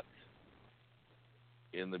 but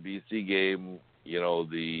in the BC game,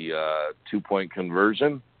 the 2-point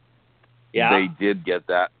conversion, they did get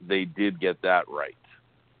that. They did get that right.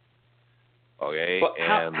 Okay. But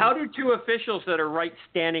how do two officials that are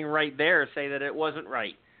standing right there say that it wasn't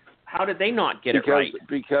right? How did they not get it right?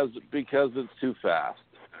 Because it's too fast.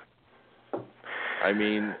 I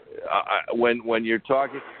mean, when you're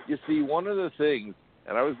talking, you see, one of the things,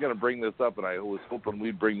 and I was going to bring this up, and I was hoping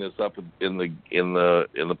we'd bring this up in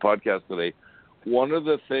the podcast today. One of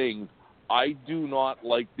the things, I do not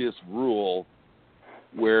like this rule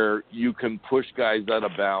where you can push guys out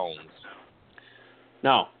of bounds.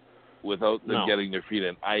 No. Without them getting their feet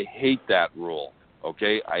in. I hate that rule.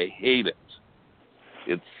 Okay, I hate it.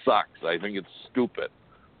 It sucks. I think it's stupid.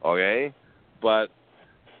 Okay, but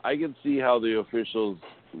I can see how the officials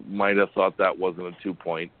might have thought that wasn't a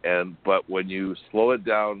 2-point, but when you slow it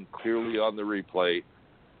down clearly on the replay,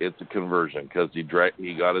 it's a conversion because he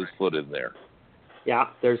got his foot in there. Yeah,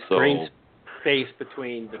 there's green space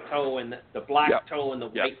between the toe and the black toe and the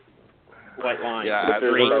white line. Yeah,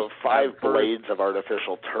 there's about 5 blades of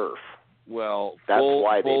artificial turf. Well, that's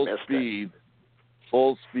why they missed it.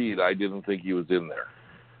 Full speed, I didn't think he was in there.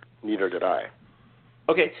 Neither did I.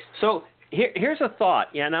 Okay, so here's a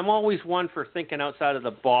thought, and I'm always one for thinking outside of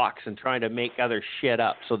the box and trying to make other shit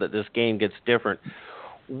up so that this game gets different.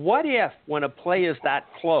 What if, when a play is that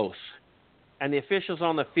close, and the officials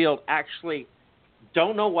on the field actually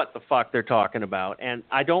don't know what the fuck they're talking about, and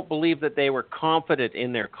I don't believe that they were confident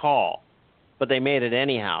in their call, but they made it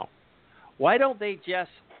anyhow? Why don't they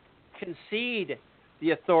just concede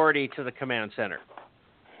the authority to the command center?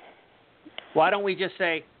 Why don't we just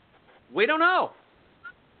say, we don't know.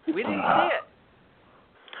 We didn't see it.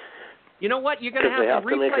 You know what? You're going to have to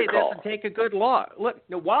replay this and take a good look. Look,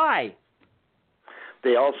 why?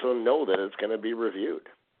 They also know that it's going to be reviewed.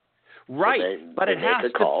 Right, so but it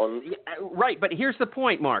has to. Right, but here's the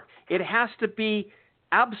point, Mark. It has to be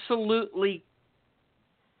absolutely.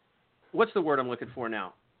 What's the word I'm looking for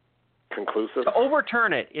now? Conclusive. To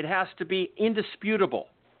overturn it, it has to be indisputable,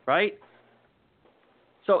 right?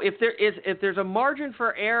 So if there's a margin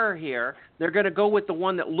for error here, they're going to go with the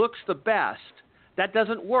one that looks the best. That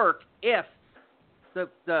doesn't work if the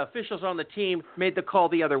officials on the team made the call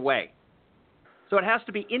the other way. So it has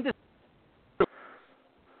to be indisputable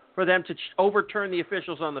for them to overturn the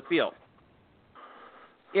officials on the field.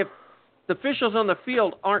 If the officials on the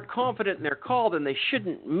field aren't confident in their call, then they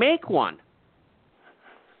shouldn't make one.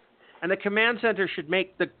 And the command center should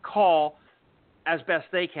make the call as best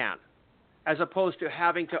they can, as opposed to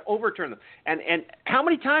having to overturn them. And how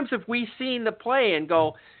many times have we seen the play and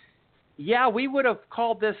go, yeah, we would have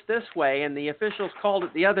called this way, and the officials called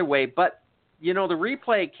it the other way, but, the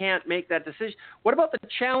replay can't make that decision. What about the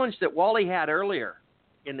challenge that Wally had earlier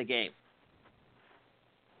in the game?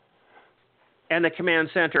 And the command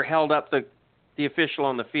center held up the official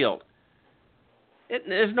on the field.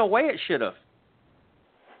 There's no way it should have.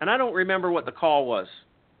 And I don't remember what the call was.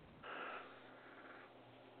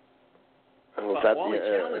 And was that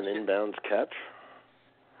an inbounds catch?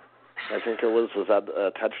 I think it was. Was that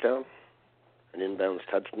a touchdown? An inbounds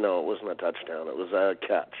touch? No, it wasn't a touchdown. It was a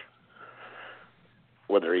catch.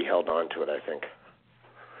 Whether he held on to it, I think.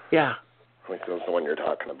 Yeah. I think that was the one you're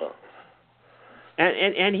talking about.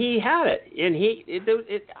 And he had it.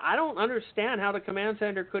 And I don't understand how the command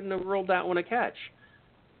center couldn't have ruled that one a catch.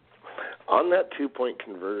 On that 2-point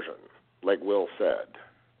conversion, like Will said,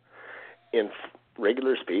 in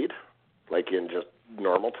regular speed, like in just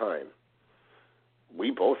normal time,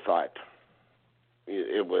 we both thought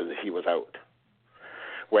he was out.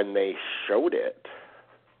 When they showed it,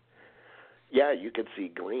 yeah, you could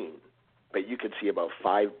see green, but you could see about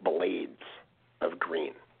 5 blades of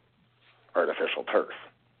green, artificial turf.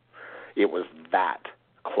 It was that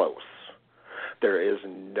close. There is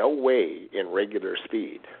no way in regular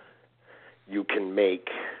speed you can make,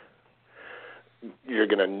 you're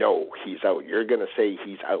going to know he's out. You're going to say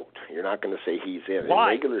he's out. You're not going to say he's in.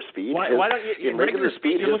 Why? In regular speed, why don't you, in regular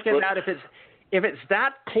speed, you look at that, if it's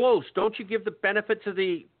that close, don't you give the benefit to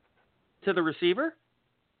the receiver?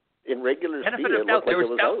 In regular speed, Benefit it of doubt. looked like There it was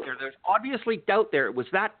was doubt out. there. There's obviously doubt there. It was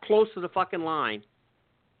that close to the fucking line.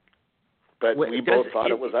 But we both thought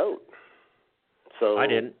it was out. So I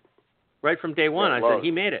didn't. Right from day one, I said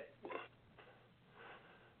he made it.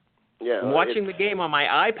 Yeah, I'm watching the game on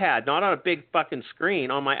my iPad, not on a big fucking screen.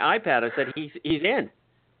 On my iPad, I said he's in.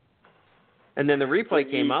 And then the replay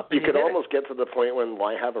came up. And you could almost get to the point when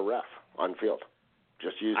why have a ref on field?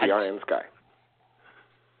 Just use the Iron Sky.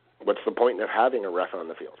 What's the point of having a ref on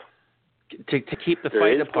the field? To keep the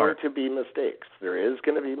fight apart. There is going to be mistakes. There is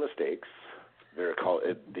going to be mistakes.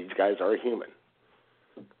 These guys are human.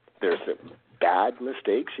 There's bad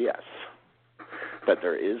mistakes, yes. But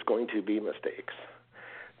there is going to be mistakes.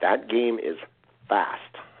 That game is fast.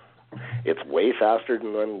 It's way faster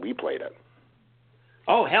than when we played it.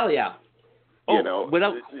 Oh, hell yeah.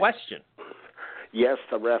 Without question. Yes,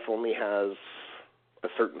 the ref only has a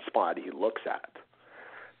certain spot he looks at.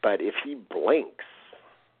 But if he blinks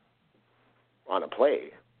on a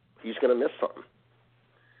play, he's going to miss something.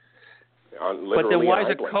 But then why is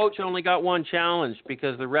a coach only got one challenge?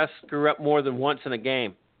 Because the refs screw up more than once in a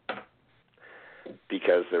game.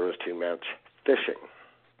 Because there was too much fishing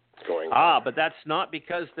going on. But that's not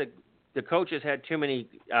because the coaches had too many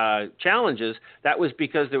challenges. That was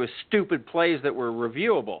because there was stupid plays that were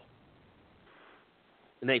reviewable.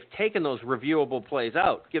 And they've taken those reviewable plays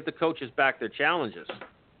out. Give the coaches back their challenges.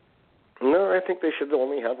 No, I think they should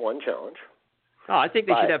only have one challenge. Oh, I think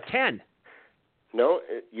they should have 10. No,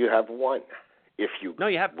 you have one. If you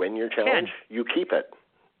win your challenge, 10. you keep it.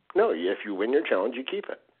 No, if you win your challenge, you keep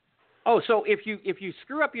it. Oh, so if you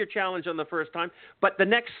screw up your challenge on the first time, but the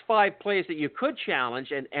next 5 plays that you could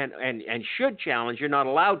challenge and should challenge, you're not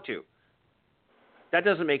allowed to. That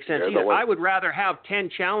doesn't make sense either. I would rather have 10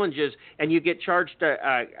 challenges and you get charged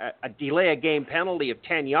a delay a game penalty of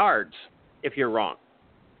 10 yards if you're wrong.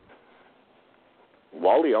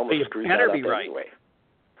 Wally almost screwed that up right. anyway.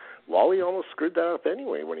 Wally almost screwed that up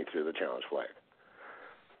anyway when he threw the challenge flag.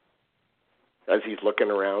 As he's looking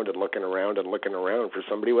around and looking around and looking around for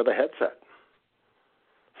somebody with a headset.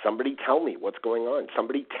 Somebody tell me what's going on.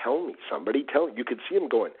 Somebody tell me. Somebody tell me. You could see him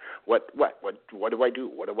going, what do I do?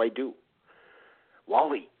 What do I do?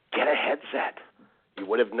 Wally, get a headset. You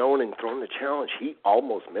would have known and thrown the challenge. He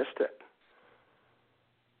almost missed it.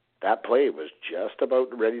 That play was just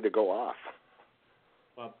about ready to go off.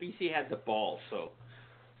 Well, BC had the ball, so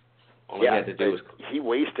all he had to do was... He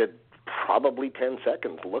wasted probably 10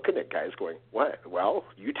 seconds looking at guys going, what? Well,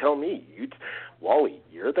 you tell me. Wally,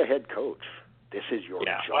 you're the head coach. This is your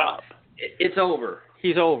job. Well, it's over.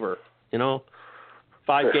 He's over,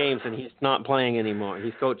 5 games and he's not playing anymore.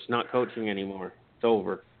 He's not coaching anymore. It's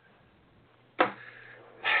over.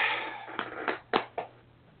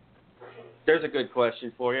 There's a good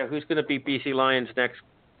question for you. Who's going to be BC Lions' next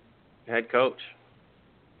head coach?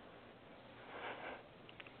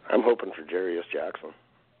 I'm hoping for Jarius Jackson.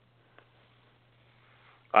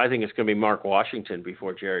 I think it's going to be Mark Washington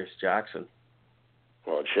before Jarius Jackson.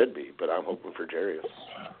 Well, it should be, but I'm hoping for Jarius.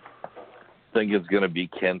 I think it's going to be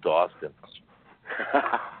Kent Austin.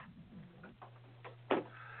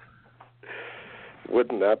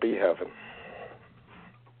 Wouldn't that be heaven?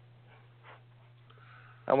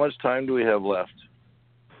 How much time do we have left?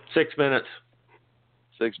 6 minutes.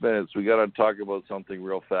 6 minutes. We got to talk about something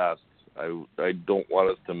real fast. I don't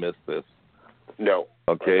want us to miss this. No.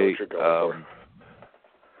 Okay.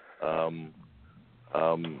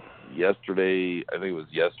 Yesterday, I think it was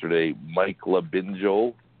yesterday, Mike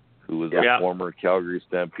Labinjo, who was a former Calgary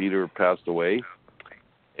Stampeder, passed away.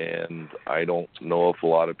 And I don't know if a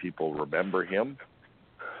lot of people remember him.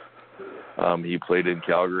 He played in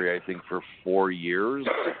Calgary, I think, for 4 years.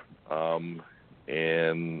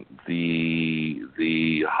 And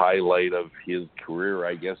the highlight of his career,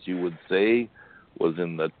 I guess you would say, was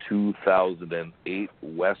in the 2008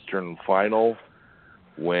 Western Final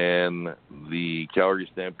when the Calgary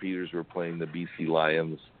Stampeders were playing the BC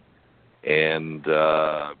Lions, and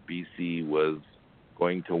BC was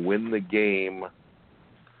going to win the game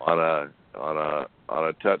on a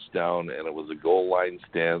touchdown, and it was a goal line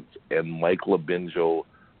stance, and Mike Labinjo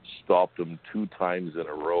stopped them 2 times in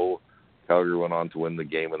a row. Calgary went on to win the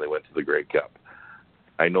game, and they went to the Grey Cup.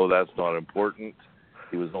 I know that's not important,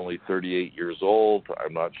 He was only 38 years old.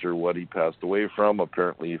 I'm not sure what he passed away from.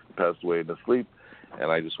 Apparently, he passed away in his sleep.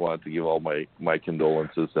 And I just wanted to give all my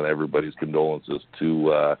condolences and everybody's condolences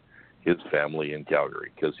to his family in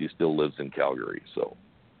Calgary, because he still lives in Calgary. So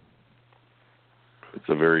it's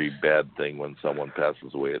a very bad thing when someone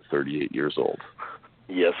passes away at 38 years old.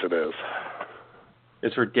 Yes, it is.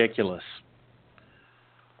 It's ridiculous.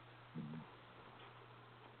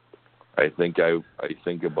 I think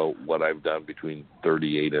about what I've done between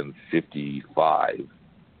 38 and 55.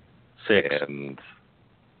 6. And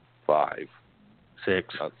 5.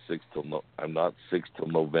 6. I'm not 6 till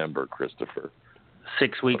November, Christopher.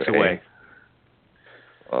 6 weeks okay? away.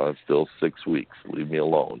 It's still 6 weeks. Leave me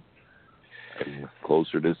alone. I'm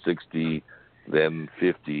closer to 60 than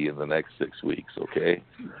 50 in the next 6 weeks, okay?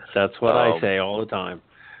 That's what I say all the time.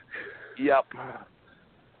 Yep.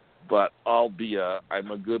 But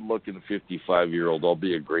I'm a good-looking 55-year-old. I'll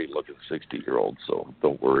be a great-looking 60-year-old, so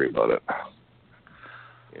don't worry about it.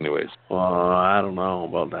 Anyways. Well, I don't know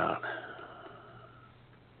about that.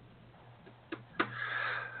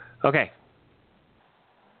 Okay.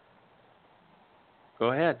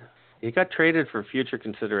 Go ahead. He got traded for future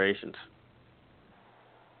considerations.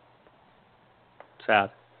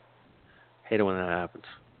 Sad. Hate it when that happens.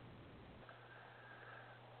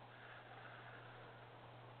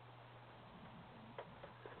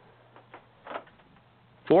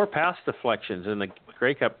 Four pass deflections in the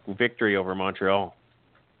Grey Cup victory over Montreal.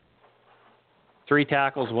 3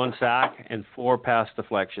 tackles, 1 sack, and 4 pass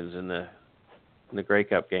deflections in the Grey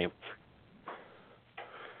Cup game.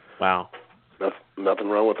 Wow. Nothing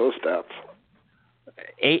wrong with those stats.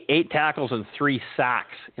 8 tackles and 3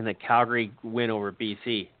 sacks in the Calgary win over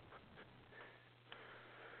BC.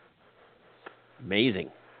 Amazing.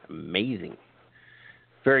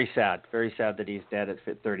 Very sad that he's dead at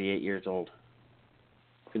 38 years old.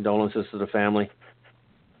 Condolences to the family.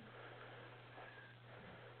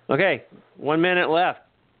 Okay, 1 minute left.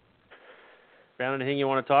 Found anything you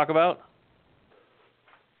want to talk about?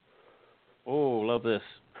 Oh, love this.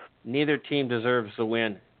 Neither team deserves the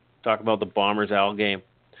win. Talk about the Bombers-Al game.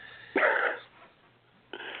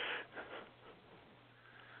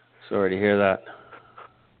 Sorry to hear that.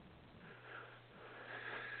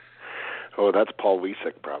 Oh, that's Paul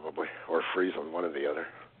Wiesek probably, or Friesen, one or the other.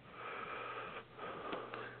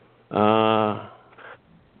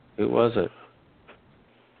 Who was it?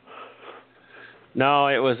 No,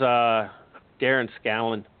 it was Darren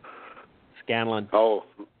Scanlon. Oh,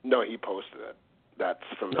 no, he posted it. That's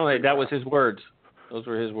from the that was his words. Those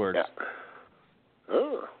were his words. Yeah.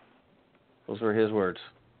 Oh. Those were his words.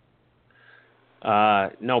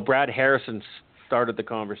 No, Brad Harrison started the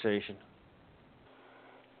conversation.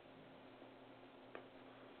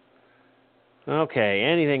 Okay,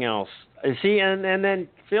 anything else? See, and then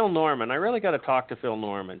Phil Norman. I really got to talk to Phil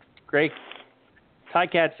Norman. Great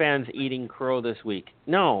Ticat fans eating crow this week.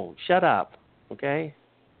 No, shut up, okay?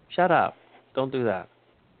 Shut up. Don't do that.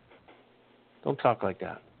 Don't talk like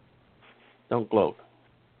that. Don't gloat.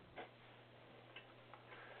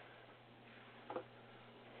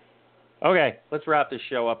 Okay, let's wrap this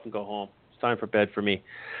show up and go home. It's time for bed for me.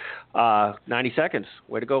 90 seconds.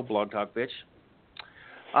 Way to go, Blog Talk Bitch.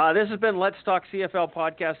 This has been Let's Talk CFL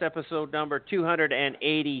Podcast, episode number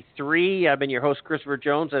 283. I've been your host, Christopher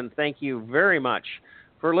Jones, and thank you very much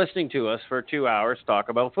for listening to us for 2 hours talk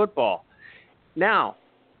about football. Now,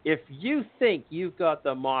 if you think you've got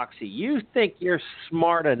the moxie, you think you're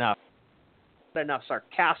smart enough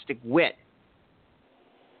sarcastic wit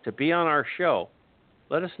to be on our show,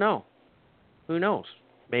 let us know. Who knows?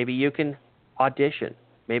 Maybe you can audition.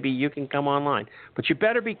 Maybe you can come online. But you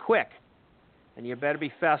better be quick. And you better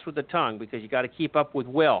be fast with the tongue, because you got to keep up with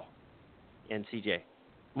Will and CJ.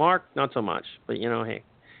 Mark, not so much. But, hey,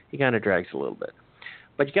 he kind of drags a little bit.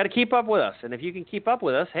 But you got to keep up with us. And if you can keep up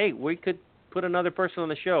with us, hey, we could put another person on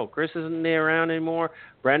the show. Chris isn't around anymore.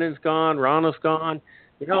 Brendan's gone. Ronald's gone.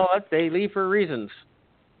 You know what? They leave for reasons.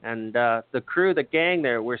 And the crew, the gang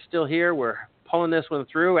there, we're still here. We're pulling this one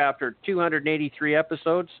through after 283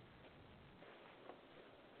 episodes.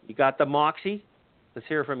 You got the moxie? Let's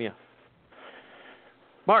hear from you.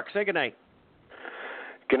 Mark, say goodnight.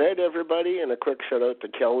 Good night, everybody, and a quick shout-out to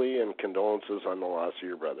Kelly and condolences on the loss of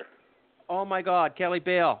your brother. Oh, my God, Kelly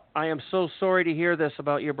Bale, I am so sorry to hear this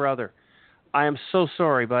about your brother. I am so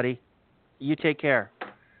sorry, buddy. You take care.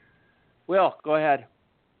 Will, go ahead.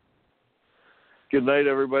 Good night,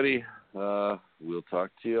 everybody. We'll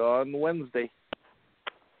talk to you on Wednesday.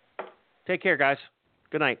 Take care, guys.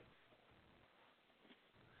 Good night.